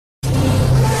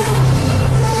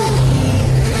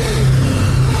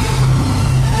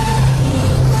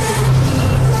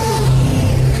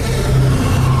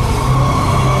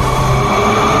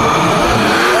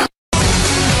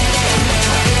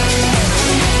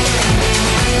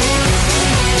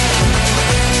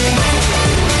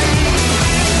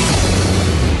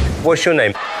What's your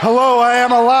name? Hello, I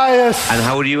am Elias. And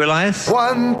how old are you, Elias?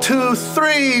 1, 2,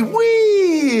 3,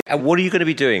 wee! And what are you going to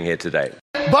be doing here today?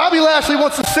 Bobby Lashley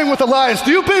wants to sing with Elias.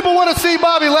 Do you people want to see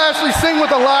Bobby Lashley sing with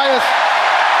Elias?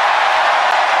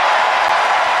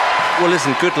 Well,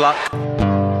 listen, good luck.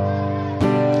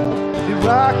 He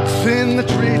rocks in the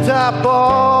treetop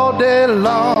all day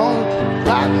long,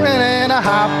 rocking and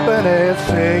a-hopping and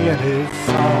singing his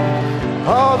song.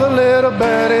 All the little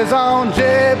birdies on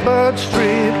Jaybird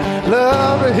Street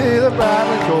love to hear the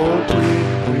Robin go tweet,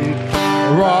 tweet.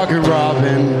 Rockin'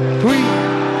 Robin, tweet,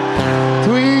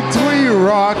 tweet, tweet,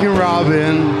 rockin'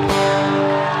 Robin,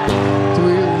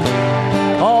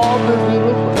 tweet. All the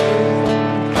little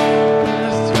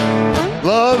birdies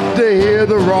love to hear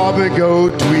the Robin go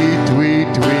tweet, tweet,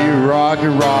 tweet,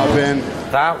 rockin' Robin.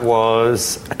 That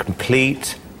was a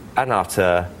complete and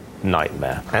utter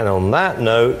nightmare. And on that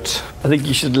note, I think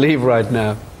you should leave right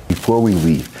now. Before we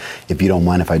leave, if you don't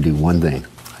mind if I do one thing,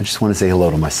 I just want to say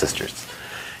hello to my sisters.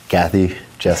 Kathy,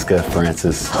 Jessica,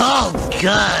 Frances. Oh,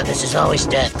 God, this is always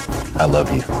death. I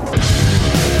love you.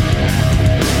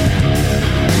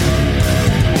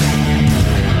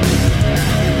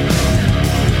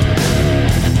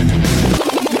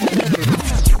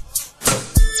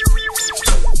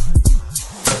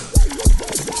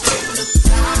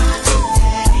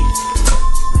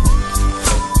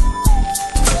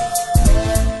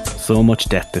 So much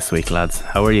death this week, lads.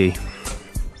 How are you?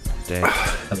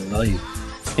 Alive.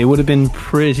 It would have been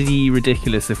pretty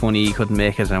ridiculous if one of you couldn't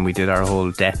make it and we did our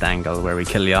whole death angle where we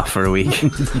kill you off for a week.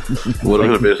 Would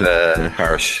have been a bit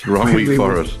harsh. Wrong week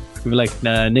for it. We were like,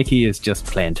 nah, Nikki is just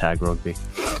playing tag rugby.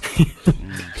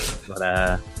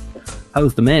 But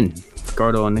how's the men?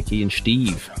 Gordo and Nikki and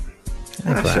Steve.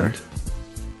 Sure.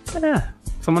 Yeah.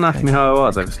 Someone asked me how I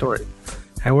was. I have a story.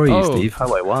 How are you, Steve?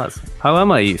 How I was. How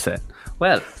am I, you said?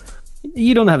 Well,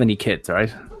 you don't have any kids,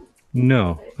 right?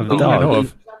 No. Not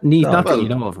that you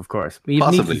know of course. But you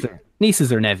have possibly.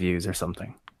 nieces or nephews or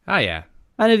something. Ah, yeah.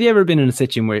 And have you ever been in a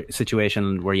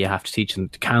situation where you have to teach them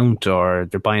to count, or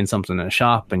they're buying something in a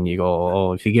shop and you go,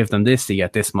 oh, if you give them this, you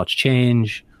get this much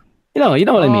change? You know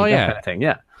what I mean? Yeah. That kind of thing,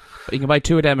 yeah. You can buy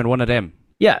 2 of them and 1 of them.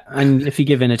 Yeah, and if you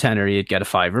give in a tenner, you'd get a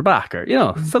 $5 back, or,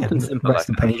 something simple like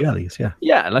that. penny jellies, yeah.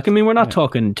 Yeah, we're not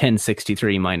talking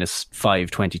 1063 minus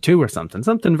 522 or something.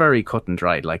 Something very cut and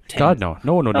dried, like 10. God, no.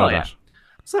 No one would know that.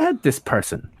 So I had this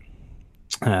person.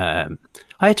 I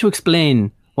had to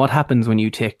explain what happens when you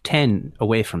take 10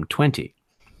 away from 20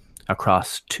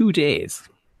 across 2 days.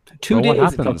 2 days. What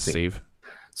happens, Steve?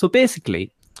 So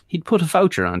basically, he'd put a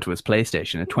voucher onto his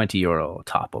PlayStation, a €20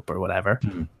 top-up or whatever,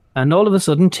 and all of a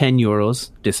sudden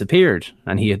 €10 disappeared,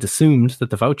 and he had assumed that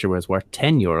the voucher was worth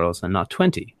 €10 and not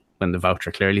 20, when the voucher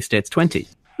clearly states 20.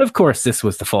 Of course, this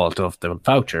was the fault of the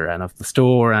voucher and of the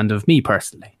store and of me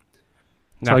personally.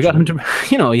 So I got him to,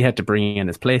 he had to bring in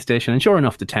his PlayStation, and sure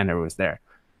enough, the tenner was there.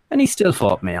 And he still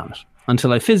fought me on it,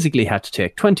 until I physically had to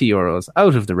take €20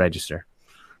 out of the register,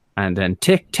 and then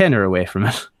take tenner away from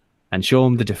it, and show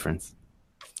him the difference.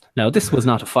 Now, this was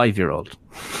not a 5-year-old.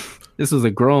 This was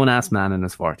a grown-ass man in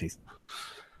his 40s.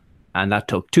 And that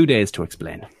took 2 days to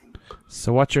explain.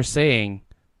 So what you're saying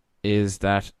is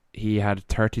that he had a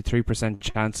 33%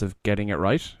 chance of getting it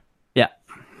right? Yeah.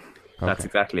 Okay. That's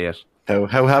exactly it.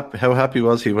 How happy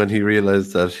was he when he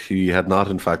realised that he had not,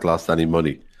 in fact, lost any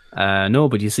money? No,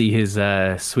 but you see, his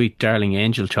sweet, darling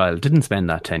angel child didn't spend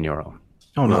that €10.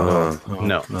 Oh, no.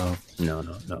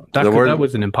 That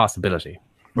was an impossibility.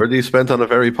 Were these spent on a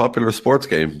very popular sports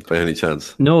game, by any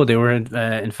chance? No, they were,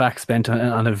 in fact, spent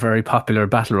on a very popular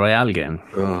Battle Royale game.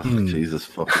 Oh, Jesus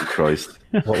fucking Christ.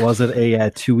 What was it, a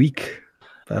 2-week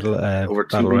Battle Over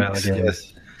 2 Battle weeks, Royale game?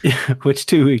 yes. Which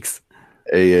 2 weeks?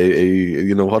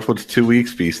 What would 2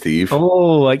 weeks be, Steve?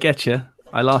 Oh, I get you.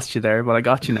 I lost you there, but I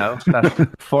got you now. That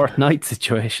Fortnite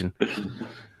situation.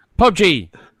 PUBG,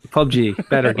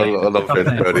 better game. I love playing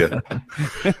about you.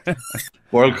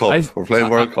 World Cup. We're playing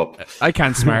World Cup. I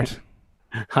can't smart.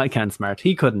 I can't smart.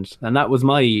 He couldn't. And that was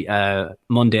my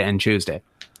Monday and Tuesday.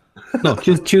 No,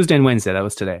 Tuesday and Wednesday. That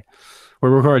was today. We're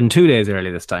recording 2 days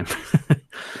early this time.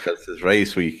 Because it's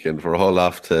race week and we're all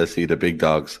off to see the big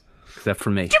dogs. Except for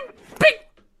me. Big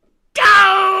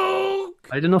dog!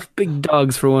 I had enough big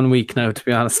dogs for 1 week now, to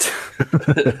be honest.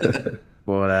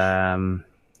 But,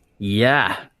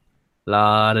 yeah. A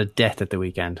lot of death at the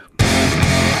weekend.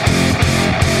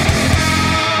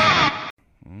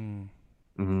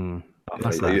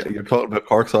 You're talking about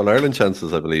Cork's All-Ireland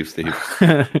chances, I believe, Steve.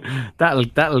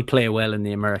 That'll play well in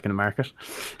the American market.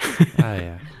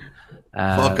 Yeah.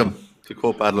 Fuck him. To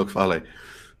quote Bad Luck Fale.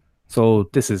 So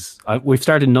this is, we've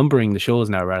started numbering the shows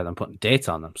now rather than putting dates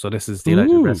on them. So this is the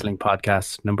Alleged Wrestling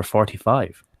Podcast number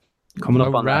 45. Coming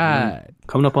up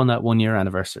on that 1 year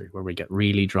anniversary where we get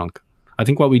really drunk. I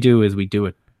think what we do is we do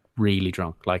it really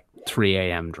drunk, like 3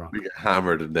 a.m. drunk. We get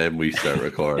hammered and then we start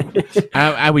recording.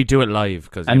 And we do it live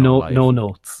no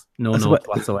notes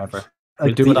whatsoever.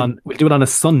 We'll do it on a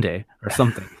Sunday or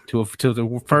something to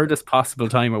the furthest possible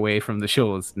time away from the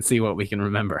shows and see what we can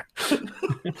remember.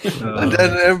 And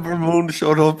then Ember Moon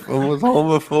showed up and was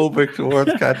homophobic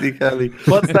towards Kathy Kelly.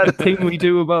 What's that thing we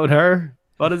do about her?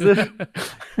 What is it?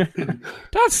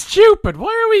 That's stupid.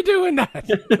 Why are we doing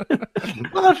that?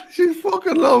 What? She's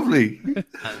fucking lovely.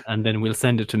 And then we'll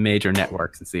send it to major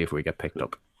networks and see if we get picked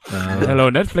up. Hello,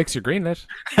 Netflix, you're greenlit.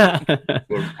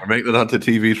 We're making it onto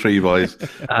TV3, boys.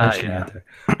 Yeah.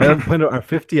 When our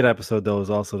 50th episode, though,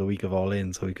 is also the week of All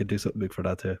In, so we could do something big for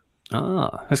that, too.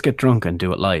 Let's get drunk and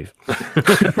do it live.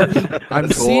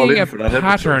 I'm seeing a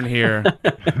pattern here.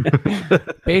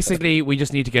 Basically, we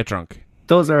just need to get drunk.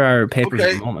 Those are our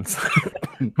papers moments.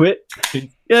 Quit.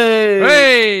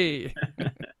 Yay!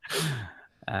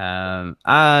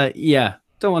 Yeah.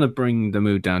 Don't want to bring the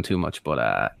mood down too much,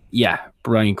 but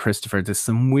Brian Christopher, there's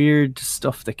some weird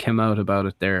stuff that came out about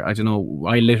it there. I don't know.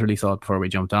 I literally saw it before we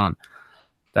jumped on.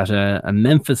 That a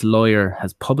Memphis lawyer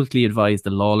has publicly advised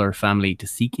the Lawler family to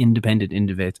seek independent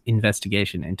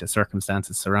investigation into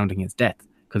circumstances surrounding his death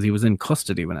because he was in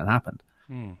custody when it happened.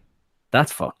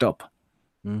 That's fucked up.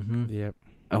 Mm-hmm. Yep.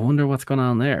 I wonder what's going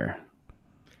on there.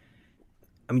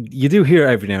 I mean, you do hear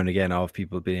every now and again of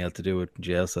people being able to do it in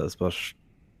jail cells, but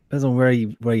depends on where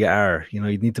you are. You know,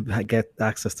 you need to get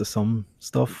access to some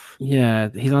stuff. Yeah,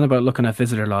 he's on about looking at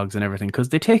visitor logs and everything because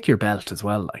they take your belt as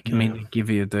well. Like, I mean, they give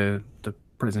you the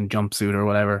prison jumpsuit or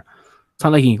whatever. It's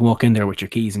not like you can walk in there with your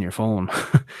keys and your phone.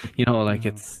 You know, like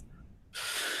it's.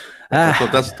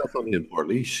 That's only in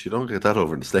Portlaoise. You don't get that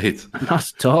over in the States.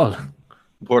 Not at all.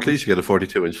 In Portlaoise, you get a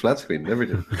 42-inch flat screen and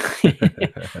everything.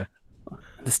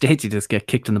 The States, you just get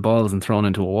kicked in the balls and thrown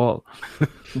into a wall.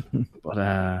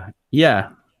 But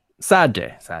sad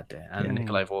day. And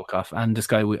Nikolai Volkov and this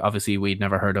guy we'd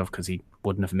never heard of because he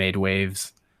wouldn't have made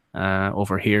waves.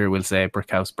 Over here, we'll say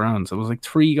Brickhouse Brown. So it was like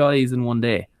 3 guys in one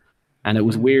day, and it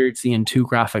was weird seeing 2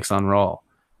 graphics on Raw.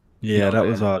 Yeah, that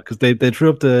was odd because they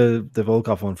threw up the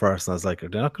Volkov one first, and I was like,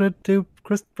 they're not going to do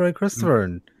Brian Christopher,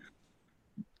 and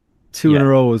 2 in a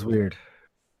row was weird.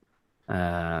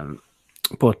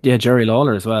 But yeah, Jerry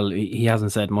Lawler as well. He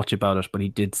hasn't said much about it, but he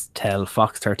did tell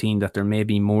Fox 13 that there may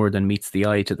be more than meets the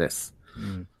eye to this.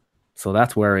 So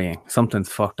that's worrying. Something's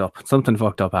fucked up. Something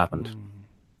fucked up happened.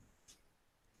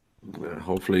 Yeah,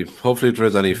 hopefully, if there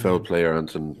is any foul play or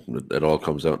anything, it all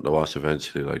comes out in the wash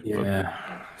eventually. Like,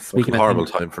 speaking of horrible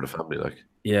time for the family. Like,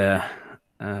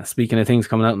 speaking of things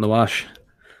coming out in the wash,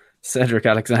 Cedric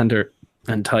Alexander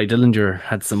and Ty Dillinger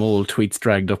had some old tweets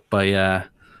dragged up by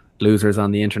losers on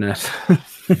the internet.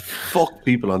 Fuck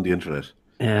people on the internet.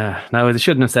 Yeah, now they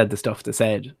shouldn't have said the stuff they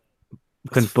said,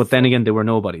 but then again, they were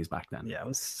nobodies back then. Yeah,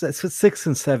 it's 6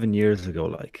 and 7 years ago.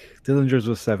 Like Dillinger's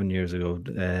was 7 years ago,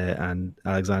 and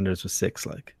Alexander's was 6.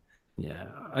 Like, yeah,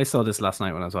 I saw this last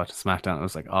night when I was watching Smackdown. I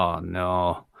was like, oh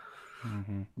no.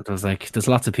 But I was like, there's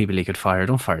lots of people he could fire.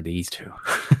 Don't fire these 2.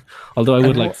 Although I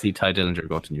would like to see Ty Dillinger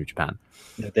go to New Japan.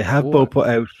 Yeah, they have both put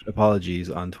out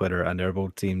apologies on Twitter, and they're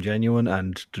both seem genuine,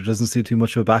 and there doesn't seem too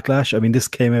much of a backlash. I mean, this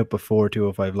came out before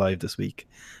 205 Live this week,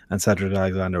 and Cedric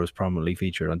Alexander was prominently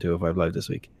featured on 205 Live this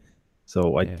week.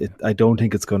 So I don't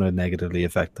think it's going to negatively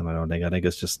affect them. I think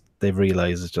it's just they've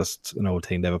realized it's just an old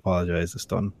thing. They've apologized. It's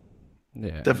done.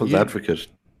 Yeah. Devil's advocate.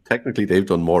 Technically, they've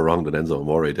done more wrong than Enzo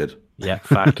Amore did. Yeah,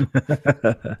 fact.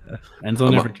 Enzo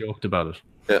never joked about it.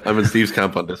 Yeah, I'm in Steve's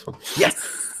camp on this one.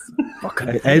 Yes.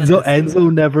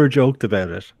 Enzo never joked about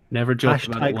it. Never joked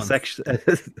about it once.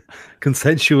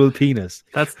 Consensual penis.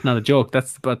 That's not a joke.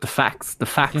 That's about the facts. The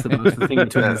facts about the thing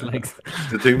between his legs.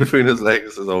 The thing between his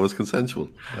legs is always consensual.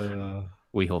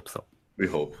 We hope so. We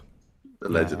hope.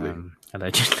 Allegedly.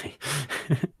 Allegedly.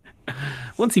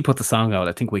 Once he put the song out,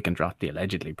 I think we can drop the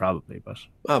allegedly, probably. But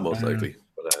most likely.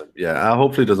 But,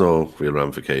 hopefully there's no real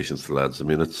ramifications to lads. I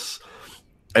mean, it's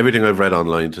everything I've read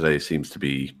online today seems to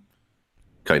be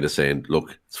kind of saying,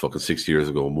 look, it's fucking 6 years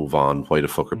ago, move on. Why the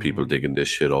fuck are people digging this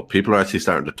shit up? People are actually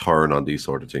starting to turn on these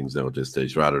sort of things now at this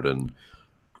stage rather than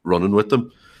running with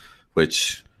them,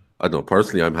 which I don't know,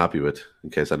 personally I'm happy with,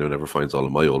 in case anyone ever finds all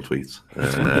of my old tweets.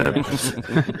 As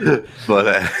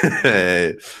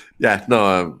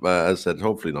I said,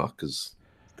 hopefully not, because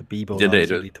the Bebo logs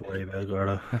you need to worry about,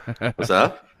 Gordo. What's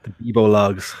that? The Bebo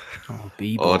logs. Them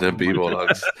Bebo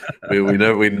logs.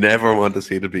 we never want to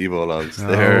see the Bebo logs.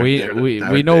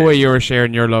 We know where you were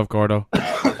sharing your love, Gordo.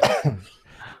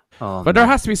 But there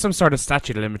has to be some sort of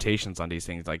statute of limitations on these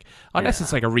things, like unless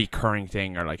it's like a recurring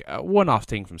thing or like a one-off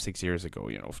thing from 6 years ago.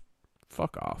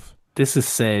 Fuck off. This is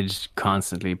said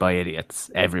constantly by idiots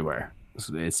everywhere.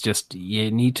 It's just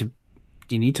you need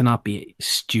to not be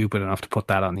stupid enough to put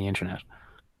that on the internet.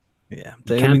 Yeah,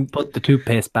 you can't put the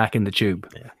toothpaste back in the tube.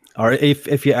 Yeah. Or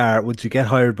if you are, would you get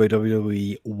hired by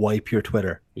WWE? Wipe your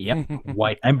Twitter. Yep,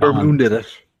 wipe. Ember Moon did it.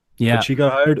 Yeah, when she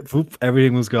got hired,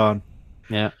 everything was gone.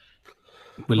 Yeah.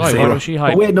 Why was she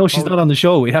hired? Oh wait, no, she's not on the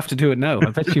show. We have to do it now. I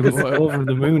bet she was over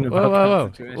the moon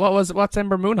about that. What's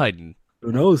Ember Moon hiding?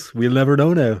 Who knows? We'll never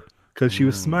know now because she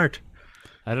was smart.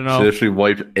 I don't know. She literally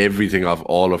wiped everything off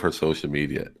all of her social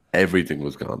media. Everything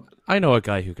was gone. I know a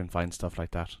guy who can find stuff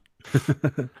like that.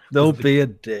 Don't be a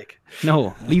dick.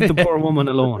 No, leave the poor woman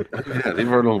alone. Yeah, leave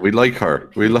her alone. We like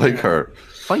her.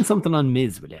 Find something on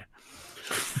Miz, will you?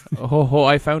 Oh,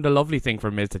 I found a lovely thing for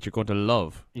Miz that you're going to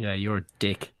love. Yeah, you're a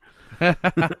dick.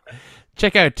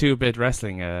 Check out 2-Bit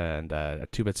Wrestling and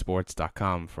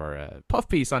 2bitsports.com for a puff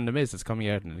piece on The Miz that's coming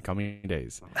out in the coming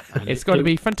days. It's going to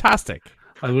be fantastic.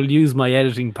 I will use my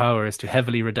editing powers to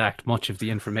heavily redact much of the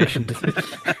information.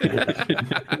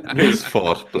 Miz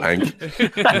fought blank.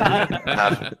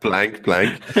 blank.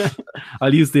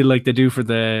 I'll use the like they do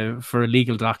for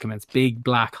legal documents, big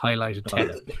black highlighted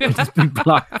text. Just big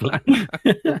black.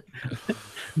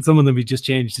 And some of them we just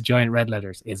changed to giant red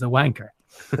letters. Is a wanker.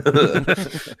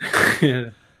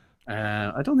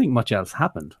 I don't think much else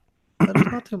happened. There's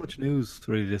not too much news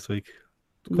really this week.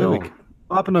 No.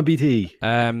 What happened on BT?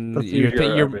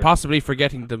 You're possibly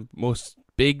forgetting the most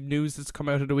big news that's come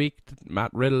out of the week.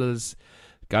 Matt Riddle has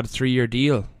got a 3-year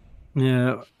deal.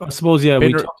 Yeah, I suppose. Yeah,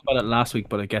 we talked about it last week,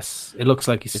 but I guess it looks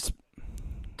like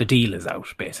the deal is out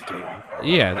basically.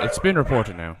 Yeah, it's been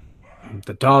reported now.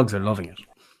 The dogs are loving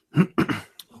it.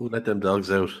 Who let them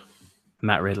dogs out?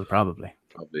 Matt Riddle, probably.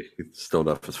 He's stoned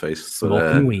off his face.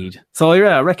 Smoking weed. So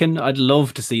yeah, I reckon I'd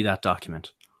love to see that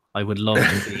document. I would love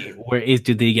to see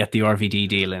did they get the RVD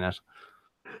deal in it?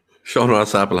 Sean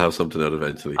Ross Sapp will have something out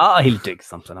eventually. He'll dig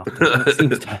something up.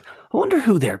 I wonder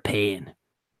who they're paying,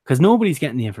 because nobody's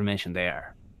getting the information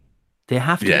there. They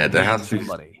have to. Yeah, there has to be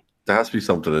somebody. There has to be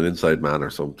something, an inside man or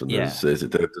something. Yeah.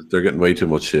 They're getting way too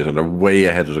much shit, and they're way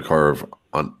ahead of the curve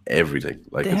on everything.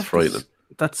 Like, it's frightening.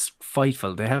 That's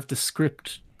Fightful. They have the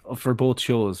script for both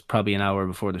shows probably an hour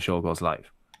before the show goes live.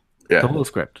 Yeah, the whole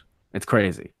script. It's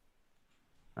crazy.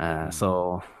 That's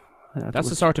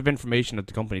the sort of information that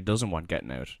the company doesn't want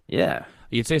getting out. Yeah,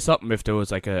 you'd say something if there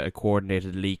was like a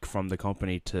coordinated leak from the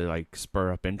company to like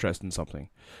spur up interest in something.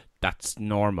 That's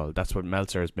normal. That's what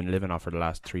Meltzer has been living off for the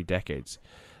last 3 decades.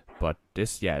 But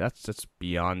that's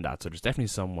beyond that. So there's definitely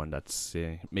someone that's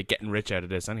getting rich out of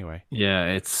this anyway. Yeah,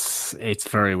 it's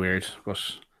very weird, but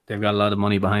they've got a lot of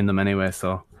money behind them anyway,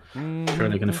 so sure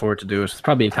they can afford to do it. It's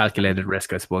probably a calculated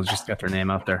risk, I suppose, just to get their name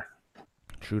out there.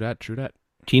 True that.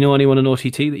 Do you know anyone in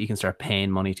OTT that you can start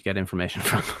paying money to get information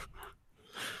from?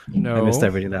 No. I missed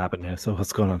everything that happened here. So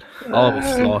what's going on? Oh, we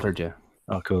slaughtered you.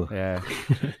 Oh, cool. Yeah.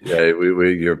 Yeah,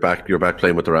 you're back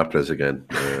playing with the Raptors again.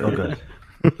 Oh, good.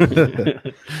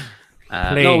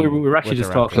 No, we were actually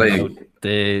just talking about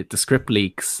the script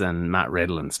leaks and Matt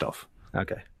Riddle and stuff.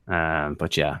 Okay.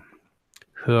 But yeah,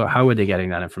 how are they getting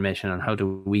that information, and how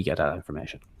do we get that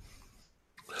information?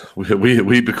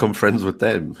 We become friends with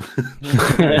them.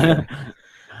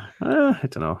 I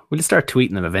don't know. We'll start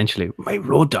tweeting them eventually. My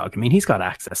Road Dogg, I mean, he's got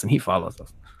access and he follows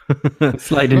us.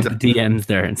 Slide into the DMs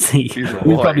there and see.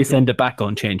 We'll probably send it back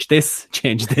on change this.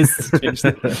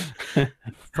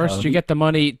 First you get the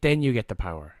money, then you get the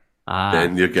power.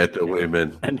 Then you get the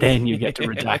women. And then you get to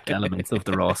redact elements of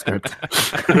the Raw script.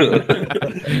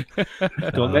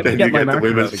 Don't let me get my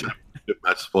women's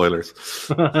match spoilers.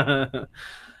 With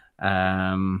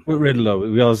Riddle, though,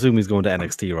 we all assume he's going to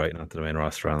NXT, right? Not to the main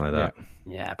roster or like that.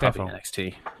 Yeah, probably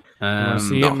NXT. We'll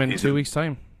see him in 2 weeks'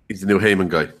 time. He's the new Heyman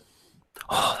guy.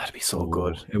 Oh, that'd be so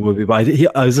good. It would be. But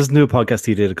I was listening to a podcast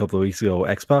he did a couple of weeks ago,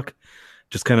 X-Pac,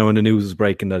 just kind of when the news was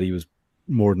breaking that he was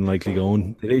more than likely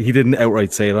going. He didn't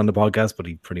outright say it on the podcast, but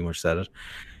he pretty much said it.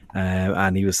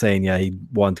 And he was saying, yeah, he'd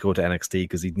want to go to NXT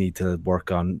because he'd need to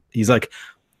work on. He's like,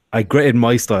 I graded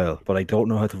my style, but I don't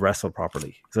know how to wrestle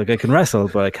properly. He's like, I can wrestle,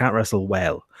 but I can't wrestle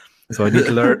well. So I need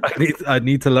to learn. I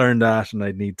need to learn that, and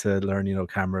I need to learn,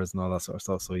 cameras and all that sort of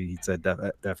stuff. So he said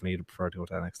definitely he'd prefer to go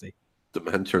to NXT. The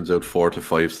man turns out 4 to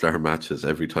 5 star matches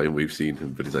every time we've seen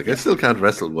him, but he's like, I still can't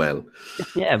wrestle well.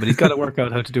 Yeah, but he's got to work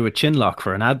out how to do a chin lock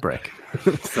for an ad break.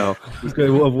 So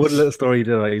one little story he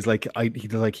did. He's like,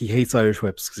 he hates Irish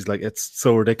whips because he's like, it's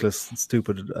so ridiculous and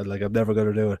stupid. Like, I'm never going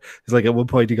to do it. He's like, at one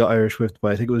point he got Irish whipped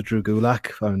by, I think it was Drew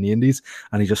Gulak on the Indies,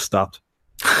 and he just stopped.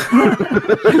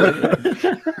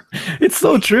 It's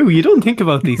so true. You don't think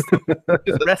about these things.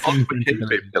 Just wrestling Fucking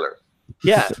kayfabe killer.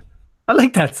 Yeah, I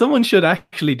like that. Someone should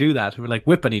actually do that. We're like,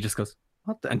 whip, and he just goes,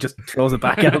 what? And just throws it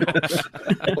back out.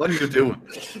 What are you doing?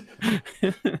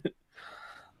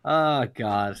 Oh,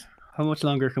 God. How much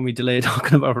longer can we delay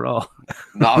talking about Raw?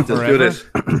 No, let's do this.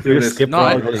 Let's do this. Skip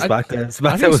Raw, go to SmackDown.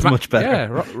 SmackDown was much better.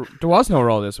 Yeah, there was no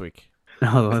Raw this week.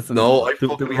 No, there wasn't. No, I We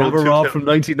fucking have a Raw from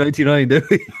 1999, did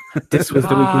we? This was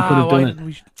the week we could have done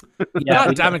it. Yeah,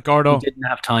 God damn it, Gordo. We didn't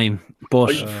have time.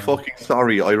 But I'm fucking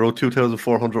sorry. I wrote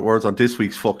 2,400 words on this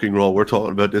week's fucking Raw. We're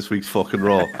talking about this week's fucking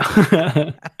Raw.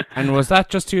 And was that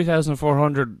just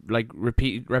 2,400 like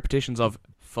repetitions of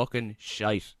fucking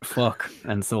shite? fuck,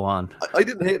 and so on. I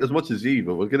didn't hate it as much as you,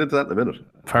 but we'll get into that in a minute.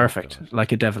 Perfect.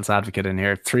 Like a devil's advocate in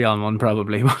here. 3-on-1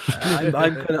 probably.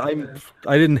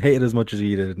 I didn't hate it as much as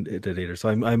you did either, so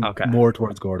I'm Okay. more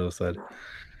towards Gordo's side.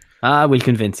 We'll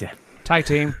convince you. Tag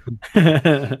team. Play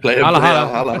it, Holla,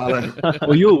 holla.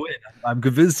 Well, you'll win. I'm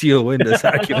convinced you'll win this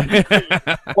argument.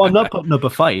 Well, I'm not putting up a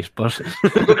fight, but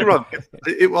Don't get me wrong.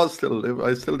 It was still.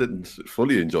 I still didn't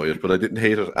fully enjoy it, but I didn't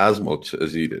hate it as much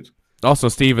as you did. Also,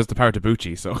 Steve is the part of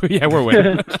Bucci, so yeah, we're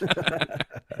winning.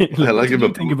 Hell, I give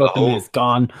him a think about the Miz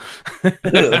gone.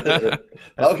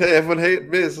 Okay, everyone hate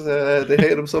Miz. They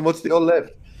hate him so much they all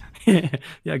left.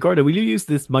 Yeah, Gordo, will you use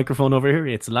this microphone over here?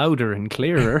 It's louder and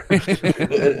clearer.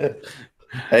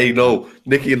 Hey, no,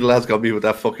 Nikki and the lads got me with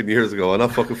that fucking years ago. I'm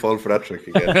not fucking falling for that trick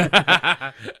again.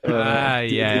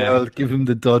 Yeah. I'll give him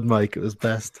the dud mic. It was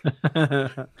best.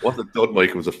 What a dud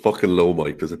mic. It was a fucking low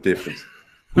mic. There's a difference.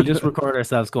 We just record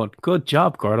ourselves going, good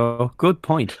job, Gordo, good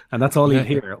point. And that's all you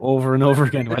hear over and over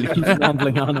again while he keeps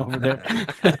rambling on over there.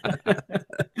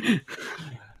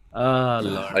 Oh,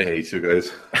 Lord. I hate you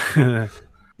guys.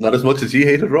 Not as much as you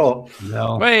hated Raw.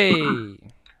 No. Hey.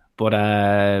 But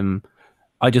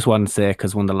I just wanted to say,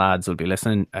 because one of the lads will be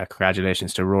listening,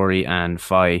 congratulations to Rory and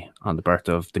Fi on the birth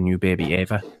of the new baby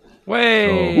Ava. Way.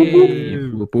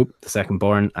 So, whoop, whoop, the second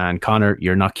born. And Connor,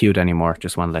 you're not cute anymore.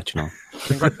 Just want to let you know.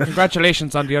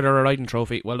 Congratulations on the other riding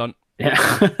trophy. Well done. Yeah.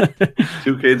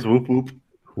 2 kids, whoop whoop.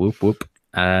 Whoop whoop.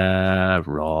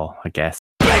 Raw, I guess.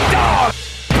 Big dog!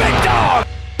 Big dog!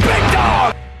 Big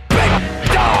dog! Big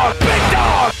dog! Big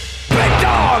dog! Big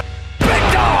dog!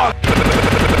 Big dog! Big dog!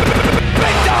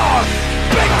 Big dog!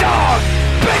 Big dog!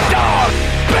 Big dog!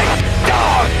 Big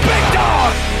dog!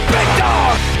 Big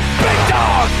dog! Big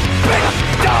dog! Big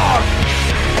dog!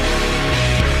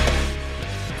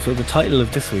 So the title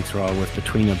of this week's Raw was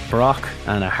Between a Brock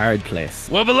and a Hard Place.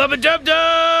 Wubba lubba dub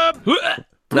dub.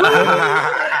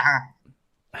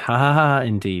 Ha ha ha,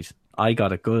 indeed. I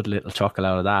got a good little chuckle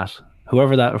out of that.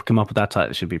 Whoever that come up with that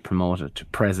title should be promoted to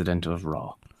President of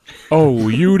Raw. Oh,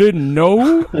 you didn't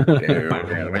know?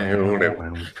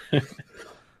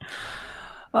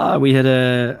 We had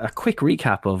a quick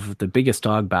recap of the biggest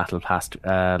dog battle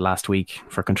last week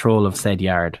for control of said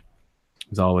yard. It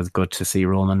was always good to see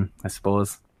Roman, I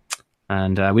suppose.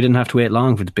 And we didn't have to wait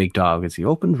long for the big dog as he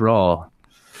opened Raw.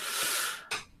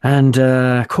 And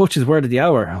coach's word of the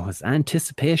hour was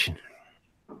anticipation.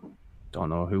 Don't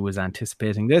know who was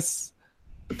anticipating this.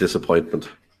 Disappointment.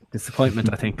 Disappointment,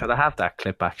 I think, because I have that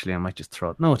clip actually. I might just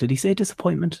throw it. No, did he say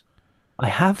disappointment? I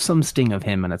have some sting of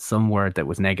him, and it's some word that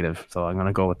was negative, so I'm going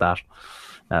to go with that.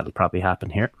 That'll probably happen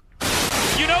here.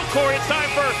 You know, Corey, it's time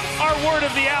for our word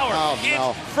of the hour. Oh, no.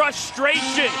 It's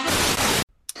frustration.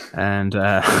 And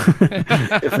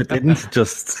If it didn't,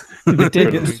 just it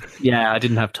didn't. Yeah, I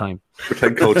didn't have time.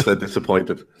 Pretend coach said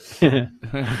disappointed. Yeah,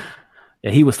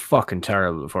 he was fucking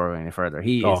terrible before we went any further.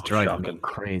 He is driving me shocking.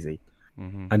 crazy.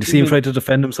 And you see him try to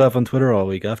defend himself on Twitter all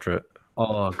week after it.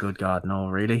 Oh, good God, no,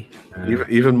 really?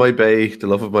 Even my bae, the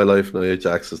love of my life, Nia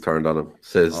Jax, has turned on him.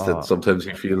 Says that sometimes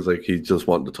he feels like he just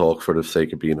wanting to talk for the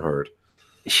sake of being heard.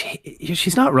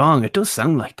 She's not wrong. It does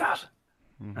sound like that.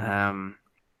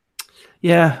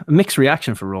 Yeah, a mixed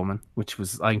reaction for Roman, which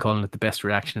was, I'm calling it the best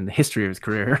reaction in the history of his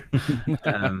career.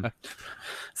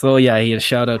 So yeah, he had a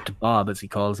shout out to Bob, as he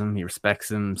calls him. He respects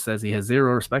him, says he has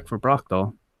zero respect for Brock,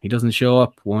 though. He doesn't show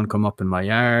up, won't come up in my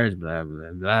yard, blah,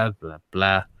 blah, blah, blah,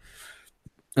 blah.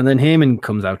 And then Heyman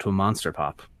comes out to a monster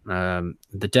pop.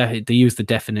 They use the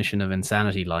definition of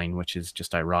insanity line, which is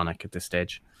just ironic at this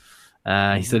stage.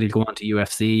 He said he'd go on to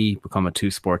UFC, become a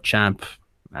 2-sport champ.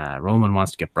 Roman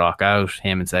wants to get Brock out.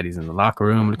 Heyman said he's in the locker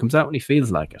room and he comes out when he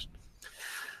feels like it.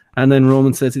 And then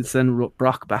Roman says he'd send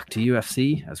Brock back to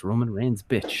UFC as Roman Reigns'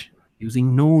 bitch,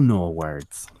 using no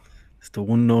words. It's the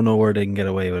one no word they can get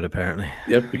away with, apparently.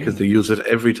 Yep, because they use it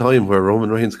every time where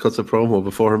Roman Reigns cuts a promo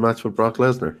before a match with Brock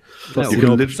Lesnar. So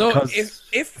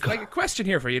if like a question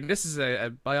here for you, and this is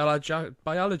a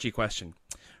biology question.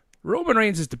 Roman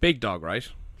Reigns is the big dog, right?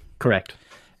 Correct.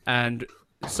 And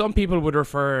some people would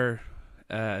refer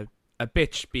a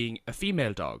bitch being a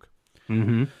female dog.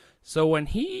 Mm-hmm. So when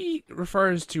he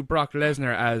refers to Brock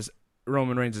Lesnar as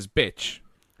Roman Reigns' bitch,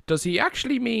 does he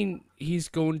actually mean he's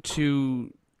going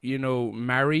to,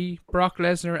 marry Brock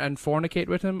Lesnar and fornicate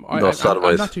with him? No,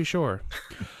 I'm not too sure.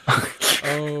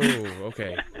 Oh,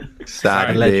 okay.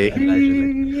 Saturday.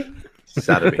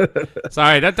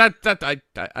 Sorry, I've had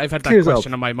that Cheers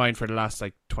question up. on my mind for the last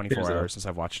 24 Cheers hours up. since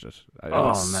I've watched it. man.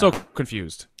 I'm so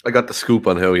confused. I got the scoop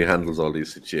on how he handles all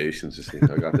these situations. You see,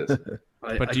 I got this.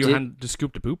 But do you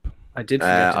scoop the poop? I did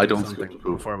forget to I do don't something scoop the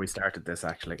poop. before we started this,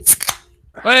 actually.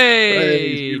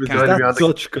 Hey, was Cam, right. That's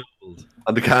such gold.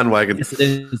 On the can wagon. Yes, it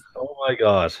is. Oh my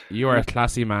god. you are a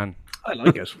classy man. I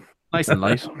like it. Nice and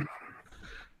light.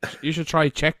 You should try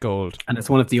Check Gold. And it's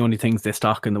one of the only things they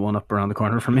stock in the one up around the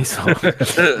corner from me, so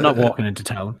I'm not walking into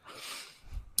town.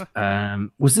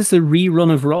 Was this a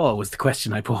rerun of Raw, was the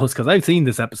question I posed, because I've seen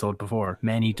this episode before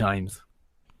many times.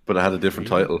 But it had a different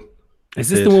title. Is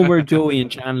this the one where Joey and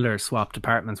Chandler swapped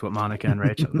apartments with Monica and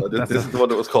Rachel? No, this is the one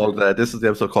that was called. This is the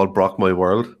episode called "Brock My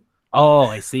World." Oh,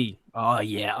 I see. Oh,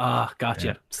 yeah. Gotcha.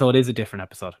 Yeah. So it is a different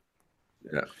episode.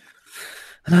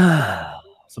 Yeah.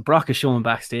 So Brock is shown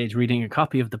backstage reading a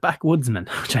copy of The Backwoodsman,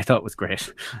 which I thought was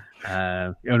great.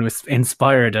 It was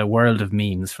inspired a world of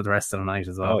memes for the rest of the night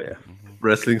as well. Oh yeah.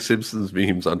 Wrestling Simpsons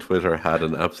memes on Twitter had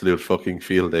an absolute fucking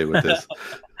field day with this.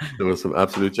 There was some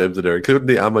absolute gems in there, including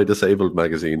the "Am I Disabled"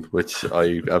 magazine, which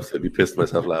I absolutely pissed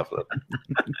myself laughing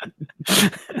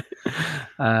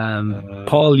at.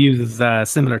 Paul uses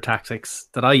similar tactics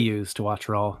that I use to watch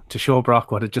Raw to show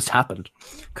Brock what had just happened,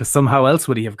 because somehow else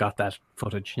would he have got that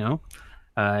footage,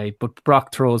 but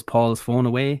Brock throws Paul's phone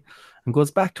away and goes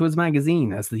back to his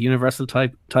magazine as the Universal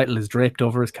title is draped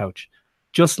over his couch.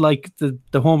 Just like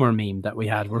the Homer meme that we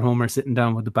had, where Homer's sitting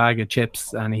down with a bag of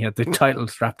chips and he had the title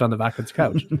strapped on the back of his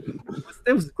couch.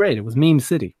 It was great. It was meme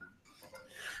city.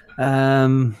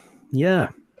 Yeah.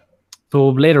 So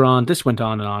later on, this went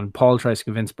on and on. Paul tries to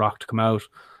convince Brock to come out.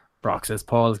 Brock says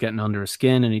Paul's getting under his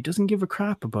skin and he doesn't give a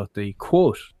crap about the,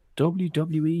 quote,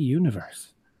 WWE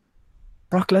Universe.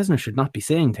 Brock Lesnar should not be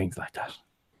saying things like that.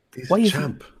 He's Why a is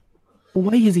champ.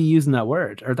 Why is he using that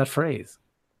word or that phrase?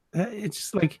 It's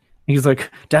just like, he's like,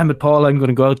 damn it, Paul, I'm going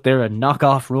to go out there and knock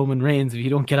off Roman Reigns if you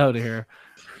don't get out of here.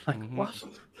 Like, what?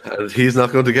 And he's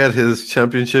not going to get his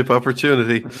championship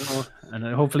opportunity. And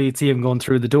hopefully you'd see him going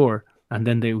through the door, and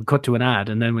then they would cut to an ad,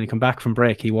 and then when he come back from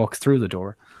break, he walks through the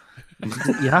door.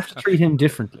 You have to treat him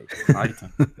differently, I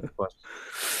think.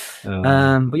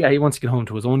 But yeah, he wants to get home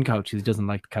to his own couch. He doesn't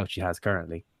like the couch he has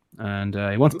currently. And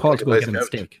he wants Paul to go get him a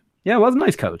steak. Yeah, it was a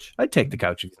nice couch. I'd take the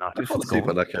couch if it's not. I fall asleep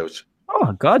on that couch.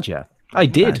 Oh, God, yeah. I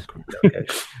did.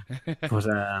 But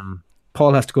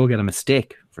Paul has to go get him a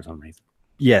steak for some reason.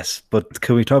 Yes, but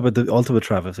can we talk about the ultimate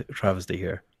travesty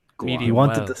here? Medium He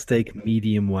wanted well. the steak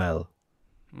medium well.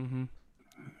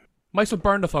 Might as well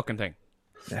burn the fucking thing.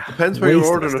 Depends where you're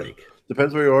Waste of a ordering it. steak.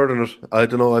 Depends where you're ordering it. I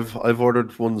don't know. I've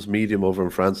ordered ones medium over in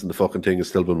France, and the fucking thing has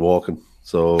still been walking.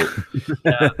 So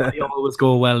I always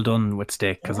go well done with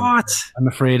steak because I'm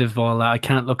afraid of all that. I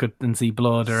can't look at and see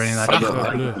blood or any of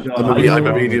that. I'm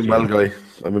a medium well guy.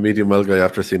 I'm a medium well guy.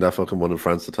 After seeing that fucking one in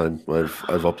France the time,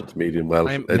 I've upped it to medium well.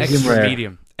 I'm It's- extra rare.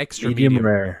 medium. Extra Medium medium.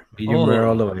 rare. Medium rare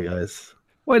all the way, guys.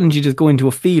 Why didn't you just go into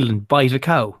a field and bite a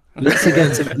cow? Lisa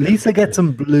gets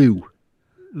some blue.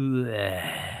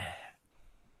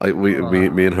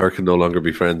 me and her can no longer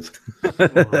be friends.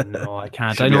 Oh, no, I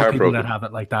can't. Should I be know people heartbroken. that have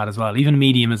it like that as well. Even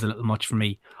medium is a little much for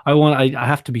me. I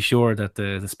have to be sure that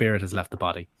the spirit has left the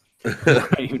body.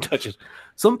 You touch it.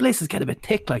 Some places get a bit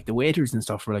thick, like the waiters and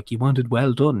stuff. Were like, you wanted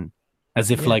well done, as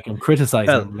if like I'm criticizing.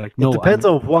 Well, like, no, it depends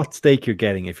on what steak you're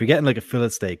getting. If you're getting like a fillet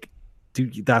steak,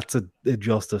 that's a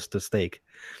justice to steak.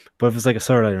 But if it's like a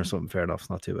sirloin or something, fair enough. It's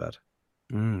not too bad.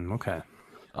 Okay.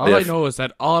 All I know is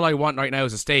that all I want right now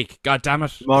is a steak. God damn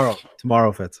it.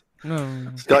 Tomorrow, Fitz.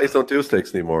 No. Scotties don't do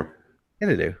steaks anymore. Yeah,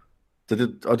 they do. They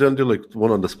don't do like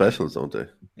one on the specials, don't they?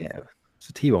 Yeah, it's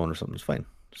a T-bone or something. It's fine.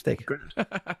 Steak.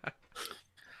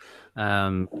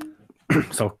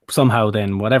 So somehow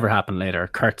then, whatever happened later,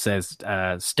 Kurt says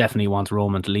Stephanie wants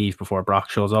Roman to leave before Brock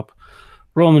shows up.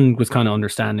 Roman was kind of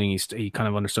understanding. He kind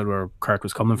of understood where Kurt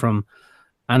was coming from,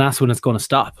 and that's when it's going to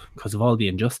stop because of all the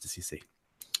injustice. You see,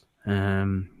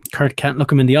 Kurt can't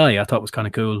look him in the eye. I thought was kind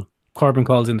of cool. Corbin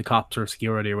calls in the cops or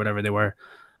security or whatever they were.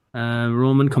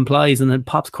 Roman complies and then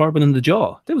pops Corbin in the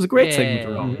jaw. That was a great segment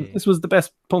of Raw. This was the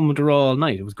best moment of Raw all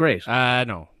night. It was great.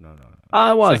 No.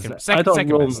 I was. I thought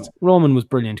second best. Roman was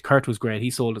brilliant. Kurt was great. He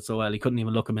sold it so well. He couldn't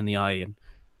even look him in the eye,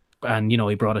 and you know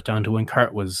he brought it down to when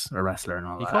Kurt was a wrestler and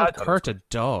all He that. called Kurt a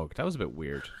dog. That was a bit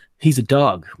weird. He's a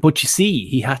dog. But you see,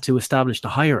 he had to establish the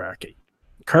hierarchy.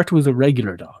 Kurt was a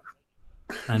regular dog.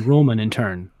 And Roman, in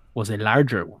turn, was a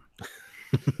larger one.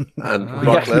 And He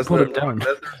Brock actually put him Lesnar, down.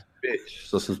 Brock Lesnar's a bitch.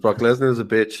 So since Brock Lesnar is a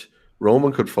bitch,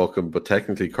 Roman could fuck him, but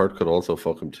technically Kurt could also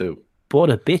fuck him too. But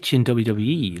a bitch in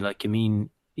WWE, like, I mean,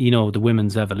 you know, the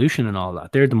women's evolution and all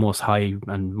that. They're the most high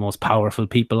and most powerful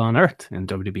people on earth in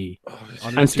WWE.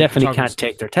 And Stephanie can't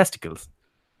take their testicles.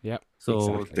 Yep. So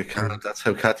exactly. They can't. That's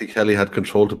how Kathy Kelly had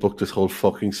control to book this whole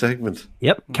fucking segment.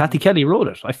 Yep, Kathy Kelly wrote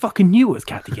it. I fucking knew it was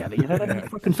Kathy Kelly. It had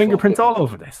fucking fingerprints all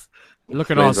over this.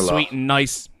 Looking all Explains a lot. sweet and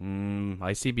nice.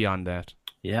 I see beyond that.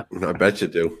 Yep, I bet you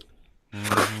do.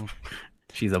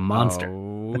 she's a monster.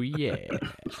 Oh, yeah.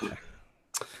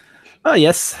 Oh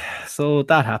yes, so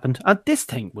that happened. And this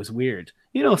thing was weird.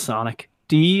 You know, Sonic.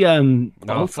 Do you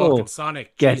also fucking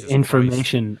Sonic. get Jesus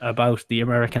information about the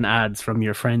American ads from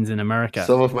your friends in America?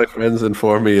 Some of my friends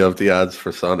inform me of the ads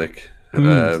for Sonic. So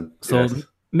Yes.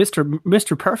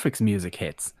 Mr. Perfect's music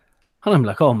hits. And I'm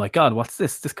like, oh my god, what's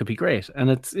this? This could be great. And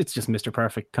it's just Mr.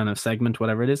 Perfect kind of segment,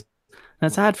 whatever it is. And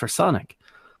it's an ad for Sonic.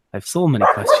 I have so many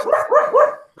questions.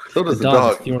 So does the dog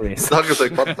dog. is furious. The dog is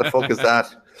like, what the fuck is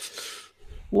that?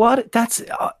 What?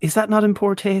 Is that not in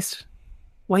poor taste?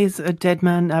 Why is a dead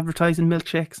man advertising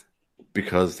milkshakes?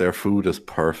 Because their food is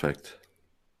perfect.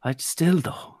 I still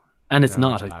though. And it's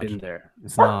not. I've been there.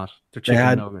 It's not. They're chicken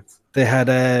had- nuggets. They had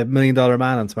a $1 Million Man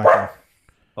on SmackDown.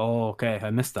 Oh, okay. I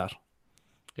missed that.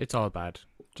 It's all bad.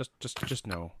 Just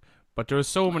no. But there were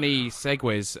so many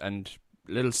segues and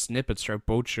little snippets throughout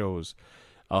both shows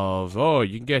of, oh,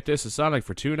 you can get this at Sonic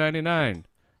for $2.99.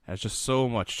 It's just so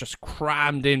much, just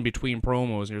crammed in between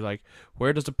promos, and you're like,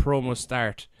 where does the promo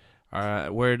start?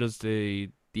 Where does the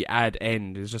ad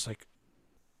end? It's just like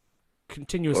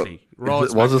continuously Raw,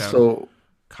 Was it SmackDown, so?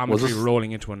 commentary was it-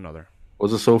 rolling into one another.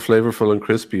 Was it so flavorful and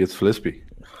crispy? It's flispy.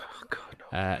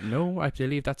 No, I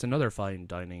believe that's another fine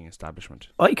dining establishment.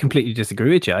 I completely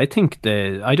disagree with you. I think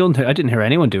I didn't hear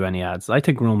anyone do any ads. I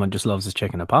think Roman just loves his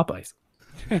chicken at Popeyes.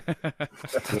 I'm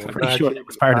pretty sure it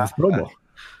was part of his promo.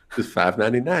 It's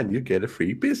 $5.99. You get a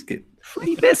free biscuit.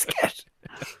 Free biscuit.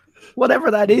 Whatever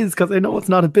that is, because I know it's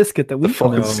not a biscuit that we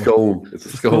Fucking scone. It's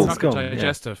a scone. It's not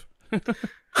digestive.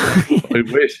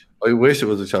 I wish it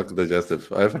was a chocolate digestive.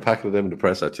 I have a packet of them in the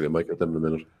press actually. I might get them in a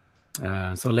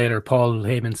minute. So later, Paul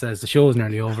Heyman says the show's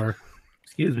nearly over.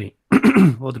 Excuse me.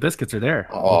 Well, the biscuits are there.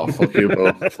 Oh, fuck you,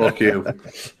 bro. Fuck you.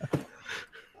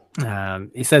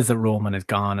 He says that Roman is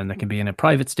gone and they can be in a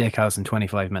private steakhouse in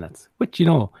 25 minutes. Which, you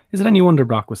know, is it any wonder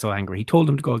Brock was so angry? He told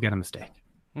him to go get him a steak.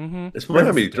 It's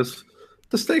Miami. Just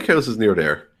the steakhouse is near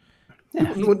there. Yeah.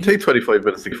 It wouldn't take 25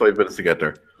 minutes to get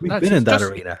there. We've That's been in that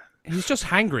just- arena. He's just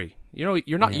hangry. You know,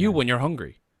 you're not you when you're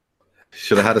hungry.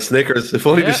 Should have had a Snickers. If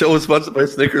only Yeah. the show was sponsored by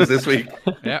Snickers this week.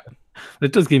 Yeah. But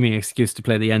it does give me an excuse to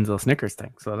play the Enzo Snickers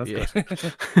thing. So that's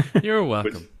good. You're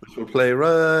welcome. Which will play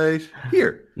right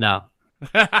here. No.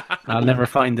 I'll never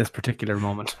find this particular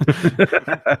moment.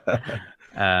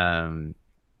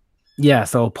 Yeah,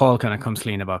 so Paul kind of comes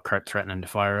clean about Kurt threatening to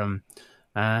fire him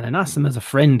and asks him as a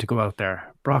friend to go out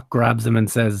there. Brock grabs him and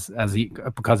says,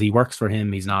 because he works for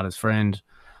him, he's not his friend.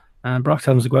 And Brock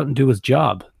tells him to go out and do his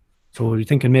job. So were you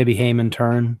thinking maybe Heyman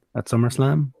turn at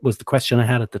SummerSlam? Was the question I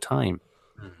had at the time.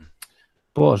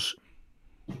 But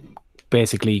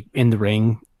basically, in the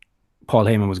ring, Paul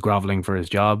Heyman was groveling for his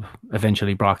job.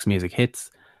 Eventually, Brock's music hits,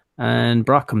 and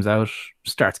Brock comes out,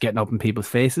 starts getting up in people's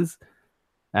faces.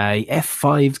 He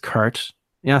F5's Kurt.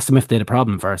 He asked him if they had a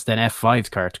problem first, then F5's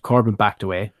Kurt. Corbin backed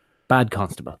away. Bad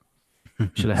constable.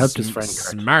 Should have helped his friend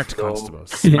Kurt. Smart constable.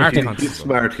 Smart He's constable.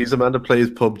 smart. He's a man that plays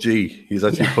PUBG. He's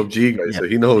actually a PUBG guy, so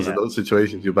he knows in those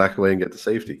situations you back away and get the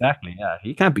safety. Exactly, yeah.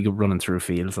 He can't be running through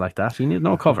fields like that. He needs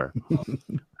no cover.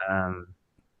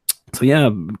 So yeah,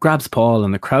 grabs Paul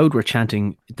and the crowd were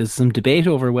chanting. There's some debate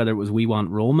over whether it was "We want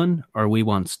Roman" or "We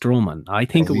want Strowman." I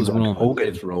think it was Roman.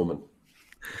 It's Roman.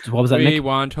 What was that, We Nick?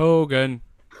 want Hogan.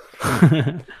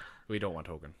 We don't want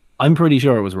Hogan. I'm pretty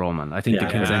sure it was Roman. I think the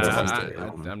Yeah, consensus is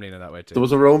I'm leaning that way too. There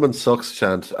was a Roman sucks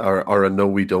chant or a no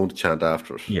we don't chant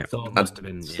after it. Yeah. so it must have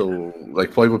been. So,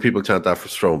 like, why would people chant that for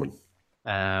Strowman?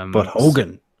 But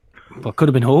Hogan. But could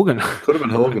have been Hogan. Could have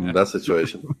been Hogan in that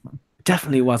situation.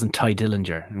 Definitely wasn't Ty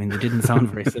Dillinger. I mean, they didn't sound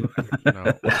very similar.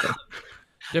 No.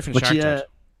 Different But shark yeah, chart.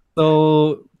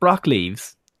 so Brock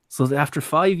leaves. So after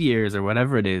 5 years or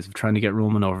whatever it is of trying to get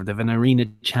Roman over, they've an arena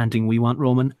chanting "We want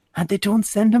Roman," and they don't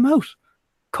send him out.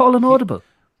 Call an audible.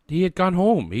 He had gone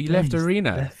home. He left the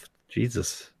arena.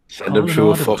 Jesus. Send him through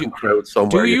a fucking crowd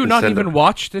somewhere. Do you can not send even him.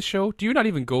 watch this show? Do you not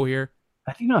even go here?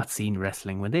 Have you not seen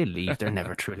wrestling? When they leave, they're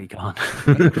never truly gone.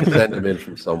 Send him in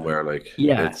from somewhere. Like,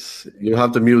 Yeah. it's you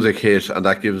have the music hit, and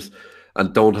that gives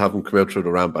and don't have him come out through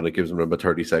the ramp, and it gives him about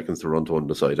 30 seconds to run to one of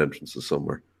the side entrances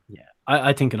somewhere. Yeah,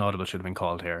 I think an audible should have been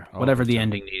called here. Whatever the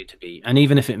ending needed to be. And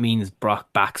even if it means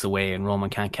Brock backs away and Roman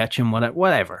can't catch him,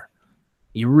 whatever.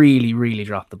 You really, really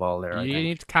dropped the ball there. You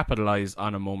need to capitalize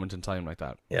on a moment in time like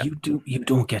that. Yeah. You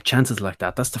don't get chances like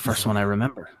that. That's the first one I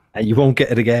remember. And you won't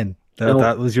get it again.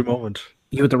 That was your moment.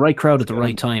 You had the right crowd at the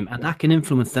right time, and that can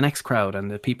influence the next crowd and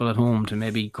the people at home to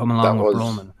maybe come along with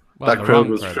Roman. That crowd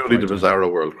was truly the Bizarro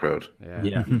World crowd.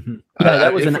 Yeah.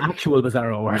 That was an actual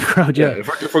Bizarro World crowd. Yeah.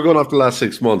 If we're going off the last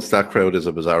 6 months, that crowd is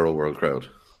a Bizarro World crowd.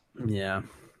 Yeah.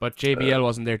 But JBL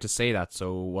wasn't there to say that,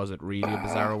 so was it really a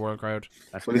Bizarro World crowd?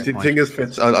 Well, the thing is,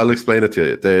 Fitz, I'll explain it to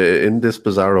you. In this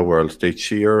Bizarro World, they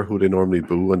cheer who they normally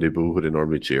boo, and they boo who they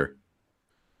normally cheer.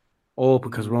 Oh,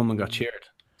 because Roman got cheered.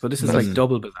 So this is like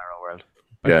double Bizarro World.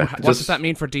 Yeah. What does that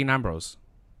mean for Dean Ambrose?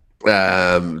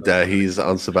 That he's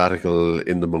on sabbatical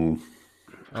in the moon.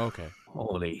 Okay.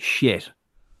 Holy shit.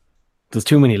 There's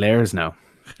too many layers now.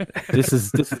 This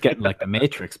is getting like the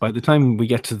Matrix. By the time we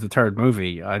get to the third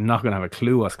movie, I'm not going to have a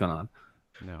clue what's going on.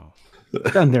 No.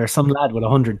 Then there's some lad with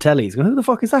 100 tellies going, who the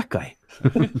fuck is that guy?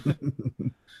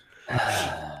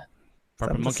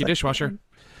 Proper monkey dishwasher.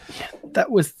 Yeah,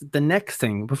 that was the next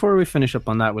thing. Before we finish up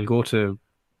on that, we'll go to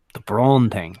the Braun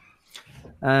thing.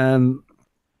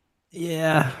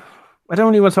 Yeah, I don't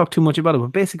really want to talk too much about it,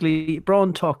 but basically,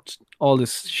 Braun talked all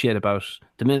this shit about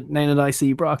the minute I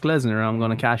see Brock Lesnar, I'm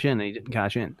going to cash in, and he didn't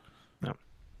cash in. No.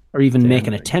 Or even make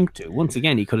an attempt to. Once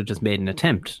again, he could have just made an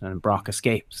attempt, and Brock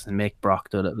escapes, and make Brock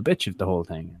the little bitch of the whole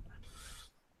thing.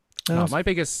 No, my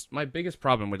biggest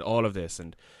problem with all of this,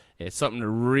 and it's something that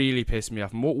really pissed me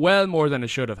off, more than it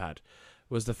should have had,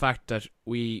 was the fact that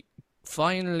we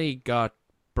finally got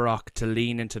Brock to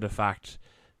lean into the fact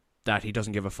that he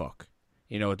doesn't give a fuck.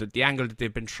 You know, the angle that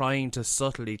they've been trying to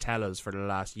subtly tell us for the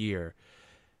last year,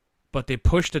 but they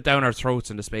pushed it down our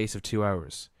throats in the space of 2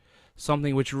 hours.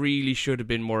 Something which really should have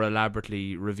been more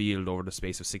elaborately revealed over the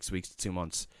space of 6 weeks to 2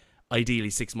 months. Ideally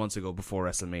 6 months ago before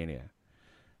WrestleMania.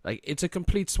 Like, it's a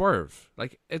complete swerve.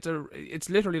 Like, it's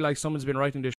literally like someone's been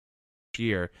writing this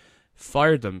year,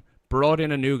 fired them, brought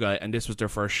in a new guy, and this was their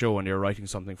first show and they were writing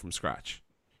something from scratch.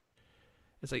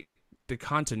 It's like, the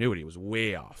continuity was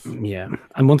way off. Yeah.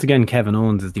 And once again, Kevin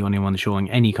Owens is the only one showing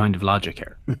any kind of logic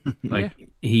here.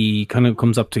 He kind of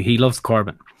comes up to, he loves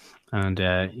Corbin. And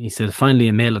he says, finally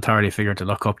a male authority figure to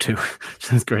look up to.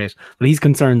 Which is great. But he's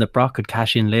concerned that Brock could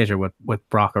cash in later with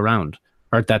Brock around.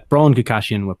 Or that Braun could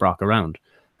cash in with Brock around.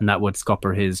 And that would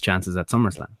scupper his chances at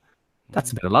SummerSlam.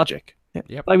 That's a bit of logic.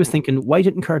 Yep. I was thinking, why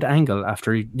didn't Kurt Angle,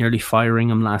 after nearly firing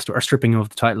him or stripping him of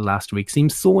the title last week,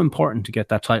 seems so important to get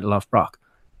that title off Brock?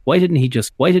 Why didn't he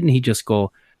just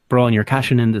go, Braun, you're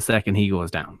cashing in the second he goes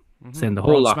down? Send the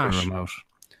whole locker room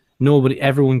out.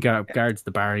 Everyone guards the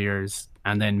barriers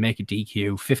and then make a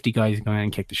DQ. 50 guys go in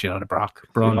and kick the shit out of Brock.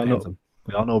 Braun pins him.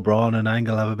 We all know Braun and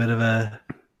Angle have a bit of a...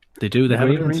 They do. They have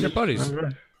They're buddies.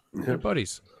 They're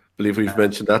buddies. I believe we've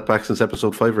mentioned that back since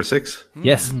episode 5 or 6.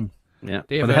 Yes. Yeah.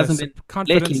 They have a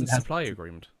confidence and supply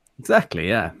agreement. Exactly,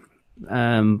 yeah.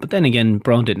 But then again,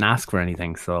 Braun didn't ask for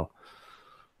anything, so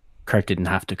Kurt didn't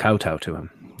have to kowtow to him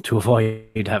to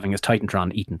avoid having his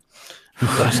Titantron eaten.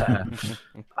 But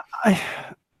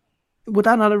would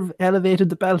that not have elevated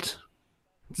the belt?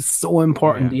 It's so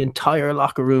important. The entire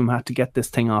locker room had to get this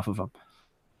thing off of him.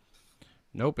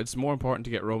 Nope, it's more important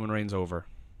to get Roman Reigns over.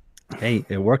 Hey,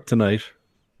 it worked tonight.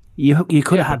 You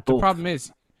could have had both. The problem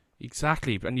is,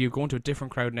 exactly, and you go into a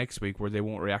different crowd next week where they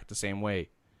won't react the same way.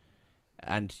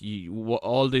 And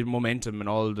all the momentum and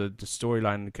all the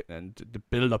storyline and the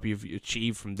build-up you've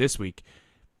achieved from this week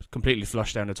completely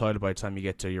flushed down the toilet by the time you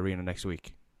get to your arena next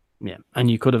week. Yeah, and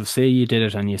you could have say you did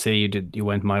it, and you say you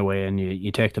went my way, and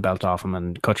you take the belt off him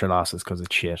and cut your losses because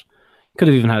it's shit. Could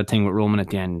have even had a thing with Roman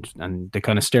at the end, and they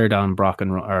kind of stare down Braun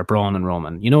and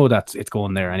Roman. You know that it's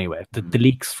going there anyway. The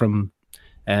leaks from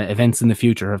events in the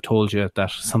future have told you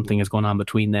that something is going on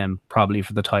between them, probably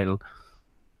for the title.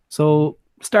 So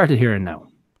start it here and now.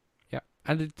 Yeah,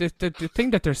 and the thing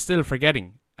that they're still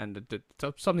forgetting, and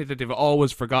something that they've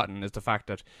always forgotten, is the fact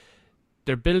that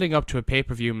they're building up to a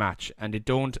pay-per-view match, and they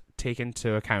don't take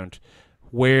into account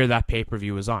where that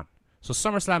pay-per-view is on. So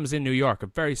SummerSlam is in New York, a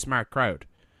very smart crowd.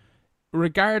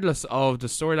 Regardless of the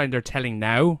storyline they're telling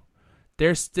now,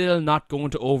 they're still not going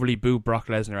to overly boo Brock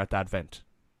Lesnar at that event.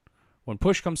 When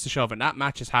push comes to shove and that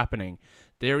match is happening,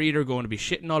 they're either going to be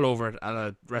shitting all over it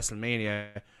at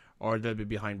WrestleMania, or they'll be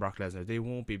behind Brock Lesnar. They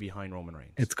won't be behind Roman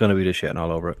Reigns. It's going to be the shitting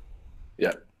all over it.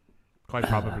 Yeah. Quite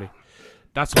probably.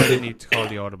 That's why they need to call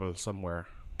the audible somewhere.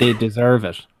 They deserve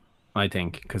it. I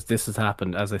think, because this has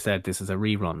happened. As I said, this is a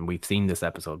rerun. We've seen this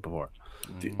episode before.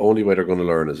 The only way they're going to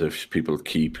learn is if people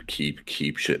keep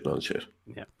shitting on shit.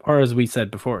 Yeah. Or as we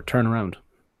said before, turn around.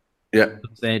 Yeah.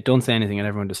 Don't say anything and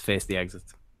everyone just face the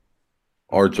exits.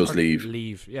 Or just leave.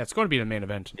 Leave. Yeah, it's going to be the main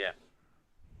event.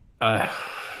 Yeah.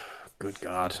 Good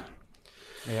God.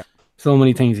 Yeah. So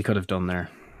many things he could have done there.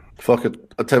 Fuck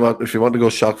it. I'll tell you what, if you want to go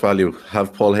shock value,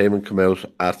 have Paul Heyman come out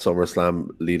at SummerSlam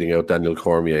leading out Daniel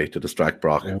Cormier to distract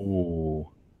Brock. Ooh,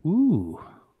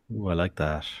 I like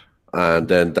that. And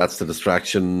then that's the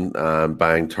distraction, and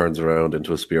bang, turns around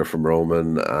into a spear from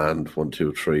Roman, and 1,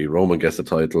 2, 3, Roman gets the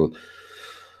title.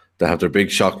 They have their big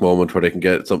shock moment where they can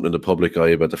get something in the public eye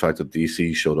about the fact that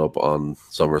DC showed up on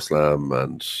SummerSlam,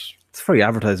 and It's free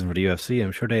advertising for the UFC.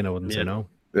 I'm sure Dana wouldn't say no.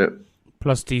 yeah.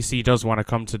 Plus, DC does want to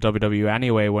come to WWE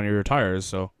anyway when he retires,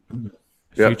 so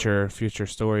Yeah. future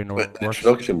story in the works.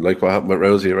 Introduction, like what happened with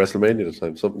Rousey at WrestleMania this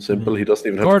time. Something simple. He doesn't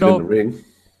even have to Gordo. get in the ring.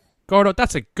 Gordo,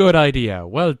 that's a good idea.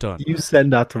 Well done. You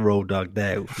send that to Road Dogg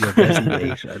now. You're best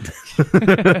mate.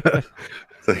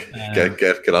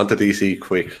 Get onto DC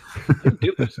quick.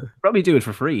 Do it. Probably do it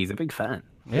for free. He's a big fan.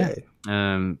 Yeah.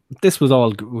 This was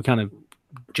all, we kind of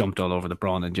jumped all over the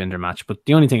Braun and Jinder match, but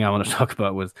the only thing I want to talk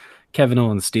about was Kevin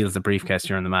Owens steals the briefcase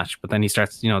during the match, but then he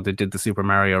starts, they did the Super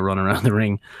Mario run around the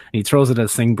ring, and he throws it at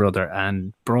Singh brother,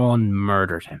 and Braun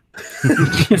murdered him.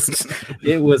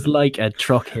 It was like a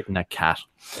truck hitting a cat.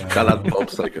 That lad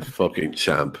bumps like a fucking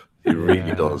champ. He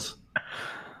really does.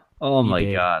 Oh my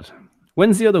God.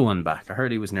 When's the other one back? I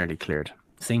heard he was nearly cleared.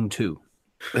 Singh 2.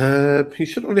 He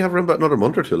should only have around about another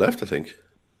month or two left, I think.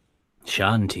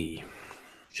 Shanti.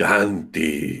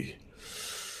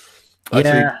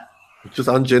 Actually, just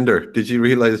on Jinder, did you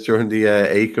realize during the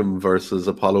Akam versus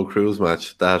Apollo Crews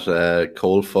match that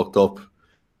Cole fucked up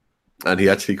and he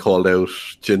actually called out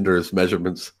Jinder's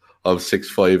measurements of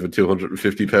 6'5" and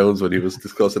 250 pounds when he was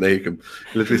discussing Akam?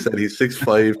 He literally said he's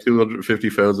 6'5", 250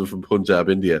 pounds and from Punjab,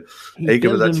 India.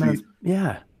 Akam is actually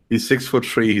he's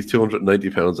 6'3", he's 290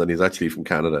 pounds, and he's actually from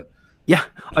Canada. Yeah,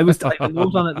 I wrote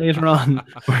on it later on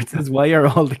where it says, "Why are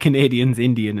all the Canadians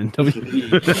Indian in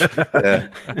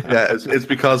WWE?" It's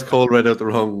because Cole read out the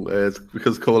wrong. It's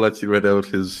because Cole actually read out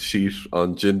his sheet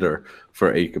on Jinder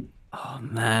for Akam. Oh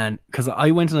man, because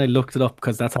I went and I looked it up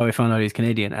because that's how I found out he's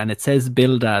Canadian, and it says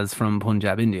billed as from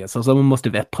Punjab, India. So someone must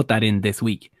have put that in this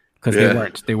week because they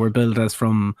weren't. They were billed as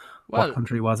from what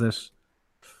country was it?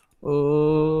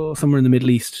 Oh, somewhere in the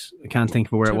Middle East. I can't think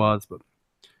of where it was, but.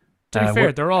 To be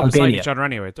fair, they're all beside each other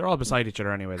anyway. They're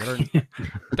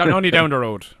only down the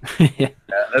road.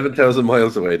 11,000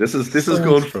 miles away. This is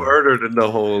going further than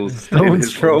the whole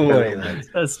stone's throw away.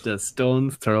 Just a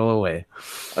stone's throw away.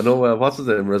 I know. What's his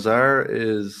name? Razar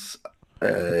is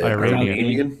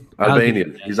Albanian.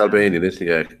 He's Albanian, isn't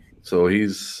he? Yeah. So he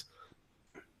is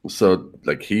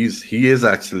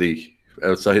actually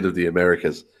outside of the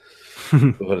Americas.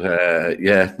 But no.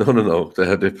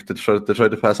 They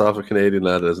tried to pass off a Canadian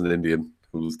lad as an Indian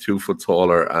who's 2 foot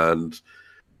taller and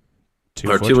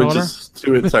 2 inches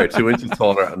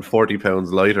taller and 40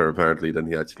 pounds lighter apparently than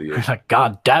he actually is.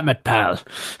 God damn it, pal!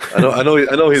 I know.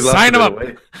 He's lost Sign a bit him of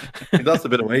weight. He lost a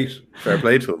bit of weight. Fair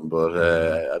play to him, but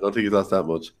I don't think he's lost that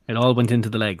much. It all went into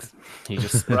the legs. He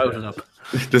just sprouted up.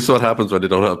 This is what happens when they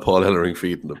don't have Paul Ellering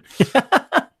feeding them.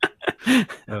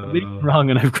 Wrong,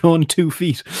 and I've grown 2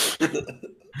 feet.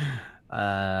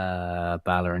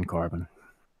 Balor and Corbin.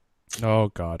 Oh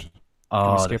God! Oh,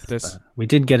 Can we skip this? We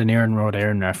did get an Aaron Road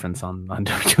Aaron reference on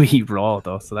WWE Raw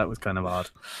though, so that was kind of odd.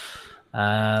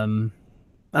 An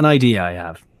idea I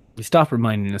have: you stop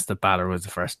reminding us that Balor was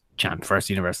the first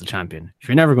Universal Champion. If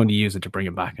you're never going to use it to bring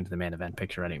him back into the main event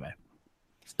picture anyway,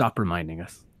 stop reminding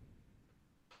us.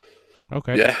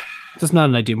 Okay. Yeah. Just not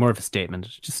an idea, more of a statement.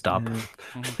 Just stop.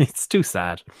 It's too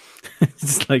sad. It's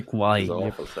just like, why? It's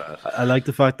awful sad. I like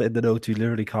the fact that in the notes you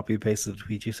literally copy and pasted the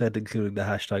tweet you said, including the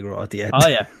hashtag Raw at the end. Oh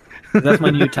yeah, that's my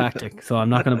new tactic. So I'm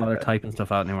not going to bother typing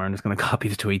stuff out anymore. I'm just going to copy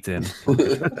the tweets in.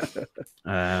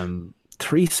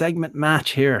 3-segment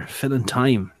match here, filling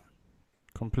time.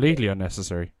 Completely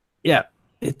unnecessary. Yeah,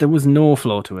 there was no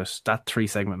flow to it. That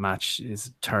 3-segment match is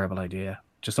a terrible idea.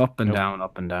 Just up and down,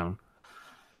 up and down.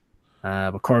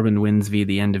 But Corbin wins via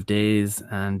the end of days,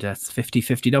 and it's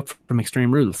 50-50'd up from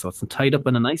Extreme Rules, so it's tied up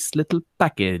in a nice little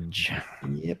package.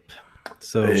 Yep.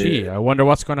 So, I wonder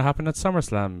what's going to happen at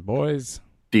SummerSlam, boys.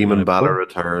 Demon Balor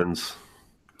returns.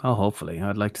 Oh, hopefully.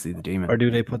 I'd like to see the Demon. Or do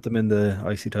they put them in the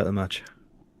IC title match?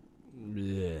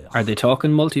 Yeah. Are they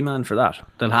talking multi-man for that?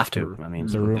 They'll have to. I mean,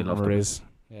 The rumor is.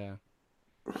 Yeah.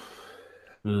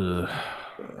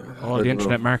 All the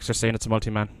internet marks are saying it's a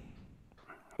multi-man.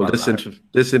 Well,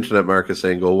 this internet mark is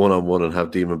saying go 1-on-1 and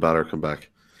have Demon Balor come back.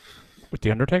 With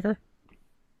The Undertaker?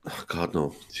 Oh, God,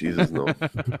 no. Jesus, no.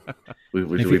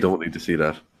 we don't need to see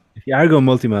that. If you are going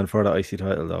multi-man for the IC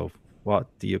title, though,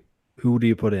 who do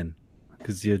you put in?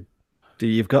 Because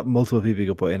you've got multiple people you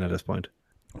can put in at this point.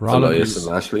 Elias and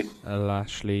Lashley.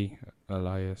 Lashley,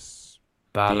 Elias,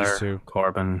 Balor, these two.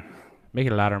 Corbin. Make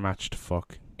it a ladder match to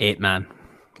fuck. 8-man.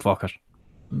 Fuck it.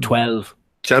 12.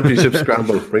 Championship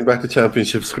Scramble. Bring back the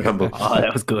Championship Scramble. Oh,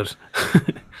 that was good.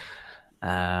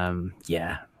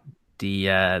 Yeah.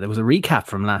 There was a recap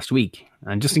from last week,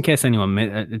 and just in case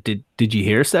anyone did you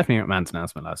hear Stephanie McMahon's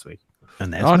announcement last week?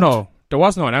 Oh no, there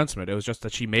was no announcement. It was just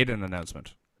that she made an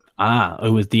announcement.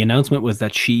 The announcement was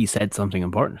that she said something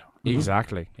important.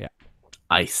 Exactly. Yeah.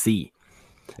 I see.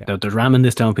 Yeah. They're ramming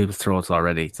this down people's throats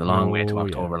already. It's a long way to Oh,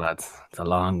 October, lads. It's a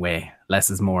long way. Less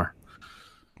is more.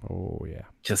 Oh yeah.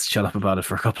 Just shut up about it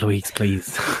for a couple of weeks,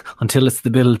 please. Until it's the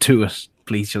build to it.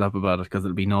 Please shut up about it, because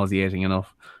it'll be nauseating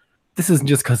enough. This isn't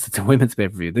just because it's a women's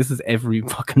pay-per-view. This is every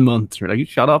fucking month. You're like,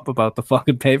 shut up about the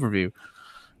fucking pay-per-view.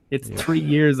 It's 3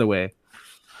 years away.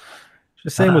 The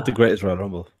same with the Greatest Royal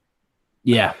Rumble.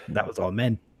 Yeah, That was all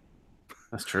men.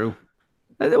 that's true.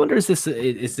 I wonder, has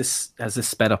this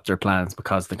sped up their plans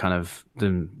because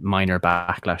the minor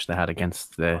backlash they had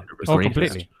against the Oh,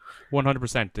 completely.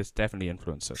 100%. This definitely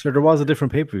influenced it. So there was a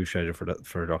different pay-per-view schedule for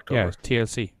October. Yeah,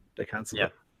 TLC. They cancelled Yeah.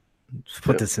 it. Just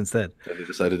put this instead. And they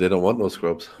decided they don't want no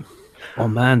scrubs. Oh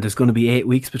man, there's going to be 8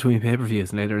 weeks between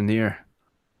pay-per-views later in the year.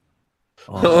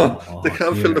 They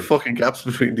can't fill the fucking gaps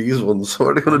between these ones. So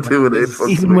what are they going to do with 8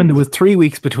 fucking Even when there weeks? was 3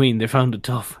 weeks between, they found it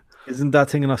tough. Isn't that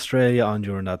thing in Australia on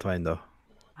during that time, though?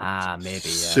 Maybe. Yeah.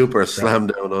 Super Slam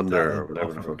Down Under or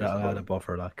whatever the fuck it's That'll add a called.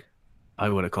 buffer, like. I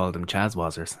would have called them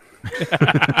Chazwazzers.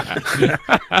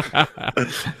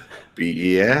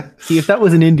 Yeah. See, if that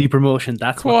was an indie promotion,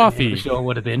 that's what Coffee. the show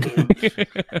would have been.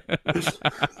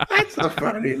 That's a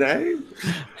funny name.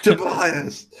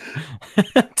 Tobias.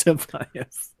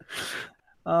 Tobias.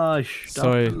 Oh,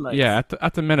 So yeah,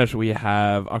 at the minute we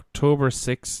have September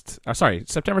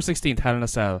 16th, Hell in a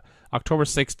Cell, October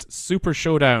 6th, Super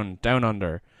Showdown Down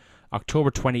Under,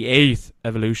 October 28th,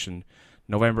 Evolution,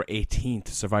 November 18th,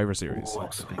 Survivor Series.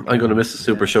 I'm going to miss the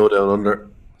Super Showdown Under.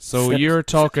 So you're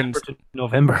talking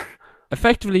November.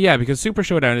 effectively, yeah, because Super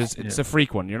Showdown it's a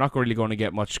freak one. You're not really going to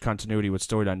get much continuity with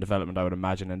storyline development, I would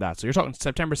imagine, in that. So you're talking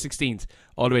September 16th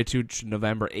all the way to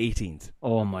November 18th.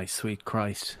 Oh my sweet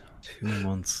Christ! 2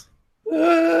 months.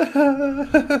 Oh,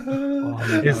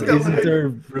 Isn't there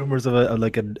rumors of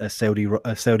a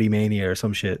Saudi mania or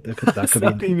some shit? That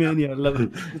could be. Mania, I love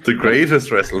it. The greatest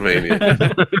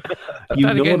WrestleMania. You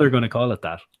Then know again- they're going to call it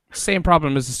that. Same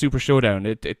problem as the Super Showdown.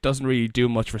 It doesn't really do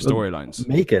much for storylines.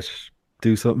 Make it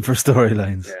do something for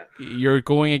storylines. You're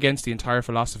going against the entire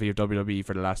philosophy of WWE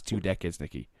for the last 2 decades,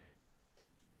 Nicky.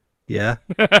 Yeah.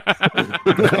 All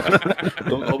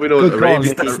we know is Good call,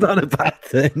 Arabian, that's not a bad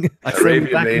thing. I say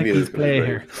Arabian back Mania Nicky's is gonna be play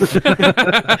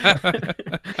great.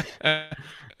 here.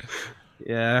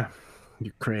 Yeah,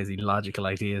 you crazy logical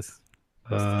ideas.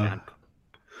 Let's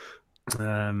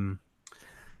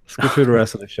go through the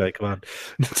rest of the show. Come on.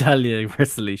 Natalia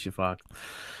versus Alicia Fox.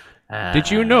 Did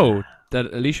you know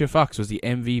that Alicia Fox was the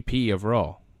MVP of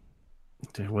Raw?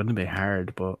 It wouldn't be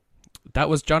hard, but That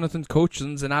was Jonathan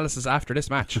Coachman's analysis after this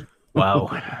match. wow.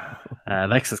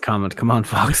 Alexa's comment, come on,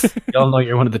 Fox. You all know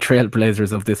you're one of the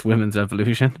trailblazers of this women's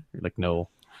revolution. You're like, no.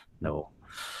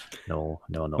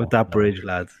 But that bridge,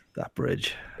 lads. That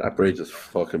bridge. That bridge is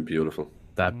fucking beautiful.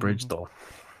 That bridge, though.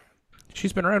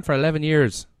 She's been around for 11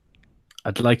 years.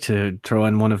 I'd like to throw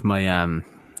in one of my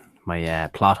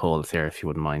plot holes here, if you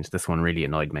wouldn't mind. This one really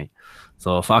annoyed me.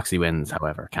 So Foxy wins,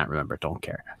 however. Can't remember, don't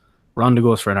care. Ronda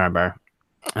goes for an armbar.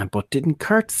 But didn't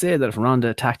Kurt say that if Ronda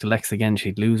attacked Alexa again,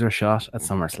 she'd lose her shot at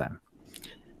SummerSlam?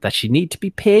 That she'd need to be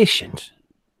patient.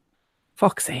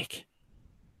 Fuck's sake.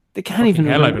 They can't even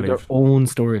hell, I remember their believe. own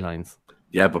storylines.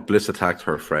 Yeah, but Bliss attacked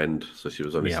her friend, so she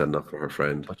was only Yeah. sending up for her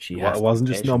friend. But she It has wasn't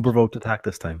to be just an patient. unprovoked attack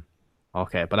this time.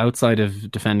 Okay, but outside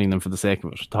of defending them for the sake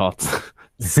of it, thoughts.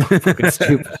 So fucking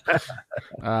stupid.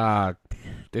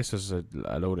 This is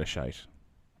a load of shite.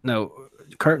 Now,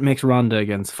 Kurt makes Ronda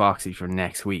against Foxy for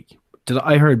next week.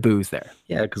 I heard boos there?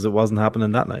 Yeah, because it wasn't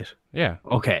happening that night. Yeah.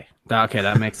 Okay,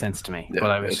 that makes sense to me. Yeah,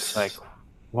 but I was it's- just like,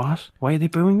 what? Why are they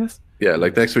booing this? Yeah,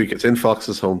 like next week it's in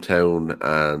Fox's hometown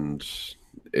and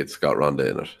it's got Ronda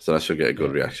in it. So that should get a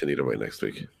good reaction either way next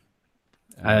week.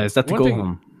 Is that the one go thing-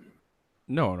 home?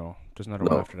 No. There's another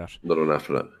No. one after that. Another one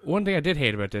after that. One thing I did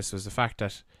hate about this was the fact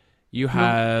that you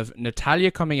have Natalia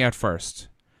coming out first.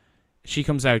 She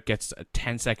comes out, gets a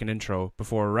 10-second intro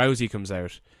before Rousey comes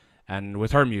out and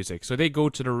with her music. So they go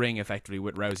to the ring effectively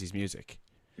with Rousey's music.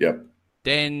 Yep.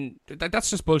 then that's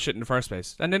just bullshit in the first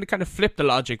place. And then it kind of flipped the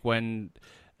logic when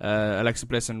Alexa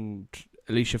Bliss and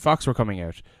Alicia Fox were coming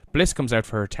out. Bliss comes out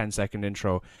for her 10-second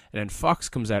intro, and then Fox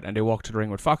comes out and they walk to the ring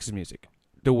with Fox's music,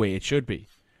 the way it should be.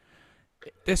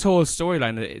 This whole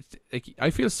storyline, I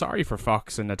feel sorry for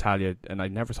Fox and Natalya, and I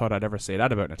never thought I'd ever say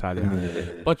that about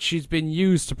Natalya. But she's been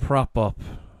used to prop up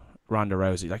Ronda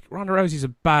Rousey. Like, Ronda Rousey's a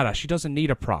badass. She doesn't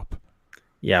need a prop.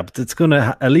 Yeah, but it's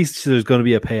gonna at least there's gonna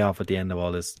be a payoff at the end of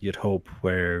all this. You'd hope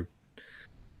where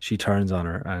she turns on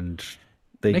her and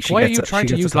Nick, why are you trying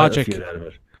to use logic?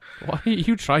 Why are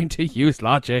you trying to use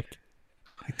logic?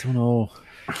 I don't know.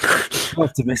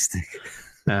 Optimistic.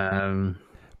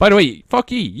 By the way,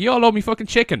 fuck you all owe me fucking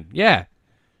chicken. Yeah.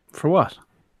 For what?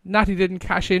 Natty didn't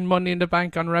cash in Money in the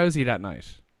Bank on Rousey that night,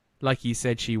 like he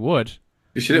said she would.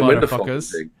 She didn't win the fucking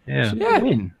thing. Yeah.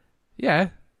 Win. Yeah.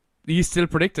 You still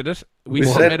predicted it. We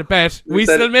still made a bet. We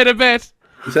still made a bet.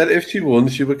 He said if she won,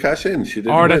 she would cash in. She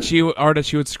didn't. Or that she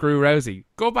would screw Rousey.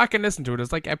 Go back and listen to it.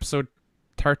 It's like episode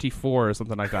 34 or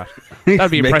something like that.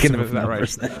 That'd be impressive, isn't that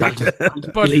right?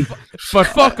 but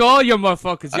fuck all you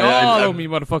motherfuckers. You all owe me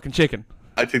motherfucking chicken.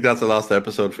 I think that's the last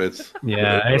episode, Fitz.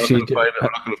 Yeah, I'm not going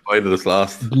to find it as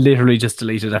last. Literally just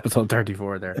deleted episode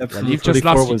 34 there. Episode you've just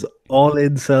lost. Was all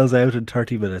in, sells out in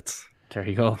 30 minutes. There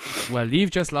you go. Well,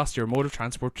 you've just lost your mode of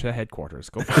transport to headquarters.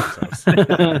 Go for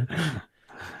yourselves.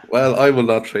 Well, I will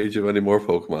not trade you any more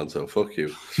Pokemon, so fuck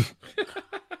you.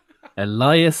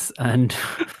 Elias and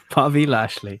Bobby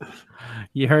Lashley.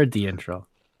 You heard the intro.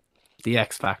 The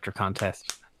X Factor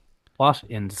contest. What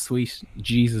in the sweet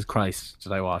Jesus Christ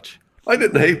did I watch? I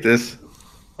didn't hate this.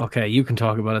 Okay, you can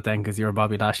talk about it then because you're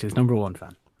Bobby Lashley's number one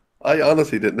fan. I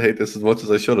honestly didn't hate this as much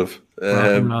as I should have.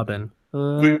 Robin.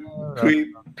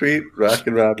 Tweet, Rack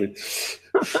and Rabbit.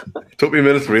 It took me a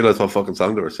minute to realise what fucking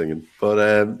song they were singing. But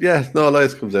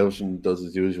Elias comes out and does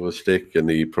his usual shtick and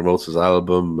he promotes his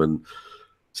album and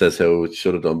says how it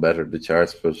should have done better in the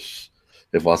charts, but if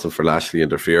it wasn't for Lashley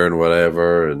interfering,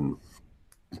 whatever, and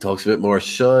he talks a bit more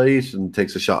shite and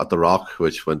takes a shot at The Rock,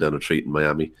 which went down a treat in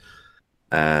Miami.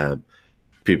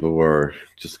 People were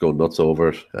just going nuts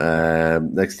over it.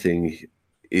 Next thing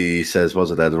he says,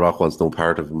 was it that The Rock wants no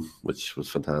part of him, which was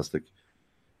fantastic.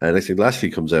 Next thing,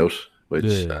 Lashley comes out, which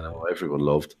I know everyone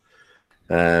loved.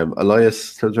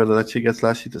 Elias turns around and actually gets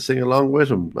Lashley to sing along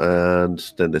with him, and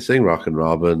then they sing Rock and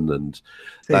Robin, and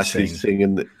Lashley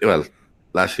singing. Well,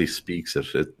 Lashley speaks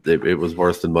it. It was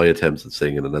worse than my attempts at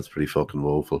singing, and that's pretty fucking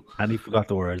woeful. And he forgot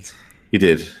the words. He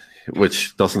did,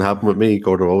 which doesn't happen with me.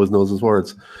 Gordo always knows his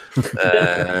words.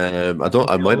 I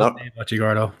might not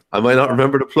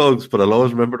remember the plugs, but I'll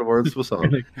always remember the words to a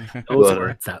song. Those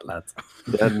words, that lads.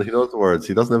 And he knows the words.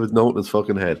 He doesn't have his note in his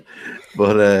fucking head.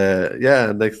 But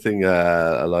next thing,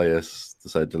 Elias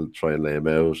decided to try and lay him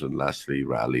out, and Lashley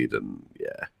rallied, and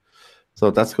so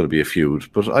that's going to be a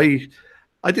feud. But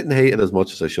I didn't hate it as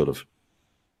much as I should have.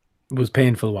 It was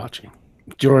painful watching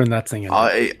during that singing.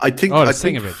 I think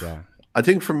I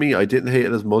think for me, I didn't hate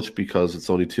it as much because it's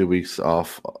only 2 weeks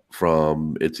off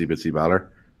from Itsy Bitsy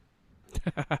Balor.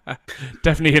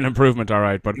 Definitely an improvement, all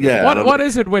right. But what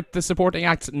is it with the supporting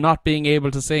acts not being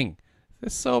able to sing?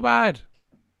 It's so bad.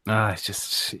 It's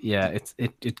just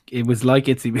it was like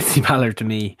Itsy Bitsy Balor to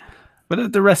me,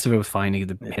 but the rest of it was fine. He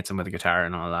hits him with the guitar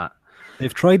and all that.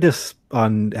 They've tried this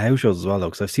on house shows as well, though,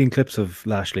 because I've seen clips of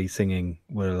Lashley singing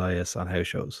with Elias on house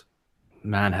shows.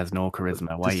 Man has no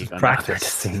charisma. Why you practice to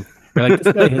sing? We're like,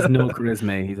 this guy has no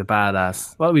charisma. He's a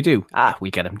badass. What do we do? We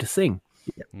get him to sing.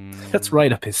 Yep. That's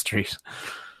right up his street.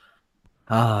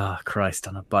 Christ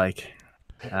on a bike.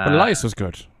 But Elias was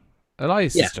good.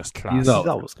 Elias is just class. He's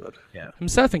always good. Yeah.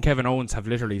 Himself and Kevin Owens have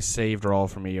literally saved Raw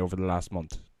for me over the last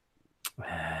month.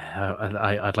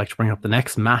 I'd like to bring up the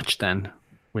next match then.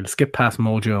 We'll skip past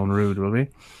Mojo and Rude, will we?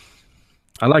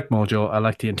 I like Mojo. I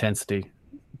like the intensity.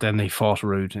 Then they fought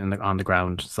Rude on the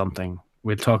ground, something.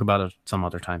 We'll talk about it some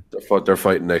other time. They're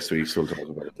fighting next week, so we'll talk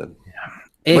about it then.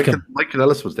 Yeah. Mike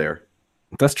Ellis was there.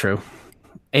 That's true.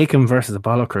 Akam versus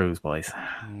Apollo Crews, boys.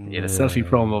 Yeah, the selfie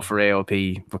promo for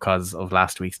AOP because of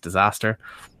last week's disaster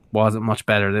wasn't much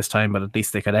better this time, but at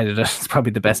least they could edit it. It's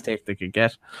probably the best take they could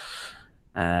get.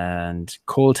 And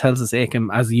Cole tells us Akam,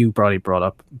 as you brought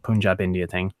up, Punjab India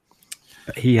thing.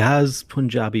 He has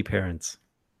Punjabi parents.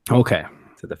 Okay.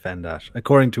 To defend that,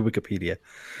 according to Wikipedia,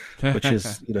 which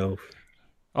is,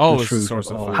 always the source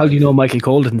of. How do you know Michael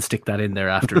Cole didn't stick that in there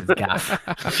after his gaff?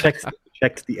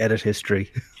 checked the edit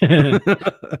history.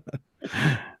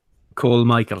 Cole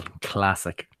Michael,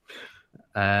 classic.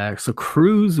 So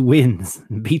Cruz wins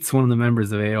and beats one of the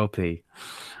members of AOP.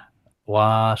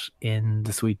 What in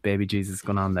the sweet baby Jesus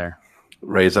going on there?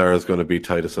 Razor is going to beat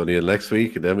Titus O'Neil next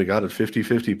week, and then we got it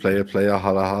 50-50, playa,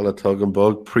 holla holla, tug and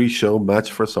bug, pre-show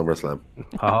match for SummerSlam.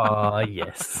 Oh,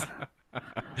 yes.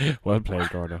 Well played,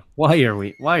 Gordo. Why are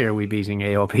we beating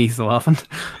AOP so often?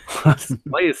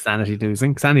 Why is Sanity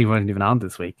losing? Sanity wasn't even on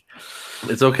this week.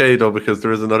 It's okay, though, because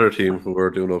there is another team who are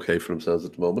doing okay for themselves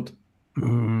at the moment.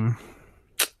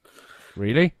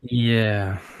 Really?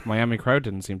 Yeah. Miami crowd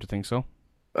didn't seem to think so.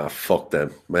 Ah, fuck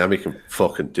them. Miami can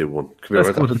fucking do one.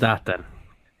 Let's go to that then.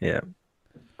 Yeah.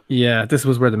 Yeah, this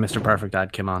was where the Mr. Perfect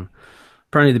ad came on.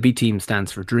 Apparently the B team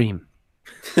stands for Dream.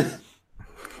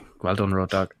 Well done, Road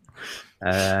Dogg.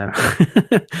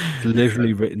 It's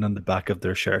literally written on the back of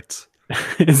their shirts.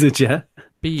 Is it, yeah?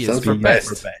 B Sounds is for for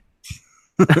best.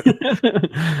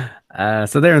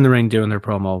 So they're in the ring doing their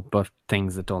promo, but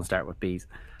things that don't start with B's.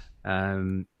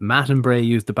 Matt and Bray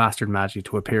used the bastard magic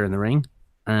to appear in the ring,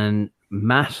 and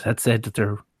Matt had said that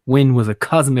their win was a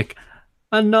cosmic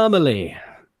anomaly,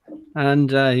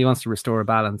 and he wants to restore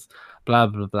balance. Blah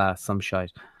blah blah, some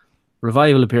shite.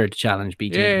 Revival appeared to challenge B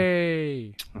Team.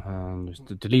 Yay!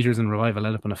 The Deleters and Revival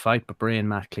end up in a fight, but Bray and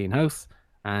Matt clean house.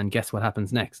 And guess what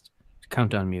happens next?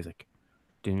 Countdown music.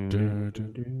 Boom.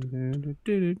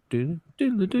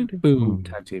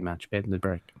 Tag team match. Bed in the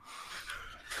break.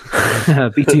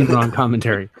 B Team were on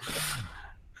commentary.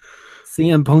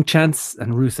 CM Punk chants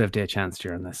and Rusev Day chants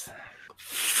during this.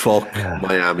 Fuck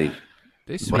Miami.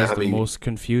 This was the most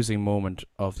confusing moment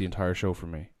of the entire show for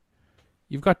me.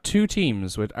 You've got two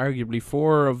teams with arguably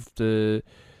four of the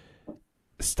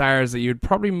stars that you'd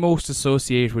probably most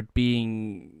associate with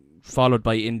being followed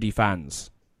by indie fans.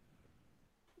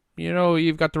 You know,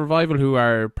 you've got the Revival, who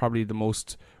are probably the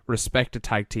most respected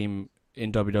tag team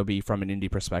in WWE from an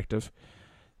indie perspective.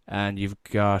 And you've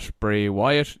got Bray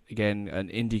Wyatt, again, an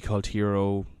indie cult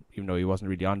hero, even though he wasn't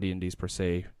really on the indies per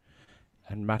se.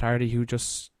 And Matt Hardy, who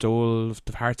just stole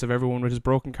the hearts of everyone with his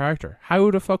broken character.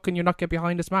 How the fuck can you not get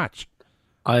behind this match?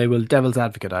 I will devil's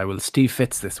advocate. I will Steve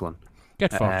Fitz this one.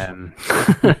 Get fucked.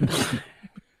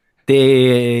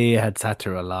 They had sat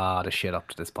through a lot of shit up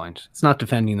to this point. It's not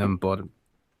defending them, but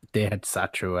they had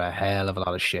sat through a hell of a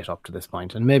lot of shit up to this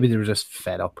point, and maybe they were just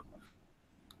fed up.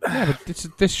 Yeah, but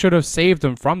this should have saved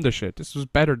them from the shit. This was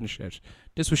better than shit.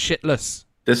 This was shitless.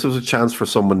 This was a chance for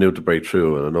someone new to break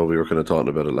through, and I know we were kind of talking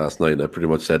about it last night, and I pretty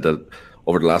much said that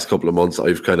over the last couple of months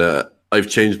I've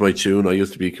changed my tune. I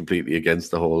used to be completely against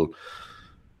the whole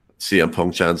CM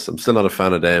Punk chants. I'm still not a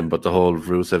fan of them, but the whole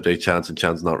Rusev Day chants and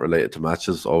chants not related to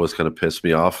matches always kind of pissed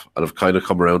me off. And I've kind of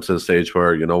come around to the stage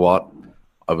where, you know what,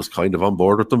 I was kind of on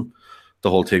board with them. The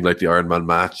whole thing like the Iron Man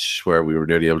match where we were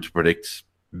nearly able to predict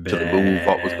to the move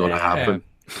what was going to happen.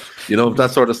 You know, that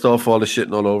sort of stuff, all the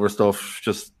shitting all over stuff.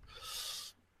 Just,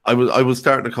 I was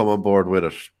starting to come on board with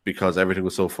it because everything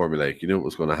was so formulaic. You knew it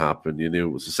was going to happen. You knew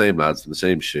it was the same lads and the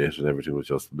same shit, and everything was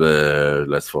just,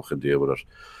 let's fucking deal with it.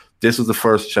 This was the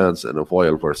first chance in a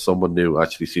while where someone new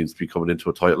actually seems to be coming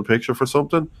into a title picture for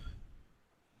something,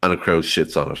 and a crowd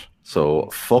shits on it.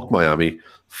 So fuck Miami,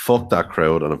 fuck that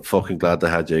crowd, and I'm fucking glad they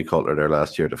had Jay Cutler there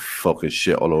last year to fucking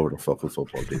shit all over the fucking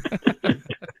football team.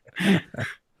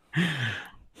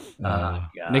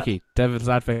 Nikki, devil's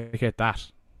advocate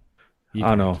that.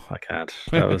 No, I can't.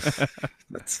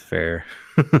 That's fair.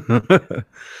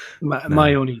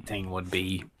 My only thing would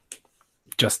be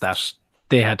just that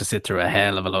they had to sit through a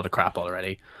hell of a lot of crap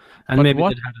already. And But maybe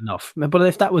what- they'd had enough. But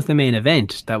if that was the main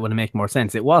event, that would make more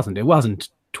sense. It wasn't. It wasn't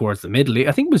towards the middle.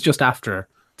 I think it was just after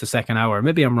the second hour.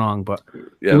 Maybe I'm wrong, but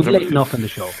Yeah, it was remember late enough in the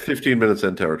show. 15 minutes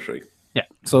in territory. Yeah,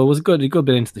 so it was a good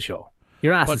bit into the show.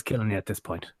 Your ass is killing you at this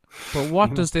point. But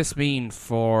what does this mean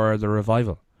for the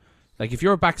Revival? Like, if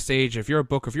you're backstage, if you're a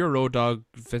book, if you're a Road Dogg,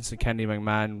 Vincent Kennedy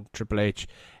McMahon, Triple H,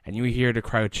 and you hear the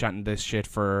crowd chanting this shit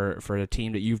for a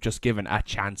team that you've just given a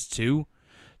chance to,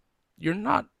 you're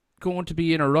not going to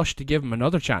be in a rush to give them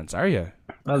another chance, are you?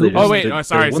 Well, They won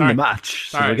the match,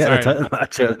 so they get a title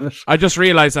match out of it. I just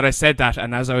realised that I said that,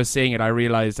 and as I was saying it, I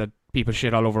realised that people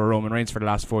shit all over Roman Reigns for the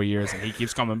last 4 years, and he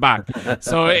keeps coming back.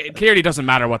 So it clearly doesn't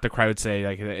matter what the crowd say.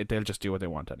 Like, they'll just do what they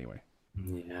want anyway.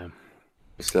 Yeah.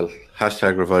 Still,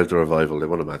 hashtag revive the Revival. They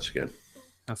won a match again.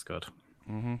 That's good.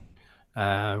 Mm-hmm.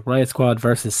 Riot Squad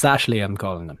versus Sashley, I'm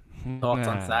calling them. Thoughts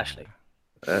on Sashley?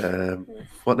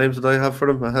 What names did I have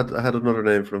for them? I had another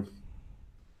name for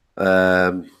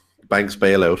them. Banks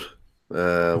Bailout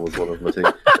was one of them, I think.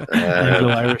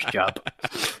 Anglo-Irish job.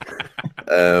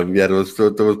 Yeah, there was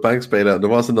Banks Bailout. There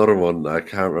was another one. I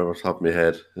can't remember off the top of my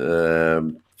head.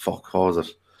 What was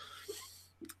it?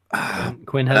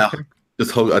 Quinn Healthcare?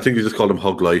 I think you just called him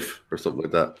Hug Life or something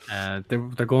like that.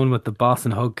 They're going with the Boss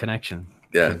and Hug connection.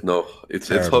 Yeah, no, it's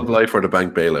Hug Life or the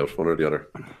Bank Bailout, one or the other.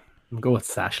 I'll go with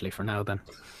Sashley for now then.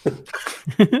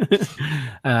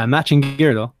 Matching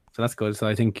gear though, so that's good. So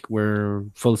I think we're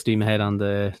full steam ahead on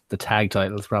the tag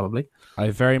titles probably.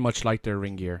 I very much like their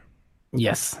ring gear.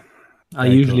 Yes, I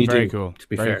usually Very do. cool. To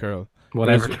be Very fair, cool.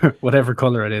 whatever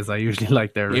color it is, I usually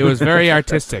like their. It was very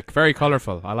artistic, very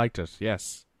colourful. I liked it.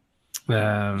 Yes.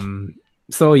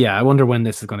 So yeah, I wonder when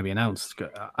this is going to be announced.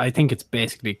 I think it's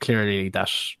basically clearly that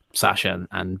Sasha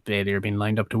and Bayley are being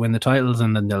lined up to win the titles,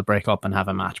 and then they'll break up and have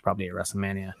a match probably at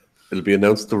WrestleMania. It'll be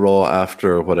announced the Raw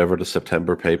after whatever the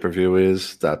September pay-per-view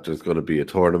is, that there's going to be a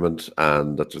tournament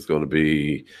and that there's going to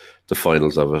be the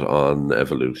finals of it on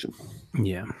Evolution.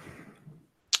 Yeah.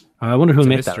 I wonder who'll It's a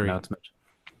make that mystery.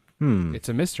 announcement. It's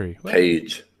a mystery.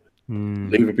 Paige.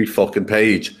 Leave it be fucking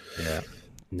Paige. Yeah.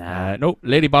 Nah. No,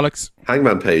 Lady Bollocks.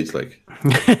 Hangman Paige, like.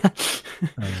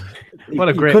 What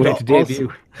a You great could way to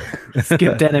debut.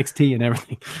 Skipped NXT and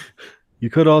everything. You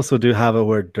could also have it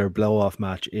where their blow-off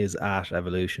match is at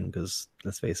Evolution, because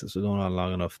let's face it, it's been going on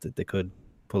long enough that they could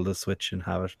pull the switch and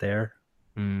have it there.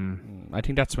 I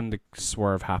think that's when the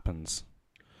swerve happens.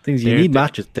 Things you need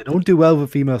matches. They don't do well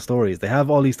with female stories. They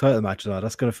have all these title matches on.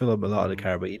 That's going to fill up a lot of the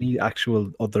card, but you need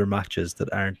actual other matches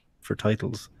that aren't for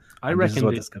titles. I And this is reckon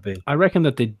what this could be. I reckon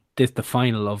that the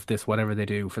final of this, whatever they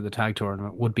do for the tag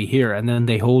tournament, would be here, and then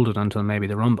they hold it until maybe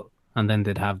the Rumble, and then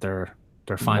they'd have their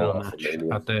final match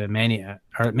at the Mania,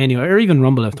 or even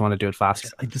Rumble if they want to do it faster.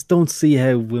 I just don't see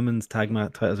how women's tag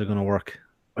match titles are going to work.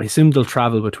 I assume they'll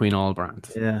travel between all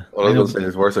brands. Yeah. All I was going to say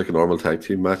is worse like a normal tag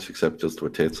team match, except just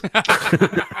with tits.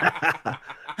 The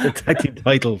tag team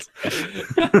titles.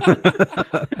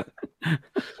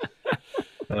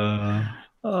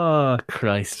 Oh,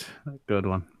 Christ. Good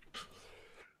one.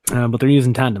 But they're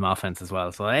using tandem offense as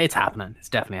well, so it's happening. It's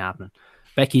definitely happening.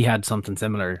 Becky had something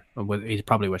similar,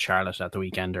 probably with Charlotte at the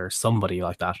weekend or somebody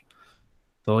like that.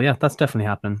 So, yeah, that's definitely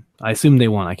happening. I assume they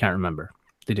won. I can't remember.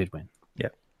 They did win. Yeah.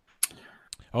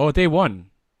 Oh, they won.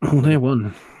 Oh, they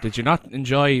won. Did you not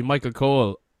enjoy Michael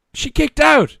Cole? She kicked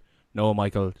out. No,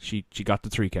 Michael. She got the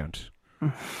 3 count.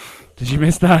 Did you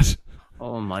miss that?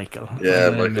 Oh, Michael. Yeah,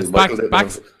 Michael did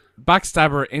have-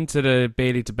 Backstabber into the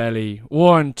Bailey to belly.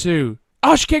 1, 2.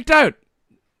 Oh, she kicked out.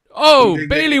 Oh,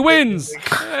 Bailey wins.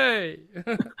 Hey.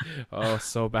 Oh,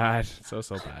 so bad. So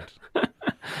bad.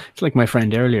 It's like my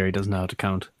friend earlier. He doesn't know how to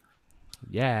count.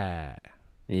 Yeah.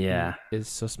 Yeah. Is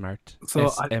so smart. So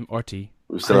SMRT.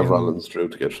 We still have Rollins Drew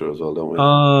to get through as well, don't we?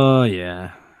 Oh,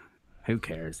 yeah. Who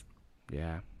cares?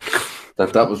 Yeah.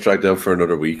 That was dragged out for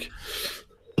another week.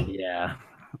 Yeah.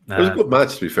 It was a good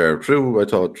match, to be fair. I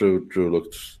thought Drew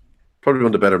looked probably one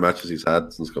of the better matches he's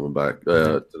had since coming back.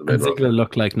 To the main roster. Ziggler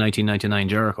looked like 1999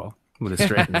 Jericho with a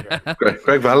straight hair.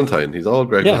 Greg Valentine. He's all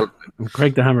Greg Valentine.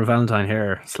 Greg the Hammer Valentine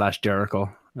hair /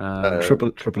 Jericho.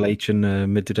 Triple H in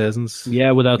mid 2000s.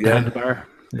 Yeah, without the handlebar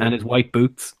and his white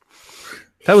boots.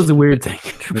 That was a weird thing.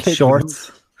 With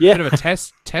shorts. Yeah. Bit of a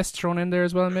test thrown in there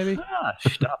as well, maybe.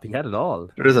 Stop! He had it all.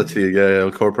 There is actually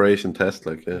a corporation test,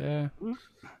 like Yeah.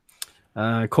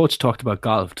 Coach talked about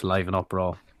golf to liven up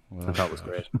Raw. I thought was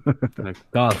great.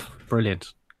 Golf,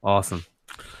 brilliant, awesome.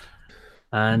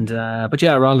 And but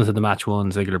yeah, Rollins had the match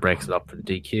won. Ziggler breaks it up for the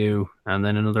DQ, and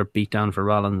then another beatdown for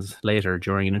Rollins later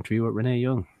during an interview with Renee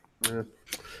Young. Yeah.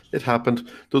 It happened.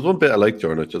 There was one bit I liked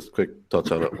during it, just a quick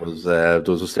touch on it, was there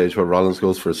was a stage where Rollins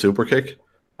goes for a super kick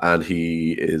and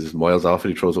he is miles off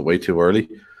and he throws it way too early.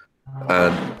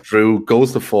 And Drew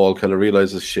goes to fall, kind of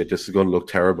realizes, shit, this is going to look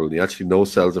terrible. And he actually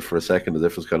no-sells it for a second as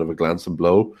if it was kind of a glancing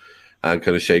blow and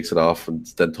kind of shakes it off and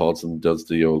then taunts and does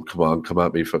the old, come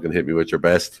at me, fucking hit me with your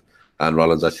best. And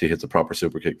Rollins actually hits a proper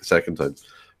super kick the second time.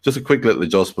 Just a quick little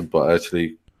adjustment, but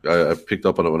actually I picked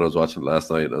up on it when I was watching it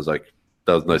last night and I was like,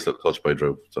 that was a nice little touch by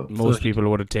Drew. So Most people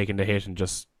would have taken the hit and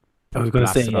just. I was going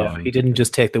to say, he didn't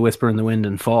just take the whisper in the wind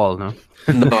and fall, no?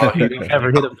 No, he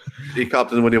never hit him. He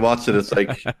copped it when you watch it. It's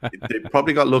like they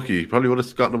probably got lucky. He probably would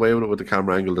have gotten away with it with the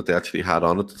camera angle that they actually had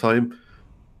on at the time.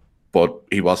 But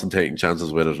he wasn't taking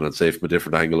chances with it, and I'd say from a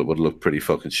different angle, it would have looked pretty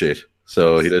fucking shit.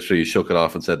 So he literally shook it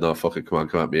off and said, "No, fuck it, come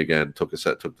at me again." Took the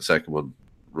second one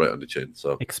right on the chin.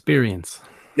 So experience.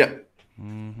 Yeah.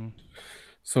 Mm-hmm.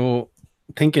 So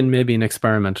thinking maybe an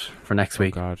experiment for next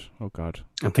week. Oh God.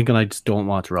 I'm thinking I just don't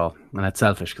watch Raw, and that's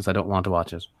selfish because I don't want to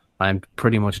watch it. I'm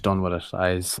pretty much done with it.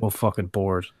 I was so fucking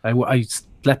bored. I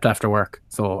slept after work,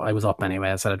 so I was up anyway.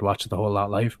 I said I'd watch the whole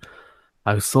lot live.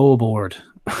 I was so bored.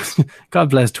 God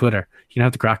bless Twitter. You can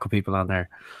have to crack with people on there.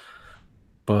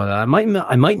 But I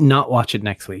might not watch it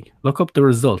next week. Look up the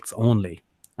results only,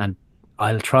 and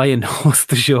I'll try and host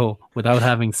the show without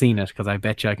having seen it because I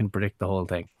bet you I can predict the whole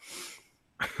thing.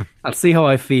 I'll see how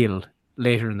I feel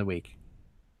later in the week.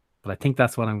 But I think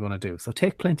that's what I'm going to do. So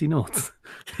take plenty notes.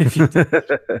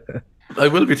 I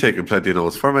will be taking plenty of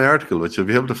notes for my article, which you'll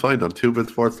be able to find on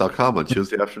tubinsports.com on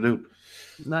Tuesday afternoon.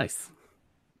 Nice.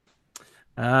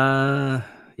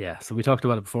 Yeah, so we talked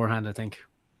about it beforehand, I think.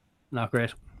 Not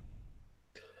great.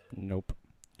 Nope.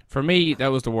 For me, that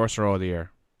was the worst Raw of the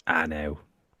year. No.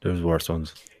 There's worse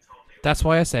ones. That's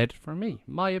why I said, for me,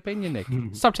 my opinion, Nick.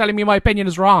 Stop telling me my opinion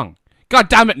is wrong. God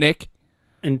damn it, Nick.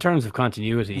 In terms of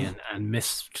continuity and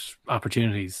missed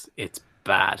opportunities, it's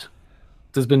bad.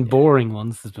 There's been boring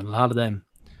ones. There's been a lot of them.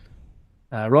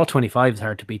 Raw 25 is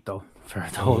hard to beat, though, for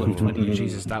the whole of 20 years.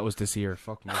 Jesus, that was this year.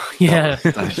 Fuck me. Yeah.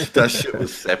 That shit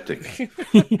was septic.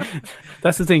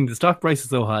 That's the thing. The stock price is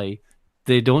so high.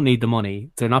 They don't need the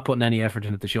money. They're not putting any effort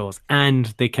into the shows. And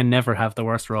they can never have the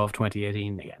worst Raw of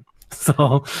 2018 again.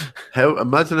 So,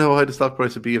 imagine how high the stock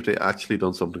price would be if they actually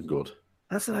done something good.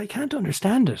 I can't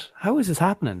understand it. How is this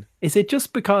happening? Is it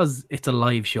just because it's a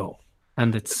live show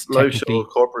and it's live show,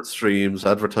 corporate streams,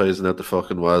 advertising at the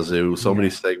fucking wazoo, so many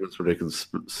segments where they can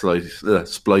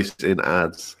splice in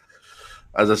ads.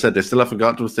 As I said, they still haven't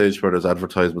gotten to a stage where there's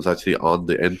advertisements actually on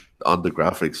the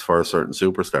graphics for certain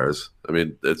superstars. I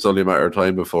mean, it's only a matter of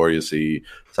time before you see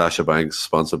Sasha Banks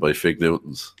sponsored by Fig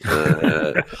Newtons.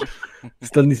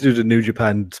 Still needs to do the New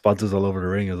Japan sponsors all over the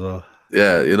ring as well.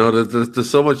 Yeah, there's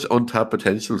so much untapped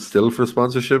potential still for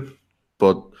sponsorship,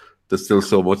 but there's still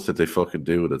so much that they fucking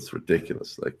do that's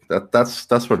ridiculous. Like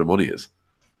that's where the money is.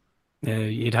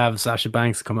 You'd have Sasha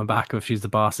Banks coming back if she's the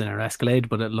boss in her Escalade,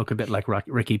 but it'd look a bit like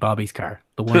Ricky Bobby's car,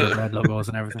 the one with the red logos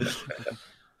and everything.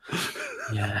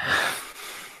 Yeah,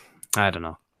 I don't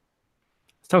know.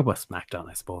 Let's talk about Smackdown,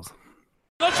 I suppose.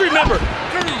 Let's remember,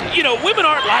 women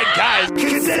aren't like guys.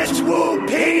 Consensual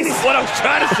penis. What I was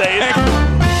trying to say is,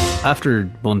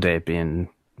 after Monday being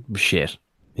shit,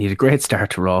 he had a great start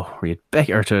to Raw where to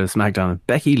SmackDown, and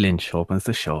Becky Lynch opens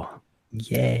the show.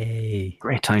 Yay.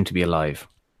 Great time to be alive.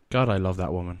 God, I love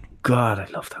that woman. God, I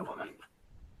love that woman.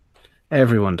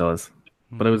 Everyone does.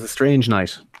 But it was a strange night.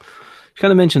 She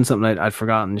kind of mentioned something I'd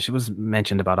forgotten. She was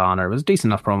mentioned about Honor. It was a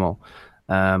decent enough promo.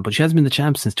 But she hasn't been the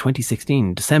champ since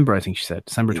 2016. December, I think she said.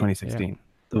 December 2016.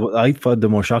 Yeah. I thought the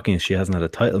more shocking is she hasn't had a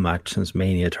title match since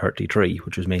Mania 33,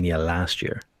 which was Mania last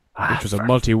year. Which was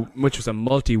a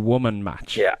multi-woman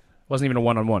match. Yeah. Wasn't even a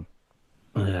one-on-one.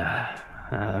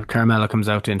 Carmella comes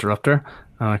out to interrupt her.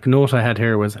 A note I had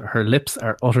here was her lips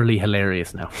are utterly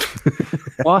hilarious now.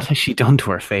 What has she done to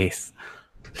her face?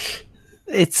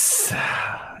 It's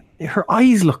her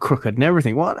eyes look crooked and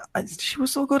everything. What? She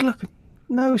was so good looking.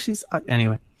 No, she's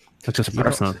anyway. It's just a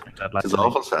personal. It's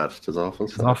awful sad. It's awful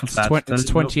sad. It's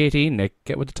 2018, Nick.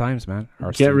 Get with the times, man.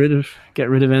 Get rid of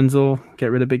Enzo. Get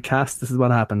rid of Big Cass. This is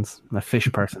what happens. I'm a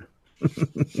fish person.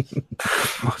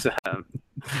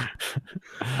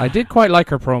 I did quite like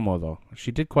her promo though.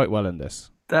 She did quite well in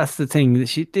this. That's the thing.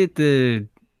 She did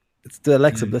it's the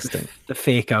Alexa Bliss thing, the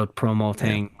fake out promo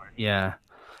thing. Yeah.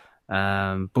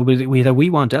 But we had a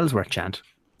 "We Want Ellsworth" chant,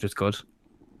 which is good.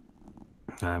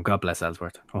 God bless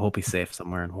Ellsworth. I hope he's safe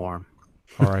somewhere and warm.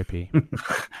 R.I.P.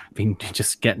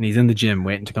 He's in the gym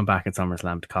waiting to come back at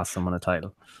SummerSlam to cost someone a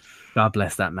title. God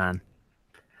bless that man.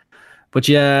 But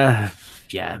yeah,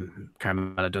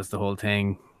 Carmella does the whole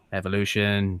thing.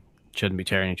 Evolution, shouldn't be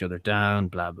tearing each other down,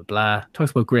 blah, blah, blah.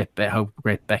 Talks about how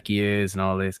great Becky is and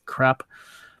all this crap.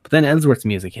 But then Ellsworth's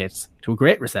music hits to a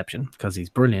great reception because he's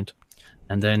brilliant.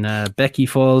 And then Becky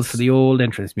falls for the old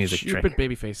entrance music trick. Stupid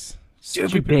babyface.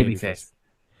 Stupid babyface.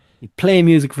 You play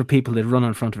music for people that run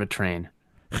in front of a train.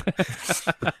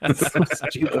 So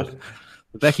stupid.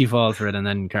 Becky falls for it, and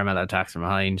then Carmella attacks from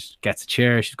behind, gets a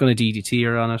chair. She's going to DDT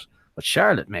her on it. But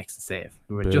Charlotte makes the save.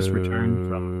 We were just returned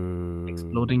from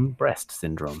exploding breast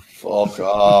syndrome. Fuck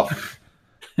off.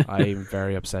 I'm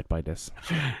very upset by this.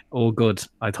 Oh, good.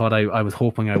 I thought I was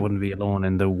hoping I wouldn't be alone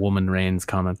in the woman reigns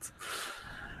comments.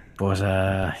 But,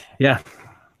 yeah.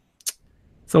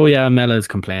 So, yeah, Mela is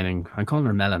complaining. I'm calling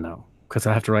her Mela now because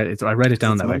I have to write it. I write it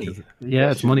down that way.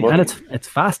 Yeah, it's money. And it's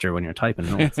faster when you're typing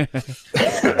notes.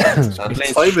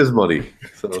 Time is money.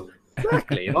 So.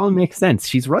 Exactly. It all makes sense.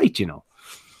 She's right,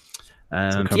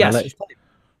 Yes,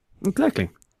 exactly.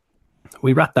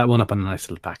 We wrapped that one up on a nice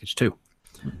little package too.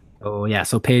 Oh yeah,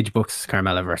 so Paige books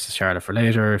Carmella versus Charlotte for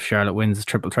later. If Charlotte wins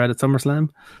triple threat at SummerSlam,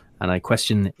 and I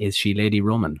question, is she Lady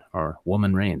Roman or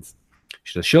Woman Reigns?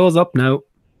 She just shows up now,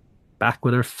 back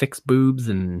with her fixed boobs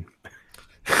and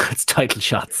it's title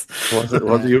shots.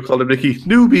 What do you call them, Nicky?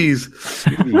 Newbies.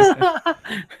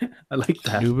 I like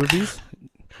that. Newbies,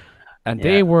 and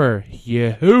they were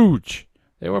huge.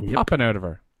 They were popping out of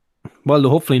her. Well,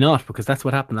 hopefully not, because that's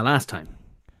what happened the last time.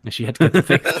 She had to get the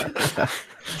fix.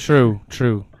 True.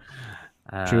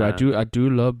 True, I do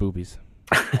love boobies.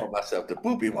 Oh, myself, the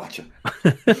booby watcher.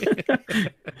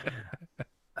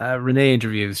 Renee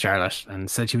interviews Charlotte and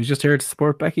said she was just here to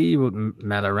support Becky, but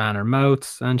Mella ran her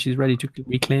mouth and she's ready to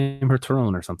reclaim her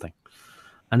throne or something.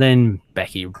 And then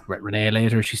Becky, Renee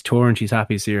later, she's torn. She's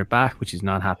happy to see her back, but she's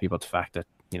not happy about the fact that,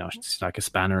 she's like a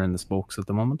spanner in the spokes at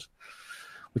the moment,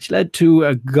 which led to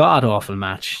a god-awful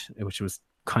match, which was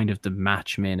kind of the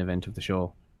match main event of the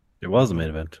show. It was the main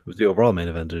event. It was the overall main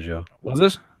event of the show. Was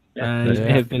it? You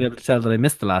may have been able to tell that I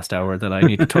missed the last hour, that I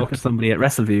need to talk to somebody at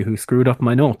WrestleView who screwed up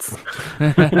my notes.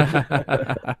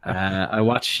 I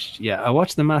watched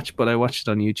the match, but I watched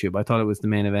it on YouTube. I thought it was the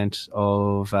main event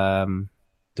of the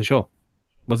show.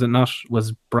 Was it not?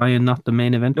 Was Brian not the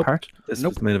main event part? This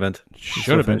was the main event.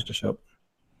 Should have been the show.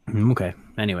 Okay.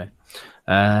 Anyway,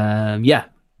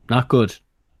 not good,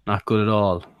 not good at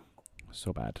all.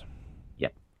 So bad.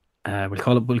 Yep.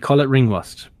 We'll call it ring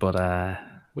rust, but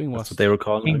Wing That's what they were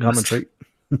calling the commentary.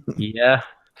 Yeah.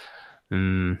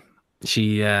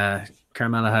 She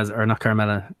Carmella has, or not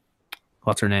Carmella,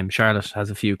 what's her name? Charlotte has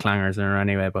a few clangers in her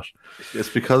anyway, but It's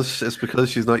because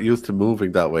she's not used to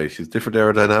moving that way. She's different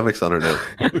aerodynamics on her now.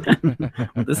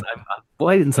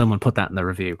 why didn't someone put that in the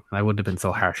review? I wouldn't have been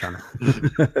so harsh on her.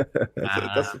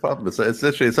 That's the problem. It's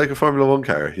literally, it's like a Formula One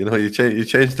car. You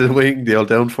change the wing, the old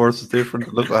downforce is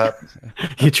different. Look what happens.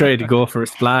 You try to go for a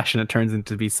splash and it turns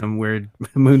into be some weird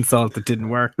moonsault that didn't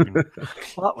work.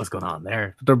 What was going on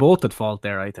there? They're both at fault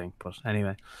there, I think. But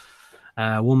anyway,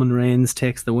 Woman Reigns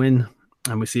takes the win,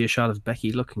 and we see a shot of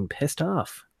Becky looking pissed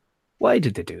off. Why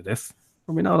did they do this?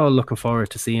 Are we not all looking forward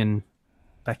to seeing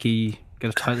Becky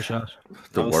get a title shot?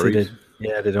 Don't worry.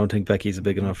 They don't think Becky's a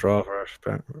big enough draw for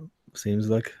it. Seems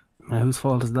like. Whose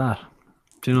fault is that?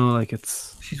 Do you know, like,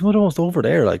 it's... She's almost over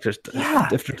there. Like, if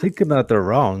they're thinking that, they're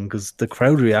wrong, because the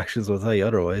crowd reactions will tell you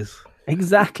otherwise.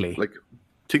 Exactly. Like,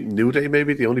 I think New Day may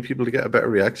be the only people to get a better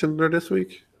reaction than her this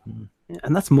week.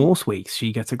 And that's most weeks.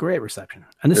 She gets a great reception.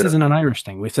 And this isn't an Irish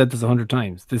thing. We've said this 100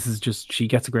 times. This is just, she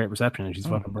gets a great reception and she's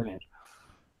fucking brilliant.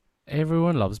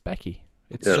 Everyone loves Becky.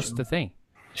 It's just the thing.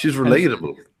 She's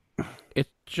relatable. It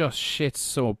just shits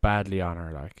so badly on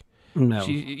her. Like, No.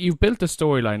 you've built the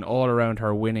storyline all around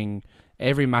her winning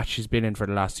every match she's been in for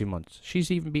the last 2 months. She's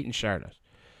even beaten Charlotte.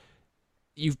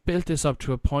 You've built this up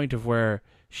to a point of where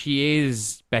she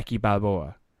is Becky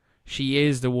Balboa. She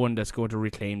is the one that's going to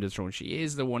reclaim the throne. She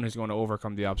is the one who's going to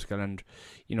overcome the obstacle and,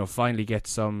 finally get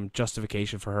some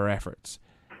justification for her efforts.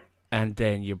 And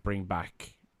then you bring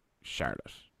back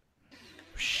Charlotte.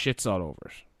 Shit's all over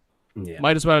it. Yeah.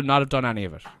 Might as well not have done any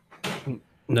of it.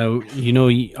 No,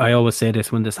 I always say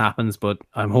this when this happens, but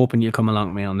I'm hoping you come along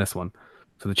with me on this one.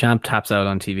 So the champ taps out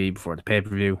on TV before the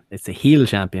pay-per-view. It's the heel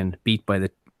champion beat on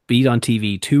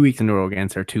TV 2 weeks in a row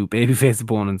against her two babyface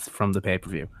opponents from the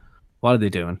pay-per-view. What are they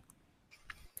doing?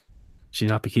 Should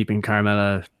not be keeping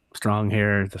Carmella strong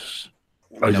here.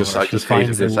 I just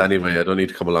hated this anyway. I don't need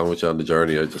to come along with you on the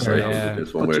journey. I just hated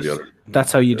this one way or the other.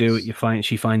 That's how you do it.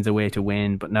 She finds a way to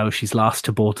win, but now she's lost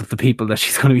to both of the people that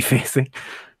she's going to be facing.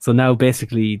 So now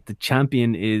basically the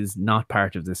champion is not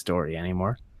part of this story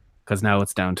anymore, because now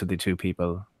it's down to the two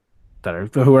people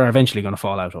who are eventually going to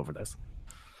fall out over this.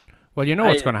 Well, you know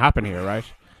what's going to happen here, right?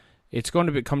 It's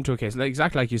going to come to a case,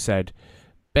 exactly like you said.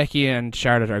 Becky and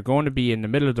Charlotte are going to be in the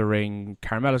middle of the ring.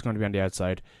 Carmella's going to be on the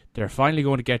outside. They're finally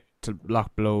going to get to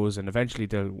lock blows, and eventually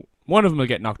one of them will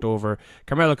get knocked over.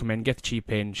 Carmella will come in, get the cheap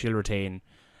pin, she'll retain,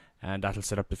 and that'll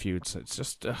set up the feud. So it's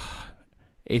just,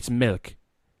 it's milk.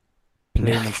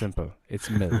 Plain and simple. It's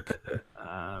milk.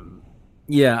 Why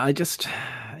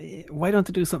don't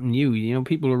they do something new?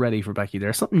 People are ready for Becky.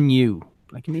 There's something new.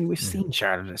 We've seen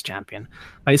Charlotte as champion.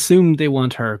 I assume they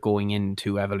want her going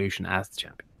into Evolution as the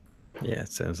champion. Yeah,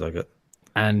 it sounds like it.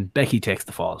 And Becky takes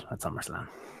the fall at SummerSlam,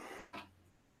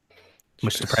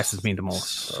 which depresses me the most.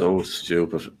 So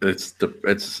stupid.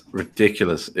 It's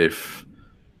ridiculous.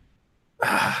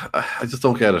 I just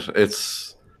don't get it.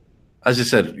 It's, as you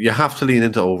said, you have to lean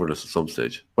into overness at some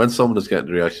stage. When someone is getting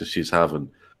the reaction she's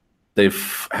having,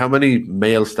 how many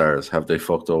male stars have they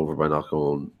fucked over by not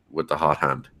going with the hot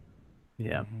hand?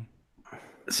 Yeah.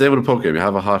 Same with a poke game. You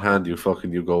have a hot hand, you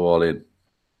go all in,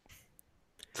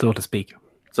 so to speak.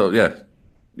 So yeah,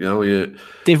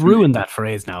 they've ruined that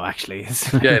phrase now. Actually,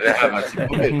 yeah, they have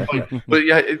actually. But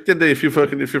yeah, if you're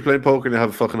playing poker and you have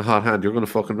a fucking hot hand, you're going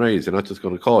to fucking raise. You're not just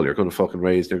going to call. You're going to fucking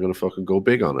raise. You're going to fucking go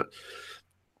big on it.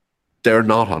 They're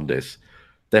not on this.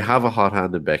 They have a hot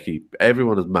hand in Becky.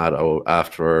 Everyone is mad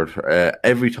after her.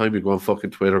 Every time you go on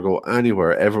fucking Twitter, go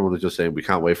anywhere, everyone is just saying, we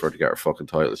can't wait for her to get her fucking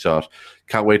title shot.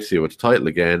 Can't wait to see her with the title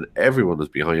again. Everyone is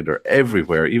behind her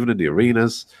everywhere, even in the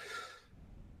arenas.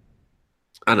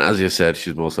 And as you said,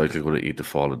 she's most likely going to eat the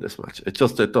fall in this match. It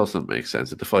doesn't make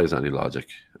sense. It defies any logic.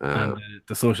 And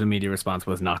the social media response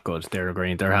was not good. They're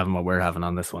agreeing. They're having what we're having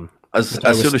on this one. As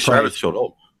soon as Charlotte showed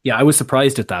up. Yeah, I was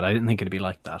surprised at that. I didn't think it'd be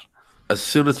like that. As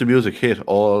soon as the music hit,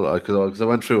 because I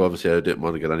went through, obviously I didn't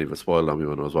want to get any of it spoiled on me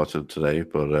when I was watching it today,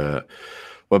 but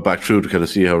went back through to kind of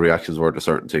see how reactions were to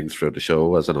certain things throughout the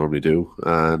show, as I normally do.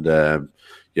 And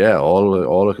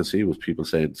all I could see was people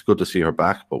saying, it's good to see her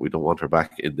back, but we don't want her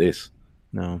back in this.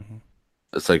 No.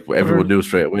 It's like everyone knew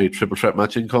straight away, triple threat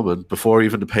match incoming before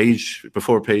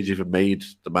Paige even made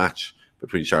the match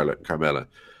between Charlotte and Carmella.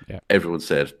 Yeah. Everyone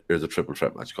said there's a triple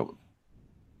threat match coming.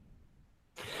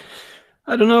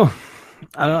 I don't know.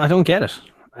 I don't get it.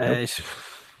 It's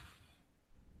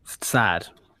sad.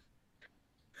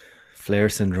 Flair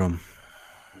syndrome.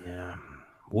 Yeah.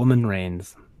 Woman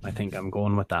reigns. I think I'm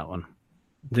going with that one.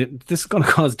 This is going to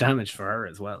cause damage for her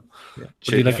as well. Yeah.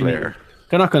 Flair.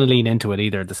 They're not going to lean into it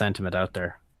either, the sentiment out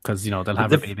there. Because, they'll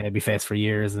have her be babyface for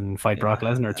years and fight Brock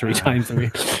Lesnar 3 times a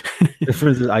week. The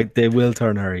difference is they will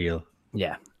turn her heel.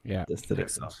 Yeah. Yeah. That's the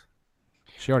difference.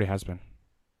 She already has been.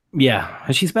 Yeah,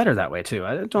 and she's better that way too.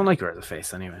 I don't like her as a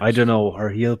face anyway. I don't know. Her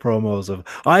heel promos of,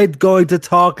 I'm going to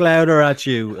talk louder at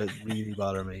you, it really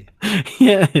bother me.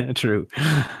 yeah, true.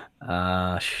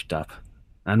 Stop.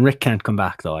 And Rick can't come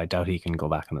back, though. I doubt he can go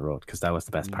back on the road, because that was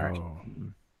the best part.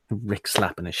 Rick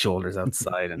slapping his shoulders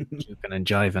outside and juking and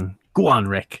jiving. Go on,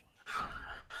 Rick.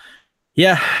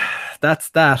 Yeah, that's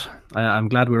that. I'm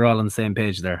glad we're all on the same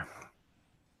page there.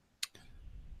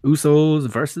 Usos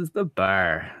versus the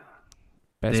Bar.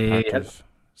 Best part of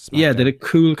SmackDown. Yeah, they did a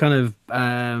cool kind of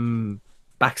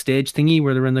backstage thingy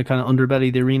where they're in the kind of underbelly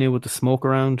of the arena with the smoke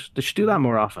around. They should do that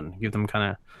more often. Give them kind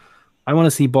of... I want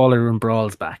to see Baller and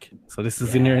Brawls back. So this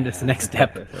is the next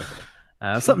step.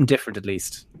 Something different, at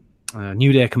least.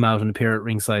 New Day come out and appear at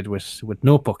ringside with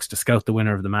notebooks to scout the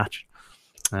winner of the match.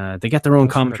 They get their own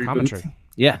commentary booth.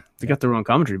 Yeah, they got their own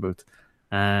commentary booth.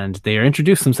 And they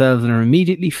introduce themselves and are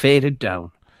immediately faded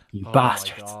down. You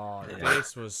bastards.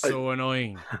 This was so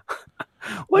annoying.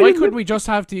 Why couldn't we just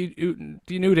have the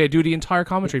New Day do the entire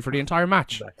commentary for the entire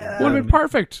match? Would have been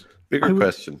perfect.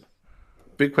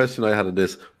 Big question I had on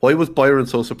this. Why was Byron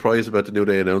so surprised about the New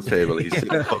Day announce table? He's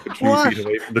sitting fucking 3 feet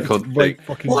away from the country.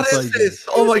 What is this?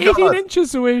 Oh my god. 18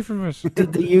 inches away from it.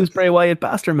 Did they use Bray Wyatt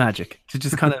bastard magic to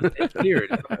just kind of appear?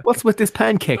 What's with this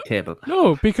pancake table?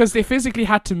 No, because they physically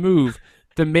had to move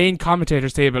the main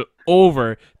commentator's table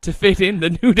over to fit in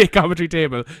the New Day commentary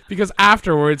table, because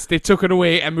afterwards they took it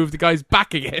away and moved the guys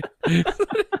back again. He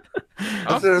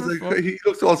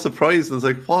looked all surprised and was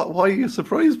like, why are you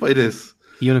surprised by this?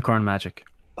 Unicorn magic.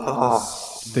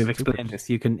 They've explained this.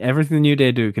 Everything the New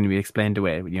Day do can be explained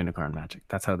away with unicorn magic.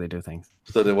 That's how they do things.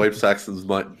 So they wiped Saxon's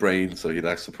brain so he'd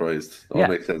act surprised. All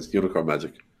makes sense. Unicorn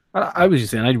magic. I was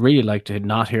just saying, I'd really like to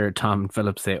not hear Tom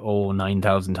Phillips say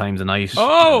 9,000 times a night.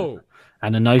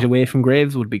 And a night away from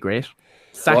Graves would be great.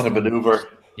 What a maneuver.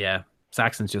 Yeah.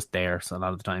 Saxon's just there a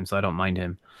lot of the time, so I don't mind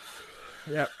him.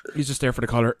 Yeah. He's just there for the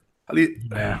colour.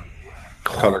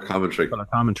 Colour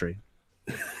commentary.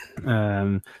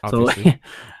 So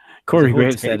Corey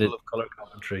Graves said it. Color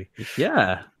commentary.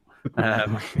 Yeah.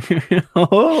 But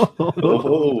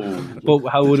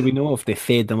how would we know if they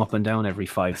fade them up and down every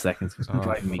 5 seconds? It's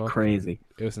driving me crazy.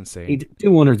 It was insane.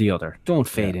 Do one or the other. Don't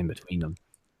fade in between them.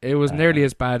 It was nearly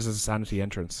as bad as a Sanity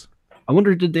entrance. I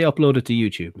wonder, did they upload it to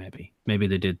YouTube? Maybe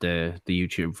they did the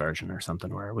YouTube version or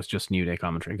something where it was just New Day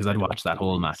commentary, because I'd watch that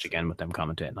whole match again with them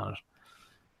commentating on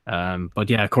it. But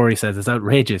yeah, Corey says it's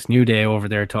outrageous. New Day over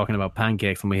there talking about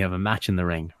pancakes when we have a match in the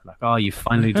ring. Like, oh, you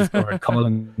finally discovered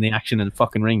calling the action in the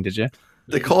fucking ring, did you?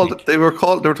 They were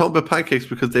talking about pancakes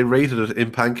because they rated it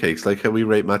in pancakes, like how we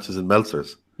rate matches in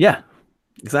Meltzers. Yeah,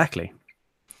 exactly.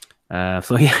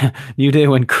 So yeah, New Day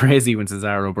went crazy when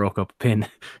Cesaro broke up a pin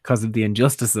because of the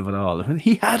injustice of it all.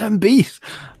 He had him beat.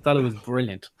 Thought it was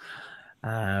brilliant.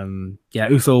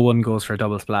 Uso 1 goes for a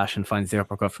double splash and finds the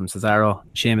uppercut from Cesaro.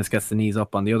 Sheamus gets the knees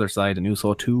up on the other side and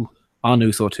Uso 2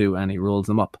 and he rolls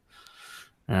them up.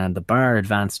 And the Bar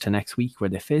advanced to next week where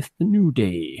they face the New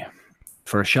Day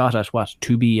for a shot at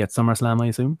to be at SummerSlam, I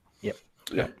assume. Yep.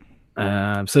 Yeah.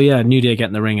 New Day get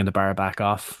in the ring and the Bar back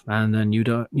off, and then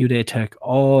New Day took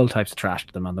all types of trash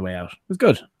to them on the way out. It was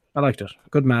good. I liked it.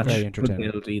 Good match. Very entertaining.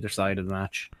 Good build to either side of the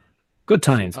match. Good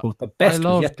times, but the best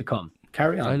is yet to come.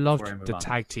 Carry on. I loved the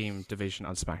tag team division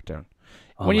on SmackDown.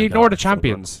 When you ignore the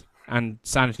champions and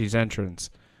Sanity's entrance,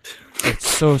 it's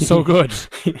so good.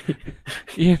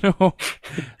 You know,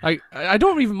 I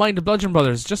don't even mind the Bludgeon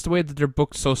Brothers. Just the way that they're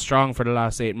booked so strong for the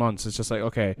last 8 months. It's just like,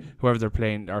 okay, whoever they're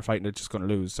playing or fighting, they're just going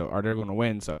to lose, or they're going to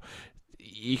win. So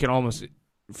you can almost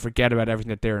forget about everything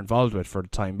that they're involved with for the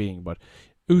time being. But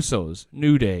Usos,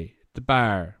 New Day, The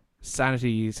Bar,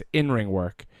 Sanity's in-ring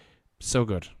work, so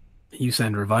good. You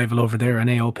send Revival over there and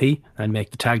AOP and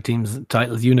make the tag teams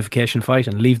titles unification fight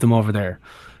and leave them over there.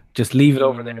 Just leave it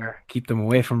over there. Keep them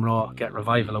away from Raw. Get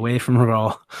Revival away from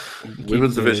Raw.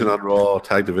 Women's division on Raw,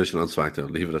 tag division on SmackDown.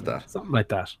 Leave it at that. Something like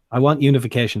that. I want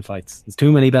unification fights. There's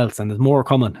too many belts and there's more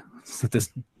coming. So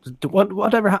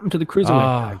whatever happened to the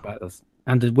cruiserweight tag battles?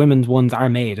 And the women's ones are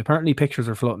made. Apparently pictures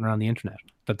are floating around the internet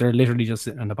that they're literally just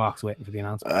sitting in the box waiting for the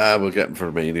announcement. We'll get them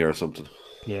for Mania or something.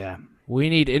 Yeah. We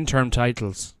need interim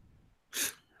titles.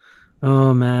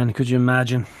 Oh man, could you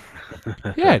imagine?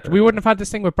 Yeah, we wouldn't have had this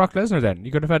thing with Brock Lesnar then.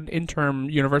 You could have had an interim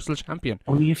Universal Champion.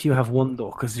 Only if you have one though,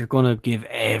 because you're going to give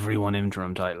everyone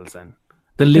interim titles then.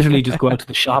 They'll literally just go out to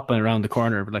the shop and around the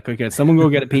corner. Like, okay, someone go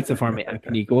get a pizza for me. And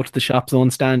can you go to the shop's own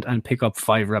stand and pick up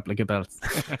 5 replica belts?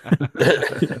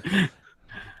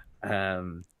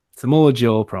 Samoa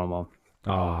Joe promo.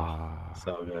 Oh,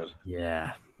 so good.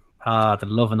 Yeah. The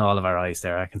love in all of our eyes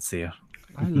there. I can see it.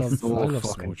 I love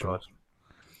fucking good.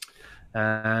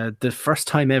 The first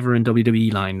time ever in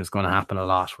WWE line is going to happen a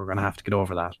lot. We're going to have to get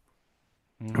over that.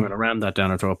 I'm going to ram that down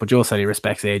our throat. But Joe said he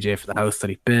respects AJ for the house that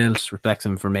he built, respects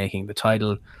him for making the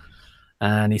title.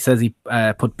 And he says he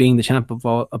put being the champ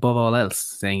above all else,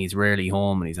 saying he's rarely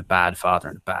home and he's a bad father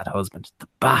and a bad husband. The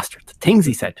bastard. The things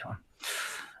he said to him.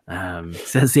 He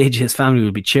says AJ's family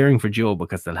will be cheering for Joe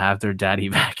because they'll have their daddy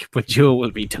back. But Joe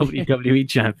will be WWE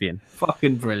champion.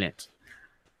 Fucking brilliant.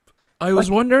 I was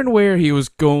wondering where he was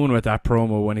going with that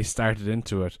promo when he started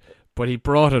into it, but he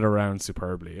brought it around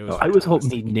superbly. I was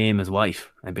hoping he'd name his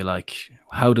wife and be like,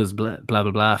 how does blah, blah,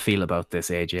 blah feel about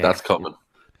this, AJ? That's coming.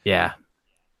 Yeah.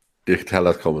 You can tell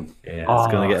that's coming. Yeah,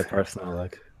 it's going to get personal.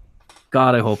 Like,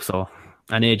 God, I hope so.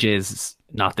 And AJ's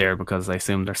not there because I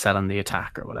assume they're selling the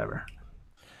attack or whatever.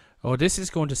 Oh, this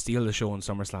is going to steal the show in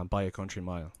SummerSlam by a country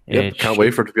mile. Yep, can't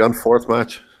wait for it to be on 4th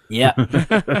match. Yeah.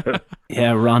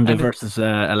 Yeah, Ronda versus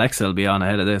Alexa will be on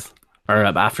ahead of this. Or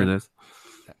after this.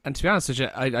 And to be honest with you,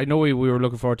 I know we were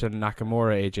looking forward to the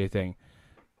Nakamura AJ thing,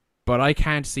 but I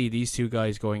can't see these two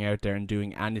guys going out there and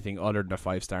doing anything other than a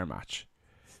 5-star match.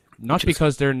 Not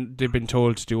because they've been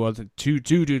told to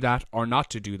do that or not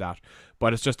to do that,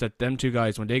 but it's just that them two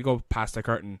guys, when they go past the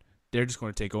curtain, they're just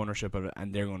going to take ownership of it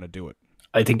and they're going to do it.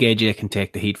 I think AJ can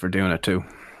take the heat for doing it too.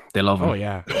 They love him. Oh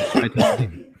yeah.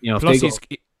 Plus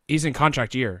he's in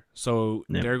contract year, so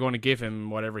they're going to give him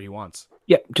whatever he wants.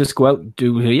 Yeah, just go out,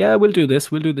 we'll do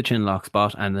this, we'll do the chin lock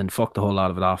spot, and then fuck the whole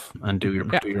lot of it off and do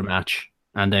your match,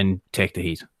 and then take the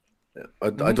heat. I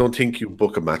don't think you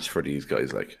book a match for these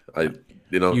guys.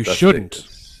 You shouldn't,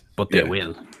 but they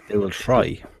will. They will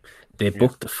try. They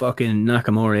booked the fucking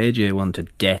Nakamura AJ one to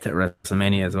death at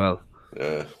WrestleMania as well.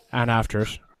 Yeah, and after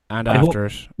it, and after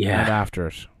it, and after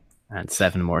it. And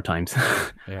 7 more times.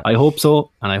 Yeah. I hope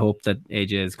so, and I hope that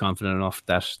AJ is confident enough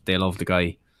that they love the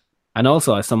guy. And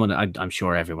also, as someone, I'm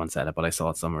sure everyone said it, but I saw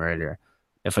it somewhere earlier.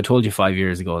 If I told you 5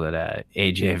 years ago that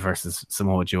AJ versus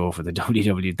Samoa Joe for the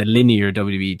the linear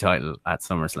WWE title at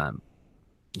SummerSlam,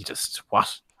 you just,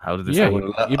 what? How did this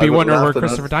happen? You'd be wondering where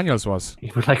Christopher Daniels was.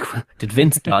 You were like, did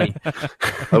Vince die?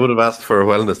 I would have asked for a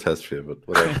wellness test for you, but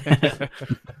whatever.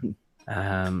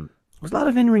 There was a lot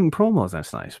of in-ring promos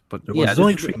last night, but there was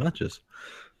only 3 matches.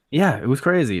 Yeah, it was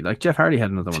crazy. Like Jeff Hardy had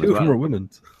another one as well. 2 were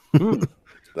women's.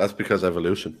 That's because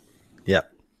Evolution. Yeah,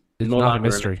 it's not a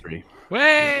mystery.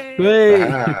 Way!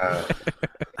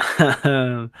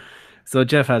 So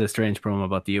Jeff had a strange promo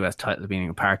about the US title being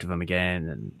a part of him again,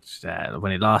 and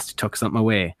when he lost, he took something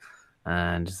away.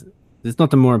 And there's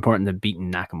nothing more important than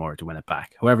beating Nakamura to win it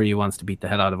back. Whoever he wants to beat the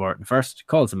hell out of Orton first,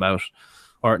 calls him out.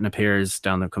 Orton appears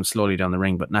comes slowly down the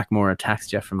ring, but Nakamura attacks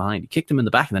Jeff from behind. He kicked him in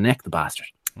the back of the neck, the bastard.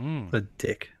 The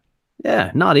dick. Yeah,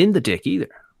 not in the dick either.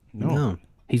 No.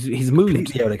 He's moved.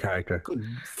 Completely out of character.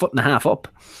 1.5 foot up.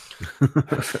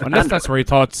 Unless that's where he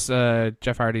thought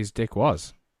Jeff Hardy's dick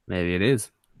was. Maybe it is.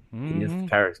 He is the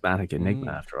charismatic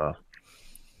enigma after all.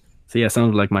 So yeah,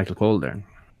 sounded like Michael Cole there.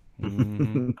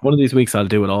 One of these weeks I'll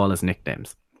do it all as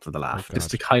nicknames for the laugh,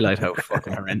 just to highlight how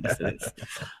fucking horrendous it is.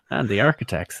 And the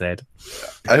architect said,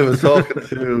 I was talking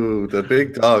to the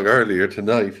big dog earlier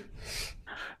tonight.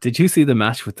 Did you see the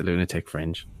match with the Lunatic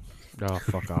Fringe? Oh,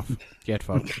 fuck off. Get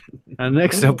fucked. And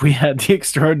next up we had the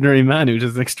Extraordinary Man who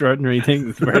does extraordinary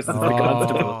things versus the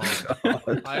Constable.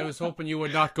 I was hoping you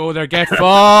would not go there. Get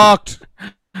fucked.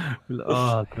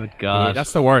 Oh, good God. Yeah,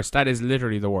 that's the worst. That is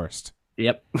literally the worst.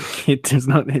 Yep. It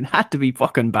had to be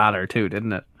fucking Balor too,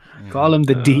 didn't it? Call him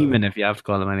the demon if you have to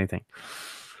call him anything.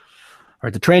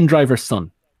 Or the train driver's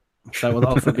son. That would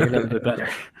also be a little bit better.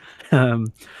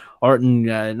 Orton,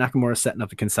 Nakamura setting up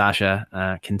the Kinshasa.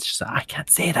 I can't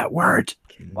say that word.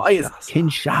 Why is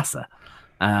Kinshasa?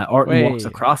 Orton walks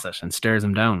across it and stares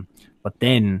him down. But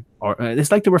then,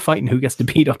 it's like they were fighting who gets to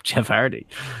beat up Jeff Hardy.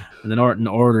 And then Orton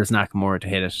orders Nakamura to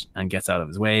hit it and gets out of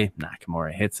his way.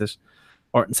 Nakamura hits it.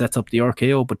 Orton sets up the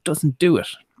RKO but doesn't do it.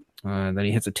 Then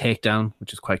he hits a takedown,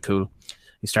 which is quite cool.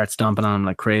 He starts stomping on him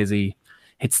like crazy.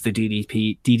 Hits the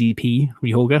DDP,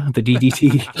 Ryoga, the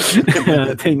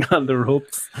DDT thing on the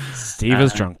ropes. Steve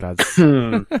is drunk, lads.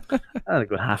 I'll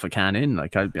go half a can in.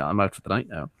 Like I'm out for the night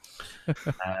now.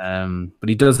 But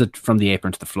he does it from the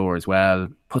apron to the floor as well.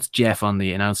 Puts Jeff on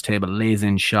the announce table, lays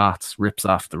in shots, rips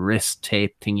off the wrist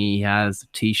tape thingy he has,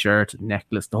 t-shirt,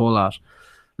 necklace, the whole lot.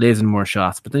 Lays in more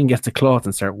shots, but then gets a cloth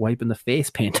and start wiping the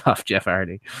face paint off Jeff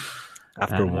Hardy.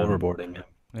 After waterboarding.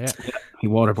 Yeah, he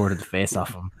waterboarded the face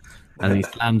off him. And he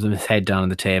slams his head down on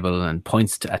the table and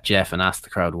points at Jeff and asks the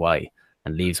crowd why,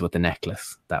 and leaves with the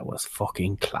necklace. That was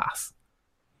fucking class.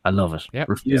 I love it. Yep.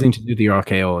 Refusing to do the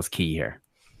RKO is key here.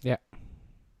 Yeah.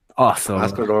 Oh, so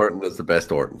Aspen Orton is the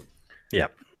best Orton. Yeah.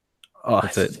 Oh,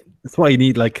 That's it. That's why you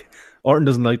need, like, Orton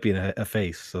doesn't like being a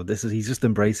face, so he's just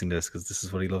embracing this because this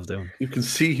is what he loves doing. You can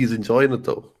see he's enjoying it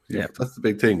though. Yeah, that's the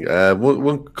big thing.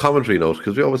 One commentary note,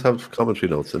 because we always have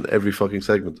commentary notes in every fucking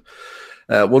segment.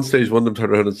 One stage, one of them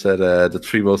turned around and said the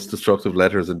 3 most destructive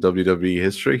letters in WWE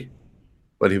history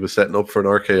when he was setting up for an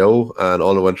RKO, and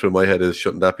all that went through my head is,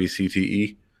 shouldn't that be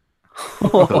CTE?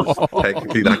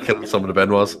 Technically, that killed some of the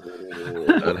Benoits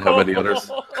and how many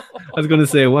others. I was going to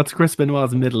say, what's Chris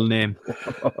Benoit's middle name?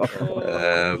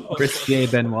 Chris J.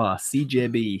 Benoit,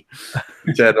 CJB.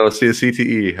 Yeah, no,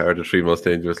 CTE are the 3 most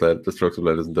dangerous destructive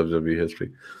letters in WWE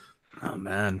history. Oh,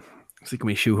 man. So can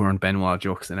we shoehorn Benoit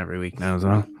jokes in every week now as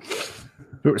well?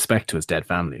 With respect to his dead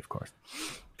family, of course.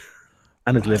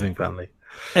 And his living family.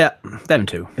 Yeah, them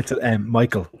too. It's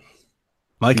Michael.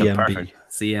 Michael, CMB. perfect.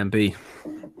 CMB.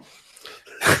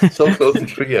 So close to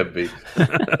 3MB.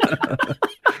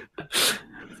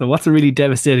 So what's a really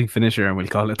devastating finisher, and we'll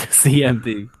call it the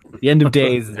CMB. The end of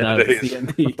days is now the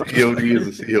CMB. COD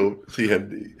is a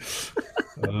CMD.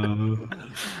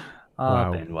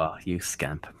 Wow. Benoit, you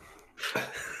scamp.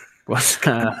 What's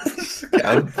Scamp?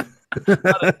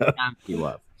 What a scamp you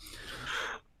are.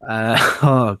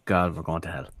 Oh God, we're going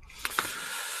to hell.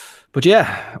 But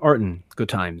yeah, Orton, good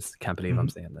times. Can't believe I'm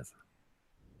saying this.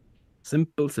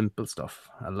 Simple stuff.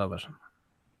 I love it.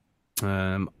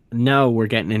 Now we're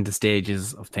getting into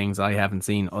stages of things I haven't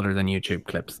seen other than YouTube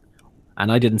clips.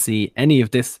 And I didn't see any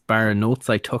of this bar notes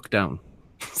I took down.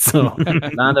 So,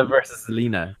 Lana versus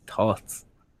Zelina, thoughts?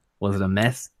 Was it a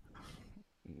mess?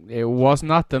 It was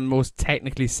not the most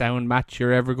technically sound match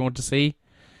you're ever going to see.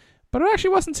 But it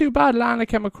actually wasn't too bad. Lana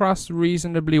came across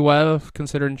reasonably well,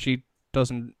 considering she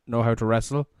doesn't know how to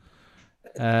wrestle.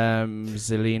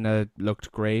 Zelina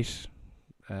looked great.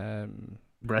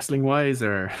 Wrestling-wise,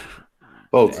 or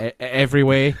both? Every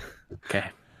way. Okay.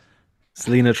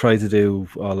 Selena tried to do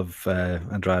all of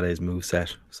Andrade's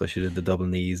moveset. So she did the double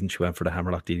knees and she went for the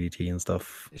hammerlock DDT and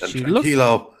stuff.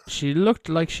 She looked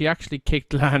like she actually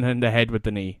kicked Lana in the head with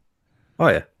the knee. Oh,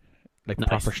 yeah. Like nice.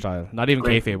 Proper style. Not even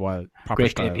kayfabe wild. Proper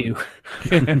great style. debut.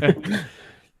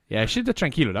 Yeah, she did the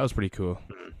Tranquilo. That was pretty cool.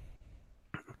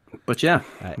 But yeah.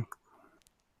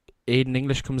 Aiden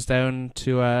English comes down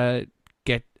to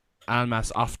get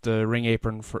Almas off the ring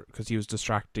apron because he was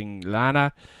distracting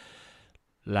Lana.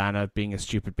 Lana, being a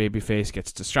stupid babyface,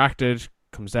 gets distracted,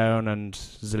 comes down, and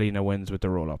Zelina wins with the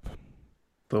roll-up.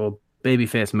 So,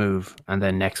 babyface move, and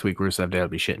then next week Rusev Day will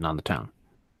be shitting on the town.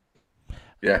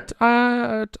 Yeah.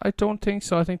 I don't think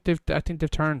so. I think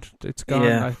they've turned. It's gone.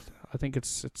 Yeah. I think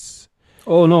it's.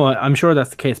 Oh no, I'm sure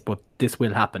that's the case, but this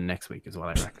will happen next week, is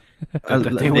what I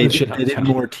reckon. They did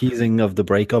more teasing of the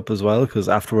breakup as well, because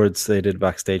afterwards they did a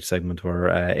backstage segment where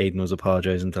Aiden was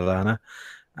apologizing to Lana,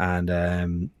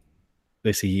 and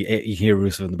basically you hear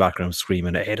Rusev in the background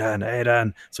screaming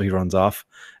Aiden, so he runs off.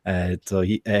 So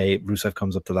Rusev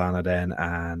comes up to Lana then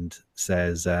and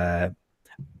says,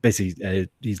 basically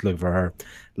he's looking for her.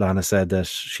 Lana said that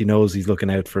she knows he's looking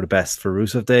out for the best for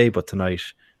Rusev Day, but tonight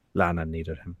Lana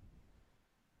needed him.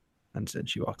 And then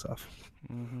she walks off.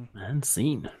 Mm-hmm. And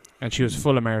scene. And she was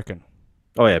full American.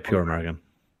 Oh yeah, pure American.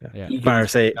 Yeah. Bar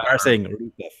saying Rusev.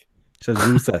 She says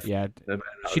Rusev. Yeah.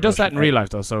 She does that in real life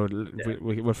though, so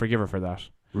we'll forgive her for that.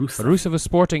 Rusev. But Rusev was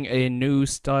sporting a new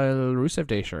style Rusev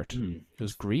Day shirt. It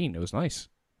was green. It was nice.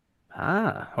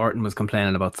 Orton was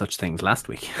complaining about such things last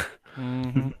week.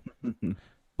 Mm-hmm.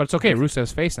 But it's okay.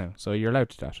 Rusev's face now, so you're allowed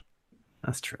to do that.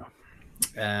 That's true.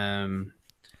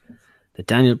 The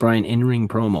Daniel Bryan in-ring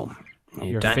promo.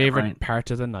 Your Daniel favorite Bryan.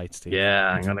 part of the night, Steve.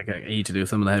 Yeah, I'm gonna get you to do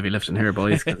some of the heavy lifting here,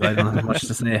 boys, because I don't have much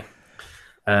to say.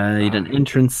 You had an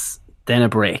entrance, then a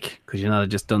break, because you know,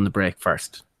 just done the break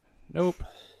first. Nope.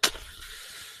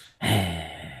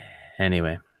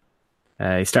 Anyway,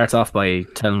 he starts off by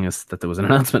telling us that there was an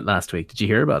announcement last week. Did you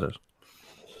hear about it?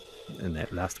 In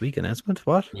that last week announcement?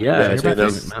 What? Yeah, Yeah, it's they about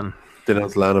announced- man. They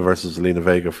announced Lana versus Zelina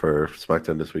Vega for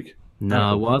SmackDown this week.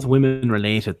 No, it was women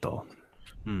related though.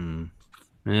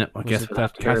 Yeah, I Was guess it we'll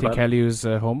have that to hear Kathy about it. Kelly was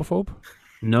homophobe?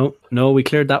 No, we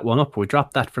cleared that one up. We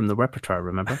dropped that from the repertoire.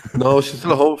 Remember? No, she's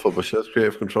still a homophobe, but she has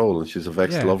creative control and she's a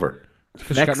vexed Yeah. lover.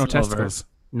 Because she got no Vex lover. testicles.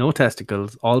 No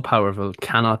testicles, all powerful,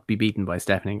 cannot be beaten by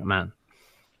Stephanie McMahon.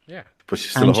 Yeah. But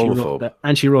she's still a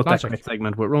homophobe. She wrote that Logic. great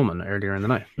segment with Roman earlier in the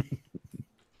night.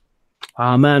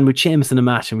 Oh man, with Sheamus in a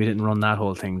match and we didn't run that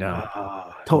whole thing down.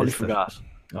 Totally missed it. forgot.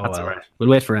 Oh, That's well. all right. We'll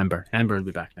wait for Ember. Ember will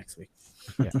be back next week.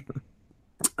 Yeah.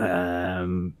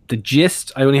 The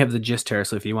gist, I only have the gist here,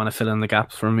 so if you want to fill in the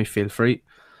gaps for me, feel free.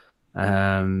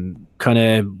 Kind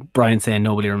of Brian saying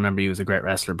nobody remember you as a great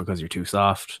wrestler because you're too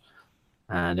soft.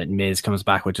 And then Miz comes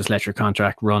back with just let your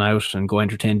contract run out and go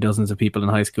entertain dozens of people in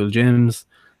high school gyms.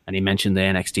 And he mentioned the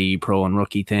NXT pro and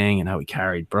rookie thing and how he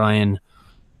carried Brian.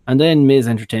 And then Miz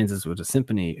entertains us with a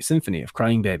symphony of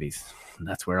crying babies. And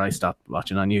that's where I stopped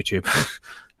watching on YouTube.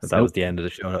 That was the end of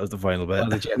the show. That was the final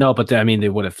bit. No, but I mean, they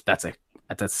would have.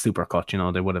 That's super cut. You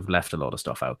know, they would have left a lot of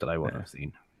stuff out that I wouldn't have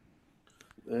seen.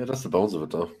 Yeah, that's the bones of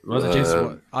it, though.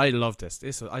 I love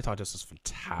this. I thought this was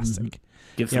fantastic.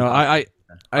 Give You some know,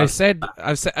 I've said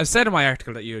in my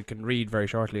article that you can read very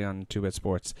shortly on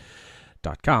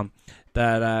 2bitsports.com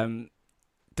that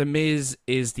The Miz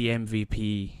is the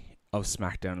MVP of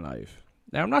SmackDown Live.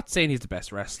 Now, I'm not saying he's the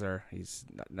best wrestler. He's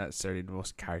not necessarily the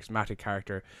most charismatic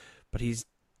character, but he's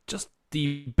just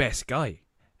the best guy.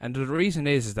 And the reason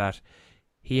is that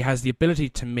he has the ability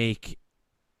to make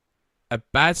a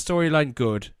bad storyline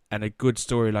good and a good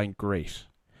storyline great.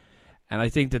 And I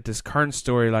think that this current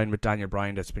storyline with Daniel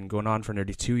Bryan that's been going on for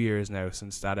nearly 2 years now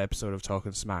since that episode of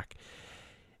Talking Smack,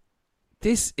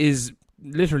 this is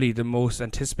literally the most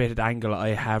anticipated angle I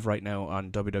have right now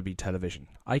on WWE television.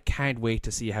 I can't wait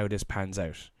to see how this pans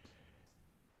out.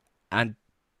 And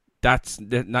that's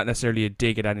not necessarily a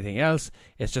dig at anything else.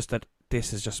 It's just that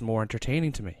this is just more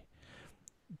entertaining to me.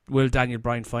 Will Daniel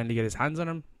Bryan finally get his hands on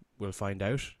him? We'll find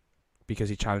out, because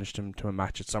he challenged him to a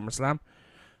match at SummerSlam.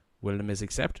 Will The Miz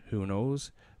accept? Who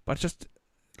knows? But just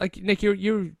like Nick,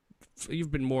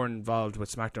 you've been more involved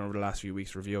with SmackDown over the last few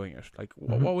weeks reviewing it. Like,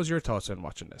 what was your thoughts on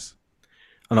watching this?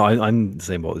 Oh, no, I'm the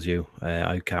same boat as you.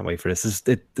 I can't wait for this.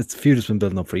 It's feud has been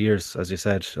building up for years, as you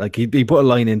said. Like he put a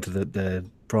line into the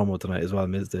promo tonight as well.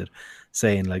 Miz did,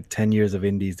 saying like 10 years of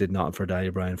indies did nothing for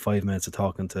Daniel Bryan. 5 minutes of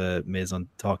talking to Miz on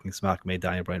Talking Smack made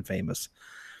Daniel Bryan famous.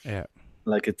 Yeah,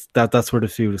 like it's that's where the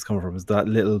feud is coming from. Is that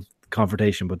little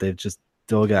confrontation, but they've just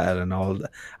dug at it and all.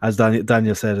 As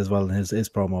Daniel said as well in his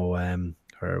promo.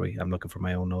 Where are we? I'm looking for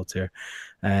my own notes here.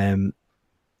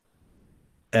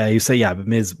 You say, yeah, but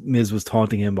Miz was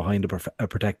taunting him behind a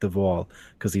protective wall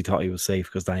because he thought he was safe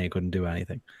because Daniel couldn't do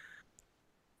anything.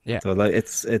 Yeah. So like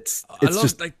it's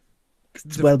just like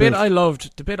the bit I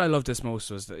loved this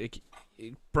most was that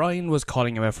Brian was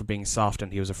calling him out for being soft,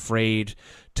 and he was afraid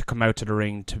to come out to the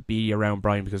ring to be around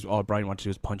Brian because all Brian wanted to do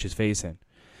was punch his face in.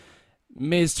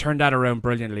 Miz turned that around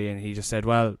brilliantly, and he just said,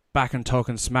 well, back in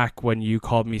Talking Smack when you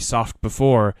called me soft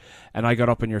before and I got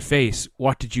up in your face,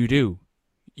 what did you do?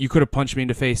 You could have punched me in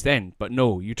the face then, but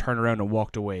no, you turned around and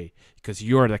walked away because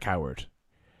you're the coward.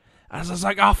 And I was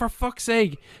like, oh, for fuck's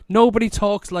sake, nobody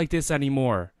talks like this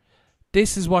anymore.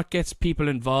 This is what gets people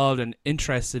involved and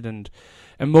interested and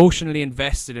emotionally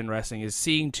invested in wrestling, is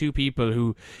seeing two people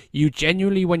who you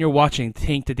genuinely, when you're watching,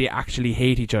 think that they actually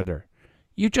hate each other.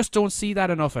 You just don't see that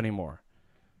enough anymore.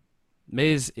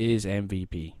 Miz is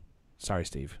MVP. Sorry,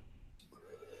 Steve.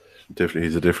 Definitely,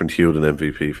 he's a different hue than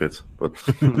MVP Fitz. But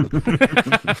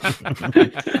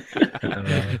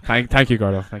thank you,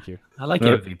 Gordo. Thank you. I like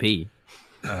MVP.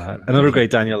 Another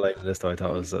great Daniel line in this, though, I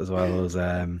thought was as well was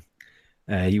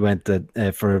he went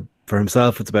that for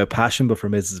himself it's about passion, but for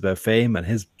Miz it's about fame, and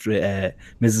his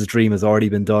Miz's dream has already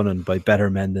been done, and by better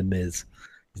men than Miz.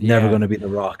 He's never going to be The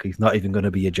Rock. He's not even going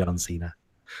to be a John Cena.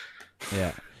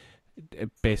 Yeah.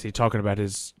 Basically talking about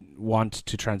his want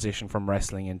to transition from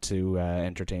wrestling into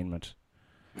entertainment.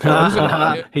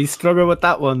 He struggled with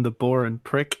that one, the boring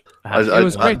prick. It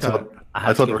was great, though.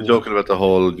 I thought they were joking about the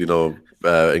whole,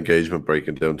 engagement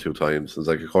breaking down 2 times. It's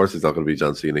like, of course he's not going to be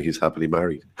John Cena. He's happily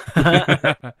married.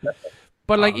 But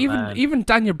like even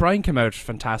Daniel Bryan came out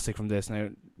fantastic from this. Now,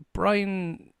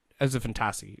 Bryan is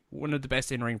one of the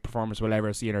best in-ring performers we'll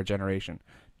ever see in our generation.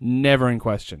 Never in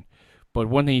question. But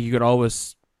one thing you could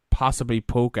always possibly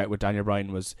poke at with Daniel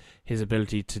Bryan was his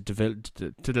ability to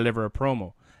deliver a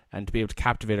promo and to be able to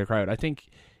captivate a crowd. I think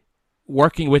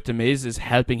working with The Miz is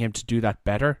helping him to do that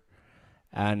better,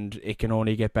 and it can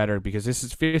only get better because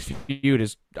this feud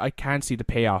is. I can't see the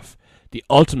payoff, the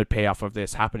ultimate payoff of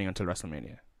this happening until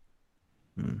WrestleMania.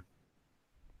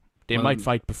 They might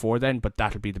fight before then, but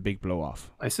that'll be the big blow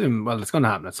off. I assume. Well, it's going to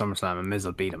happen at SummerSlam, and Miz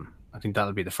will beat him. I think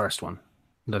that'll be the first one.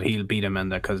 That he'll beat him, and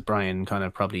because Bryan kind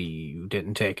of probably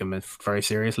didn't take him very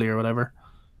seriously or whatever,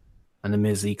 and the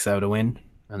Miz ekes out a win,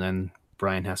 and then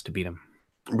Bryan has to beat him.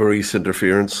 Maurice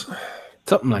interference.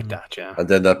 Something like that, yeah. And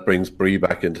then that brings Brie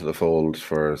back into the fold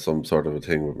for some sort of a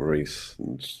thing with Maurice.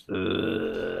 And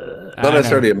not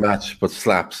necessarily a match, but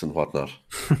slaps and whatnot.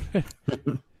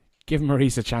 Give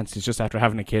Maurice a chance. He's just after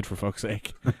having a kid, for fuck's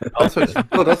sake. Also,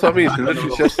 no, that's what I mean.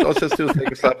 Literally just do is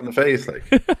take a slap in the face. Like,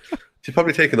 she's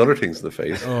probably taking other things in the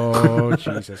face. Oh,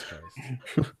 Jesus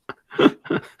Christ.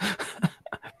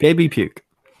 Baby puke.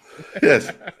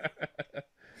 Yes.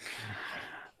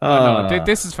 No,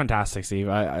 this is fantastic, Steve.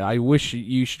 I wish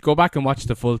you should go back and watch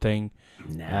the full thing.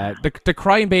 Nah. The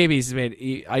crying babies,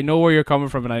 mate. I know where you're coming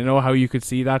from, and I know how you could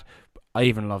see that. I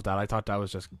even love that. I thought that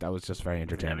was just very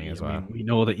entertaining as well. We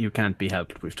know that you can't be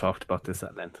helped. We've talked about this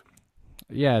at length.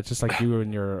 Yeah, it's just like you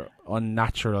and your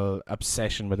unnatural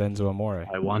obsession with Enzo Amore.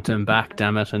 I want him back,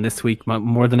 damn it! And this week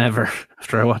more than ever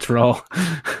after I watch Raw.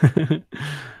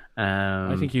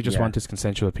 I think you just want his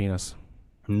consensual penis.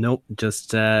 Nope,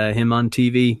 just him on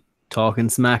TV talking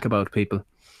smack about people.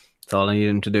 That's all I need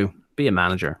him to do. Be a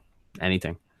manager,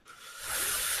 anything.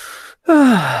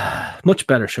 Much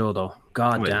better show though.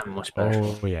 God damn, much better.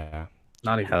 Oh yeah,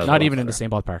 not even in the same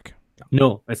ballpark.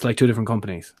 No, it's like two different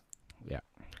companies. Yeah,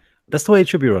 that's the way it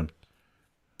should be run.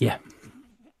 Yeah,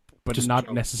 but just not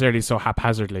necessarily so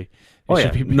haphazardly.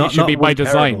 It should be by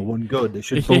design. Terrible, one good. They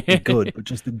should both be good, but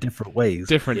just in different ways.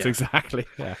 Exactly.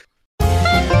 Yeah.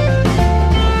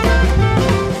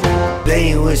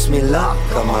 They wish me luck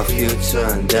on my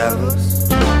future endeavors.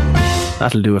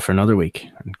 That'll do it for another week.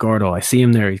 And Gordo, I see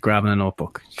him there. He's grabbing a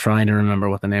notebook, trying to remember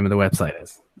what the name of the website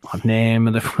is. What name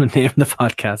of the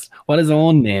podcast? What his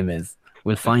own name is.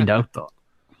 We'll find out though.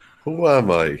 Who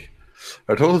am I?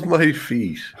 Are those my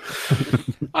feet?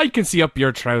 I can see up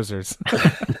your trousers.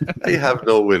 I have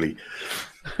no willy.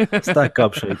 What's that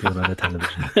gobshite doing on the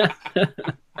television?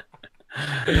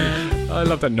 I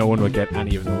love that no one would get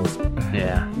any of those.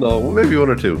 Yeah. No, maybe one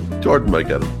or two. Jordan might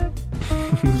get them.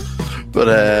 But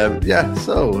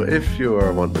so if you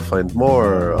want to find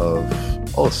more of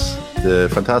us, the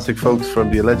fantastic folks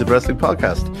from the Alleged Wrestling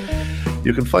Podcast,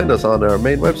 you can find us on our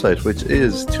main website, which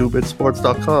is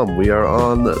 2bitsports.com. We are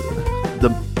on the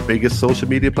biggest social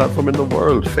media platform in the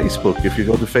world, Facebook. If you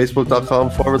go to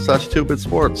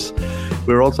facebook.com/2bitsports.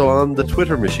 We're also on the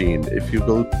Twitter machine. If you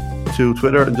go to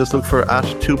Twitter and just look for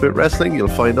 @2bitwrestling, you'll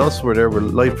find us. We're there. We're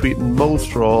live tweeting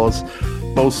most Raws,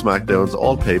 most Smackdowns,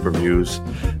 all pay-per-views.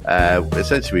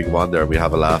 Essentially, we go on there and we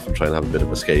have a laugh and try and have a bit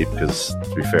of escape because,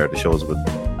 to be fair, the show's been,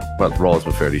 Raw's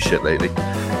been fairly shit lately.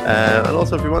 And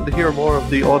also, if you want to hear more of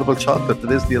the audible chocolate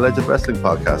that is the Alleged Wrestling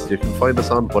Podcast, you can find us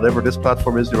on whatever this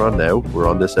platform is you're on now. We're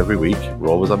on this every week. We're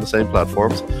always on the same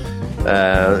platforms.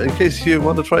 In case you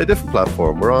want to try a different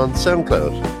platform, we're on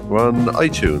SoundCloud, we're on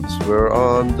iTunes, we're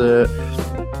on the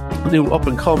new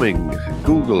up-and-coming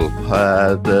Google,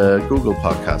 the Google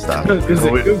Podcast app.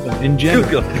 Google in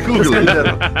general? Google in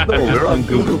general. No, we're on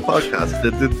Google Podcast,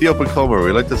 the up-and-comer.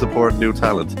 We like to support new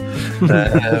talent.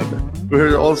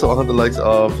 We're also on the likes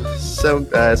of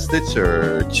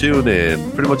Stitcher,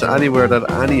 TuneIn, pretty much anywhere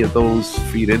that any of those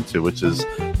feed into, which is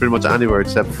pretty much anywhere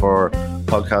except for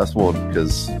Podcast One,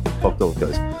 because fuck those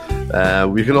guys.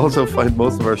 We can also find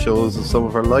most of our shows and some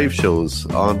of our live shows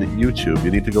on YouTube.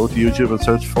 You need to go to YouTube and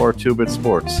search for 2-Bit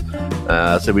Sports.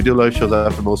 So we do live shows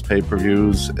after most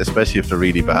pay-per-views, especially if they're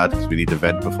really bad, because we need to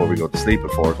vent before we go to sleep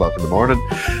at 4 o'clock in the morning.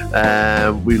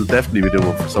 We'll definitely be doing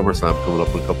one for SummerSlam coming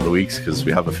up in a couple of weeks, because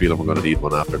we have a feeling we're going to need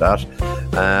one after that.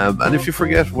 And if you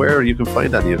forget where you can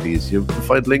find any of these, you can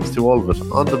find links to all of it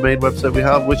on the main website we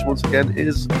have, which once again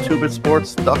is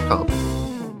 2bitsports.com.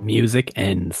 Music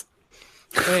ends.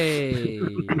 Hey.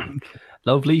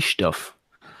 Lovely stuff.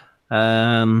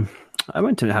 I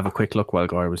went to have a quick look while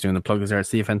Gore was doing the plugs there to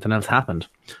see if anything else happened.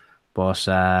 But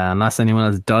unless anyone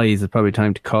else dies, it's probably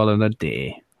time to call it a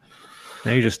day.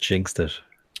 Now you just jinxed it.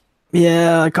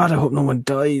 Yeah, God, I hope no one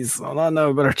dies. Hold on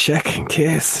now, I better check in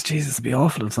case. Jesus, it'd be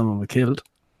awful if someone were killed.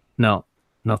 No,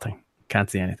 nothing. Can't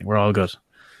see anything. We're all good.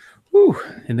 Woo,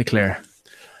 in the clear.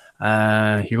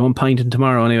 You're going pinting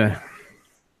tomorrow anyway.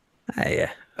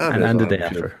 Yeah. And the day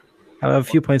after. I'll have a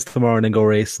few pints tomorrow and then go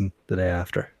racing the day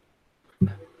after.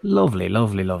 Lovely,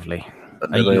 lovely, lovely.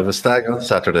 And then I have a stag on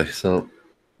Saturday, so...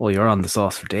 Oh, you're on the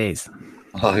sauce for days.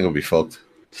 I'm going to be fucked.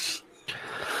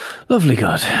 Lovely,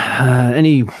 God.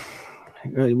 You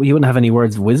wouldn't have any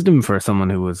words of wisdom for someone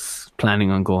who was planning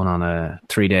on going on a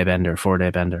 3-day bender, 4-day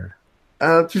bender?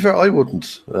 To be fair, I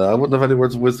wouldn't. I wouldn't have any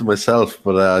words of wisdom myself,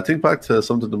 but I think back to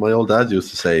something that my old dad used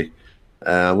to say,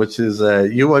 which is,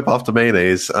 you wipe off the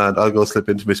mayonnaise and I'll go slip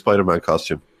into my Spider-Man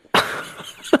costume.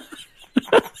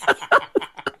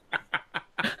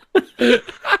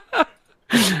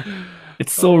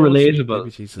 It's so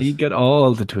relatable. You get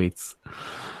all the tweets.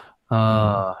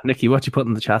 Nicky, what you put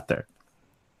in the chat there?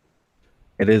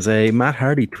 It is a Matt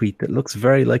Hardy tweet that looks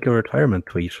very like a retirement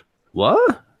tweet.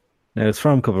 What? Now, it's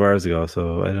from a couple of hours ago,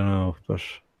 so I don't know, but...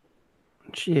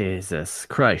 Jesus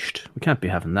Christ. We can't be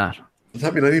having that. Does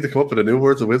that mean I need to come up with a new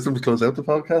words of wisdom to close out the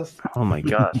podcast? Oh my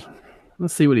God.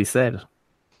 Let's see what he said.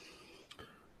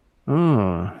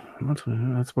 Oh,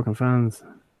 that's working fans.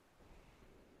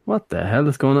 What the hell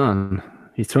is going on?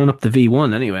 He's throwing up the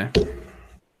V1 anyway.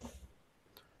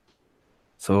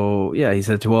 So yeah, he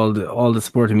said to all the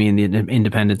support of me in the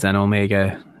independents and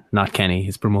Omega, not Kenny,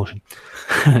 his promotion.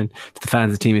 To the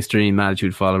fans of Team Extreme,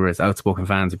 Attitude followers, outspoken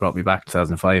fans who brought me back in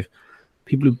 2005.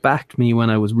 People who backed me when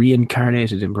I was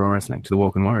reincarnated in pro wrestling, to the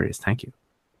Woken Warriors. Thank you.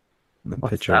 The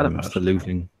picture of him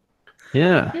saluting.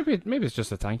 Yeah. Maybe it's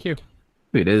just a thank you.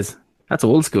 Maybe it is. That's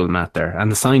old school Matt there.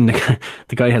 And the sign, the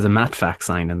guy has a Matt Fax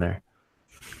sign in there.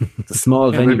 It's a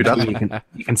small venue.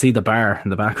 You can see the bar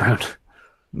in the background.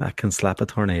 Matt can slap a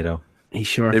tornado. He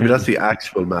sure Maybe can. that's the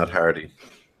actual Matt Hardy.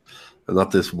 And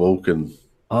not this Woken.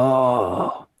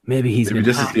 Oh, maybe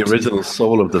this is the original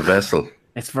soul of the vessel.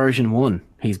 It's version 1.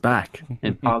 He's back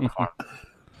in pog form.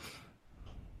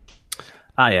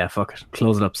 Yeah, fuck it.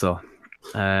 Close it up, so.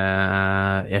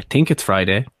 I think it's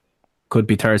Friday. Could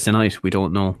be Thursday night. We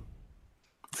don't know.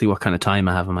 See what kind of time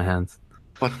I have in my hands.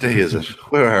 What day is it?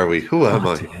 Where are we? Who am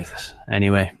I?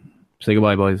 Anyway, say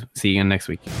goodbye, boys. See you again next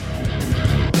week.